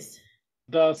tennis?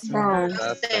 Doesn't. My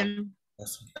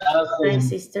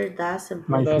sister doesn't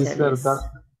play tennis.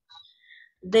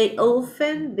 They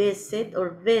often visit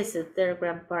their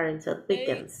grandparents at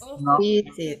weekends.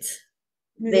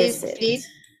 Visit.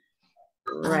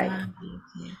 Right.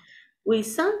 We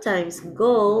sometimes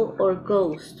go or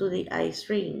goes to the ice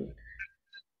rink.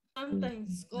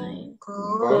 Sometimes go.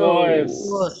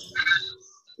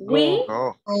 We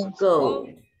go.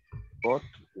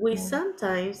 We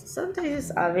sometimes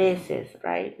a veces,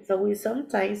 right? So we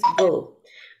sometimes go.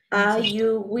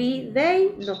 You, we,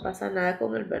 they, no pasa nada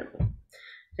con el verbo.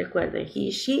 Recuerden, he,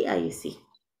 she, I, see.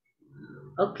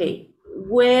 Okay.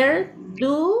 Where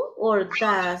do or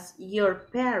does your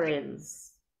parents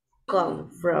come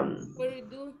from? Where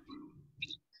do,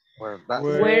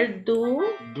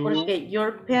 porque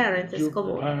your parents es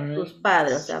como tus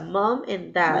padres, o sea, mom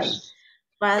and dad,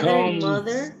 father and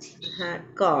mother,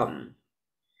 come.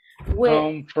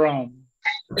 Come from.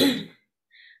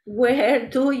 Where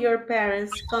do your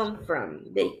parents come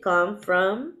from? They come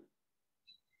from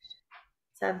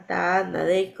Santa Ana.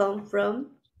 They come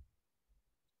from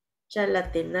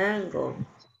Chalatenango.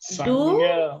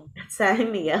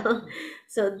 San Miguel.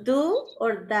 So do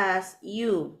or does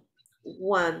you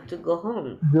want to go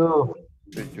home? Do.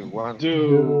 Do you want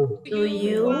Do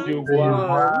you want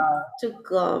to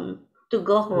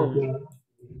go home?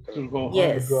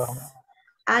 Yes.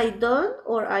 I don't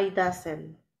or I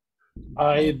doesn't?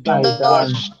 I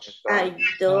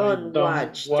don't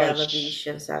watch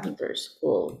televisions after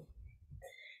school.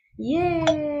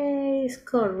 Yes,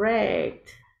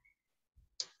 correct.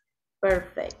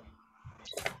 Perfect.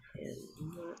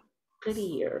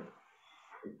 Clear.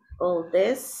 All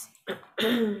this.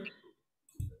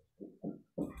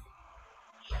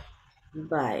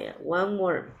 Vaya, one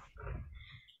more.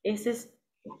 Ese es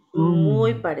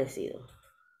muy parecido.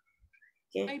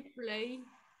 ¿Qué? I play.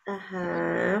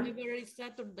 Ajá. Every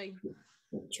Saturday.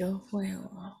 Yo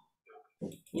juego.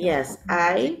 Yes,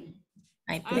 I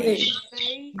play.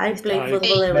 I play I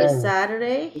football every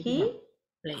Saturday. He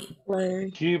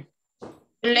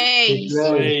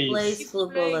plays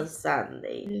football on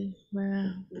Sunday.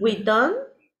 We don't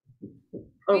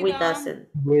or we doesn't?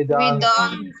 We don't.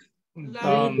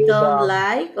 We don't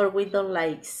like or we don't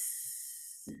like?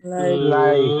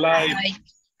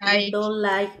 We don't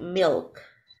like milk.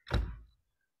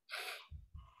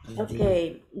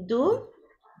 Okay, do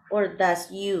or does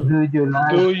you? Do you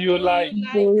like?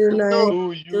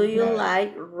 Do you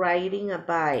like riding a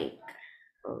bike?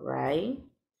 All right.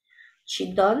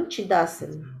 She don't, she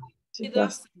doesn't. She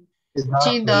doesn't.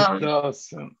 She don't.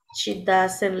 She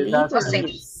doesn't live or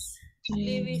lives.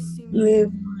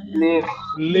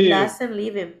 Doesn't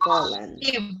live in Poland.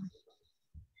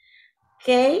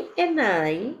 Kay and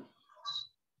I,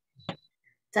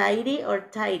 tidy or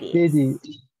tidy?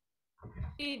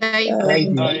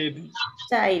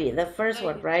 Tidy, the first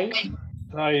one, right?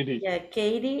 Tidy. Yeah,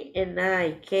 Katie and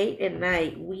I, Kate and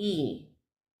I, we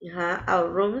our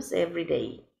rooms every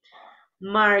day.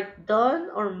 Mark don't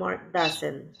or Mark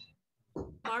doesn't?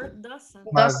 Mark doesn't.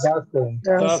 Mark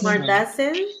doesn't. Mark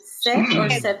doesn't set or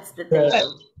sets the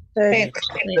table?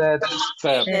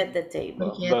 Set the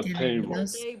table. The table.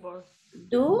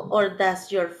 Do or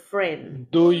does your friend?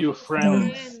 Do you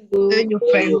friend?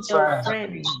 Your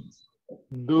friend.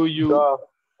 Do you?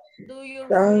 Do your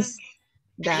Does.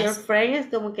 Your friend es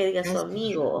como que diga su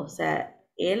amigo, o sea,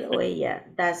 él o ella.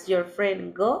 Does your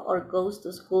friend go or goes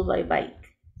to school by bike?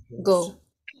 Go.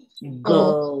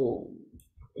 Go.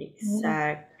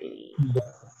 Exactly.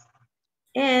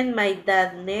 And my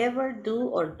dad never do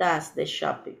or does the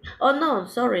shopping. Oh no,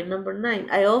 sorry, number 9.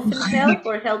 I often help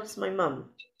or helps my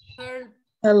mom.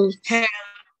 Help.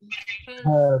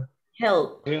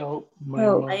 Help. Help my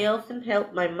mom. I often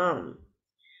help my mom.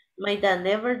 My dad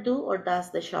never do or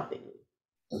does the shopping.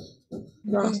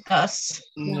 Does.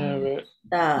 Never.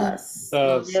 Does.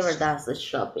 No, never does the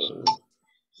shopping.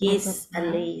 He's a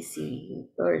lazy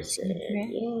person.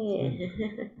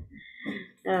 Yeah.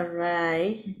 All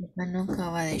right.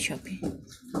 Nunca va de shopping.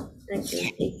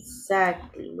 Okay,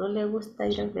 exactly. No le gusta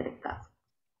ir al mercado.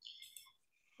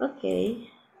 Okay.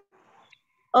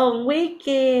 On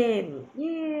weekend.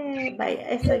 Yeah. Vaya,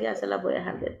 esa ya se la voy a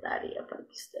dejar de tarea para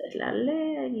que ustedes la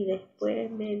lean y después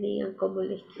me digan cómo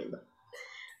les quedó.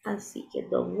 Así que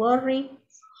don't worry.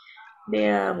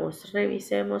 Veamos,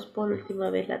 revisemos por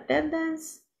última vez la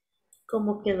attendance.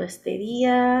 ¿Cómo quedó este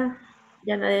día?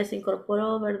 Ya nadie se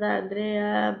incorporó, ¿verdad?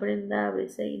 Andrea, Brenda,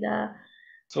 Briseida,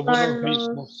 Somos los Carlos.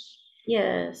 mismos.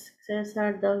 Yes,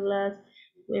 César, Douglas,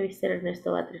 Mr.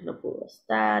 Ernesto Batres no pudo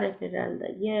estar, Esmeralda,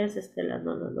 yes, Estela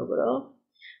no lo logró.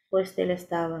 ¿O Estela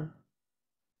estaba?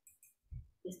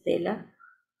 Estela,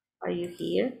 are you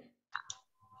here?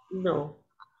 No.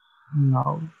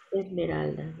 No.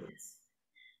 Esmeralda, yes.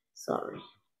 Sorry.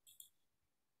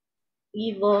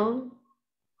 Ivonne.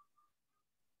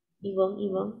 Creo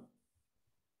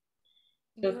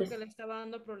Dijo que le estaba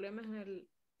dando problemas en el...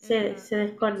 se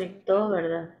desconectó,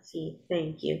 ¿verdad? Sí,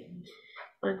 thank you.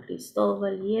 Juan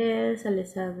Cristóbal, yes.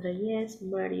 Alessandra, yes.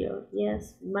 Mario,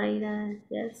 yes. Mayra,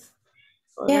 yes.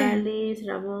 Odalis,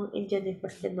 Ramón y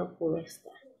Jennifer que no pudo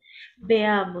estar.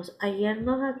 Veamos, ayer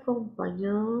nos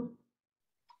acompañó,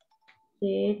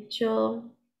 de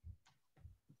hecho,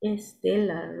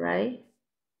 Estela, right?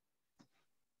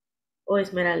 O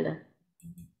Esmeralda.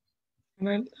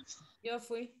 Yo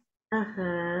fui.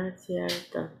 Ajá,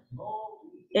 cierto.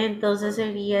 Entonces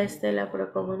sería Estela,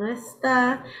 pero como no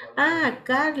está. Ah,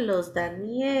 Carlos,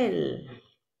 Daniel.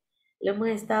 Le hemos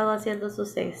estado haciendo su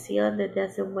sección desde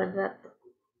hace un buen rato.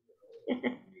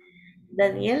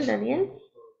 Daniel.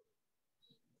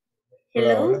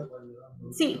 Hello. Hola.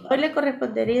 Sí, hoy le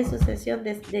correspondería su sesión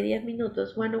de 10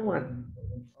 minutos, one on one.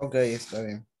 Ok, está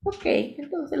bien. Ok,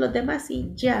 entonces los demás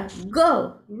sí, ya.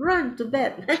 Go, run to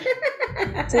bed.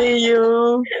 See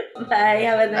you. Bye,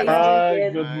 have a nice Bye,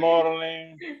 weekend. good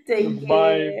morning. Take Goodbye.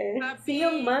 care. See you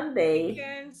on Monday.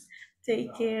 Weekends.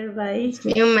 Take care, bye.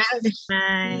 See you, Monday.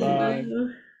 Bye.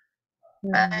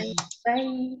 Bye.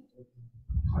 Bye.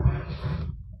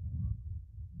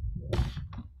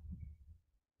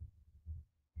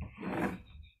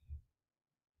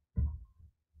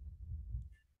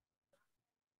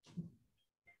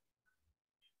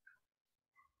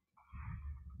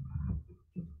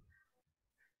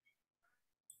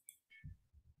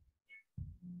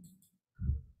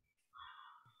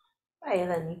 Vaya,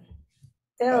 Dani.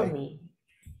 Tell me.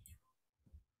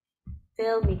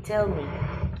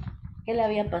 ¿Qué le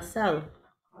había pasado?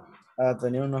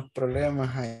 Tenía unos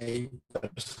problemas ahí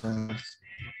personas.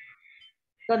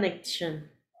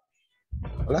 Connection.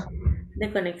 Hola.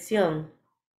 De conexión.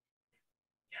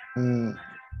 No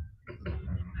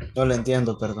lo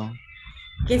entiendo, perdón.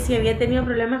 Que si había tenido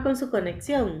problemas con su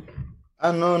conexión.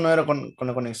 No era con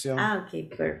la conexión. Ah,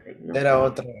 ok, perfecto. No Era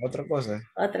problem. otra cosa.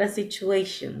 Otra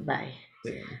situation, bye.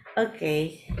 Sí. Ok.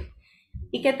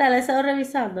 ¿Y qué tal? ¿Has estado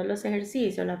revisando los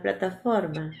ejercicios, la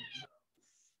plataforma?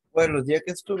 Pues los días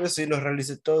que estuve sí los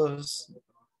realicé todos,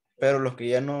 pero los que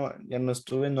ya no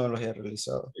estuve no los he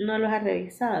realizado. No los has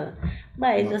revisado.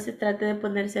 Vale, No. entonces trate de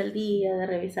ponerse al día, de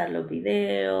revisar los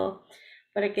videos,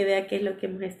 para que vea qué es lo que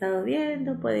hemos estado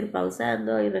viendo, puede ir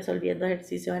pausando y resolviendo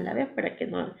ejercicios a la vez para que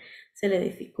no se le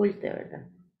dificulte, ¿verdad?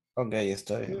 Ok,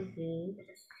 está bien.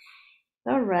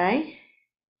 All right.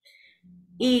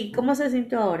 ¿Y cómo se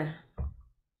sintió ahora?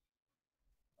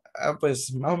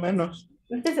 Pues más o menos.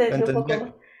 ¿Se sintió un Entendía.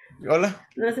 poco, Hola.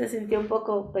 no se sintió un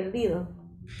poco perdido?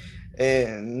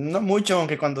 No mucho,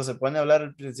 aunque cuando se pone a hablar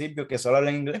al principio que solo habla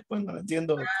en inglés, pues no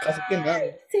entiendo casi que nada.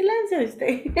 Silencio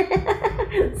usted.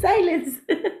 Silence.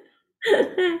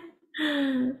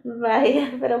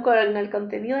 Vaya, pero con el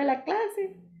contenido de la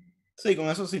clase. Sí, con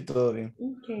eso sí todo bien.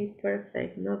 Ok,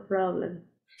 perfect, no problem.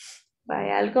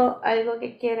 Vaya, algo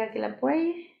que quiera que la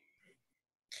apoye.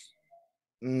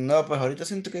 No, pues ahorita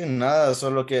siento que nada,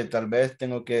 solo que tal vez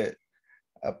tengo que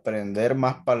aprender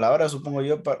más palabras, supongo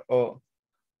yo, o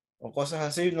cosas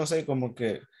así, no sé, como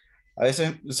que a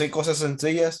veces sé cosas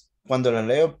sencillas cuando las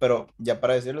leo, pero ya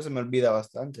para decirlo se me olvida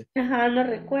bastante. Ajá, no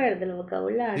recuerdo el Sí,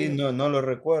 vocabulario. no lo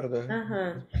recuerdo.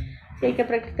 Ajá. Sí, hay que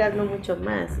practicarlo mucho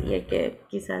más y hay que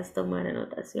quizás tomar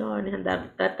anotaciones,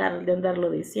 tratar de andarlo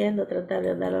diciendo, tratar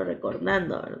de andarlo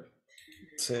recordando, ¿verdad?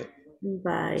 Sí.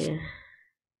 Vaya.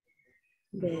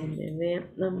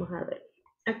 Ven, vamos a ver.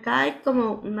 Acá hay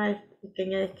como una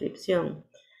pequeña descripción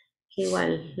que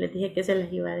igual les dije que se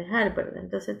las iba a dejar, ¿verdad?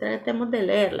 Entonces tratemos de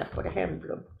leerla, por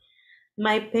ejemplo.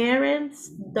 My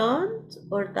parents don't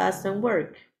or doesn't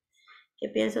work. ¿Qué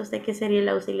piensa usted que sería el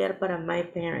auxiliar para my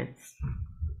parents?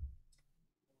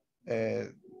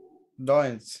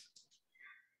 Don't.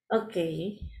 Ok,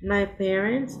 my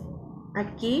parents.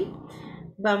 Aquí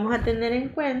vamos a tener en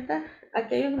cuenta,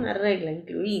 aquí hay una regla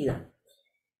incluida.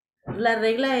 La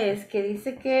regla es que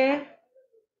dice que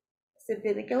se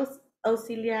tiene que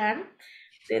auxiliar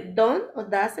de don't o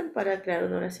doesn't para crear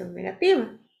una oración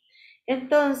negativa.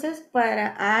 Entonces,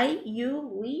 para I, you,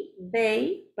 we,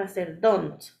 they va a ser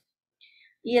don't.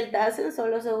 Y el doesn't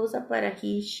solo se usa para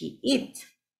he, she, it.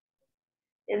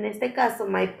 En este caso,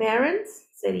 my parents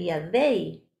sería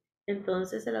they.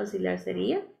 Entonces, el auxiliar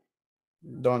sería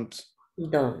Don't.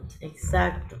 don't.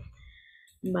 Exacto.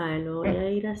 Vale, lo voy a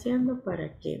ir haciendo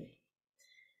para que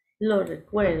lo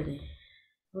recuerde.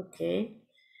 Ok.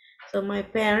 So my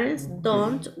parents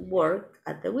don't work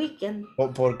at the weekend.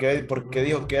 ¿Por qué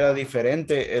dijo que era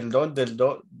diferente el don't del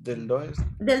don't? Del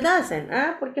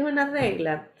doesn't, porque es una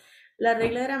regla. La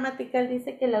regla gramatical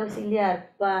dice que el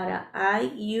auxiliar para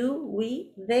I, you,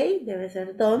 we, they debe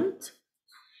ser don't.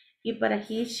 Y para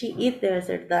he, she, it debe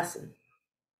ser doesn't.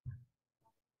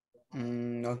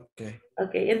 Ok.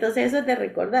 Ok, entonces eso es de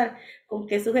recordar con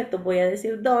qué sujeto voy a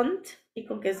decir don't y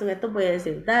con qué sujeto voy a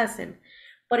decir doesn't.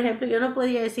 Por ejemplo, yo no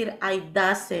podría decir I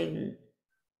doesn't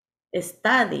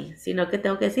study, sino que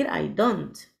tengo que decir I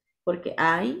don't, porque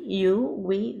I, you,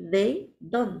 we, they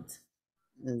don't.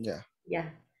 Ya.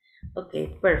 Ya. Ok,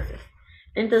 perfect.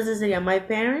 Entonces sería my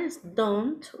parents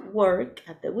don't work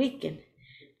at the weekend.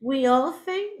 We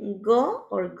often go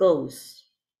or goes.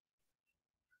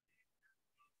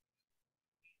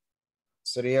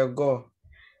 Sería go.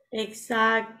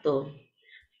 Exacto.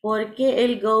 Porque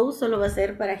el go solo va a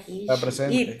ser para he, Está she,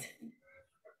 presente. it.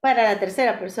 Para la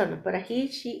tercera persona, para he,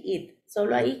 she, it.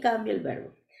 Solo ahí cambia el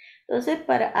verbo. Entonces,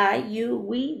 para I, you,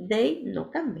 we, they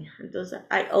no cambia. Entonces,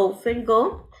 I often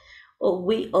go o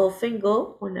we often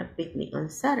go on a picnic on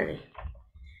Saturday.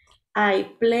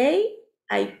 I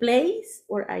plays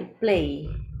or I play.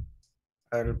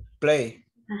 El play.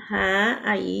 Ajá,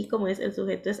 ahí como es el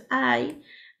sujeto es I,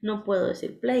 no puedo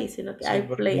decir play, sino que Sí, I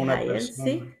porque play es una hide and persona.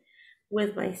 seek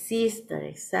with my sister,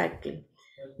 exactly.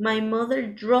 My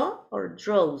mother draw or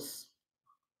draws.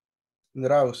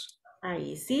 Draws.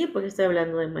 Ahí sí, porque estoy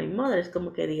hablando de my mother, es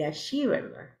como que diga she,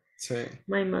 ¿verdad? Sí.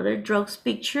 My mother draws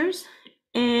pictures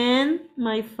and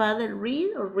my father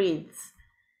read or reads.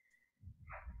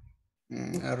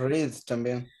 Read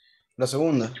también. La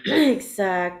segunda.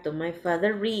 Exacto, my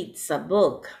father reads a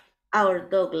book. Our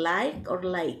dog like or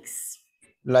likes.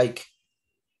 Like.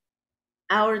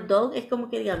 Our dog es como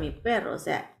que diga mi perro, o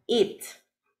sea, it.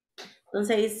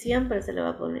 Entonces ahí siempre se le va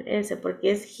a poner ese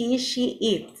porque es he, she,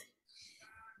 it.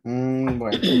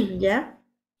 Bueno. ¿Ya?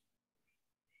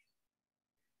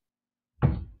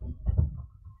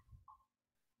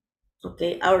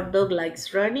 Okay, our dog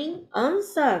likes running. On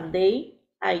Sunday,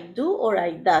 I do or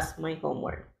I does my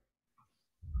homework.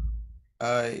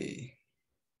 I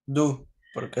do,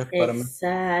 porque es para mí.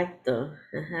 Exacto.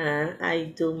 Ajá.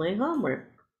 I do my homework.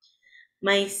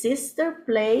 My sister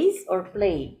plays or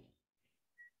play.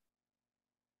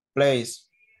 Plays.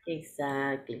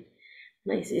 Exactly.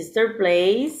 My sister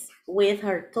plays with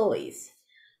her toys.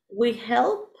 We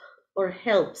help or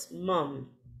helps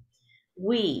mom.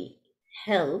 We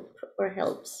help or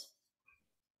helps.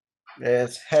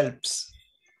 It helps.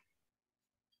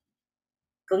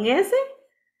 ¿Con ese?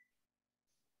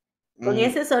 Con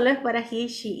ese solo es para he,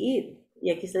 she, it.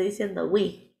 Y aquí estoy diciendo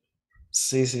we.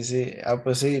 Sí, sí, sí.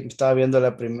 Pues sí, estaba viendo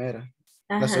la primera.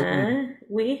 La segunda. Ajá.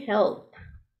 We help.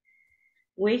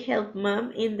 We help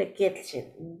mom in the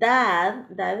kitchen. Dad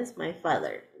is my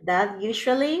father. Dad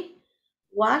usually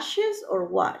washes or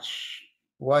wash.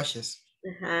 Washes.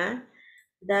 Ajá.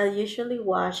 Dad usually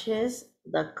washes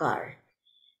the car.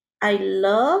 I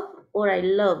love or I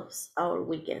loves our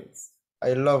weekends.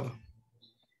 I love.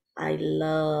 I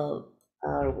love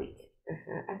our weekend.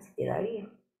 Ajá, así quedaría.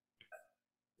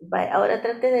 Vaya, ahora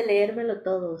trate de leérmelo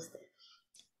todo usted.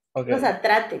 Okay. O sea,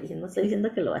 trate, no estoy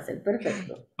diciendo que lo va a hacer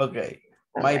perfecto. Okay.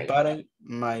 All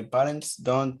My parents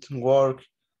don't work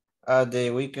at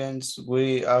the weekends.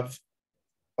 We have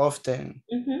often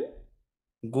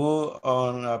go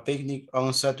on a picnic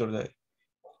on Saturday.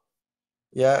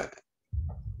 Yeah,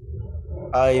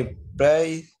 I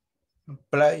play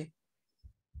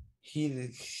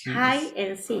Hide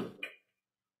and seek.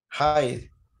 Hide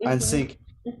and seek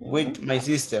with my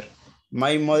sister.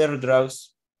 My mother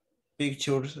draws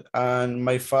pictures and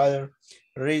my father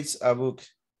reads a book.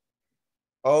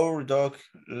 Our dog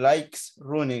likes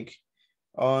running.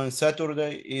 On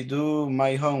Saturday, I do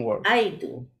my homework. I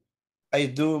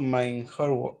do my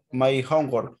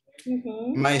homework.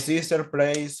 My sister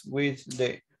plays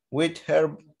with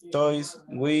her toys.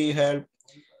 We help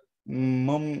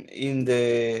mom in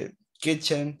the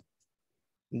kitchen.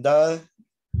 Dad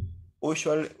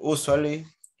usually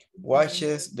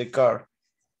washes the car.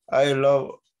 I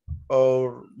love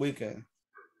our weekend.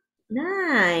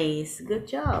 Nice, good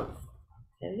job.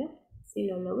 Si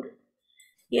lo logro.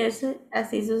 Y eso,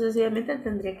 así sucesivamente,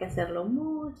 tendría que hacerlo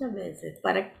muchas veces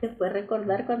para después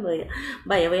recordar cuando diga,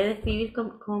 vaya, voy a describir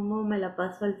cómo me la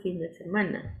paso el fin de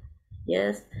semana.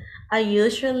 Yes, I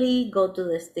usually go to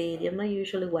the stadium, I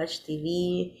usually watch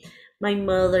TV, my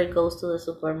mother goes to the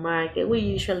supermarket, we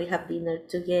usually have dinner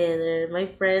together, my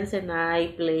friends and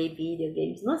I play video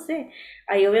games, no sé.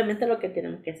 Ahí obviamente lo que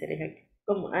tenemos que hacer es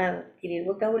como adquirir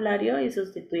vocabulario y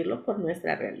sustituirlo por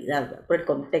nuestra realidad, ¿verdad? Por el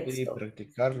contexto. Y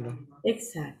practicarlo.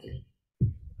 Exactly.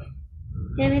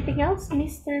 Anything else,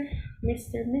 Mister?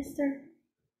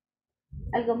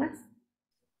 ¿Algo más?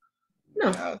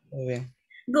 No. Muy bien.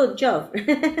 Good job.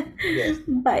 Yes.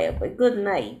 Bye, pues. Good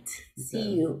night.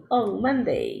 See you on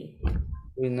Monday.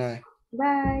 Good night.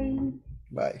 Bye.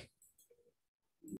 Bye.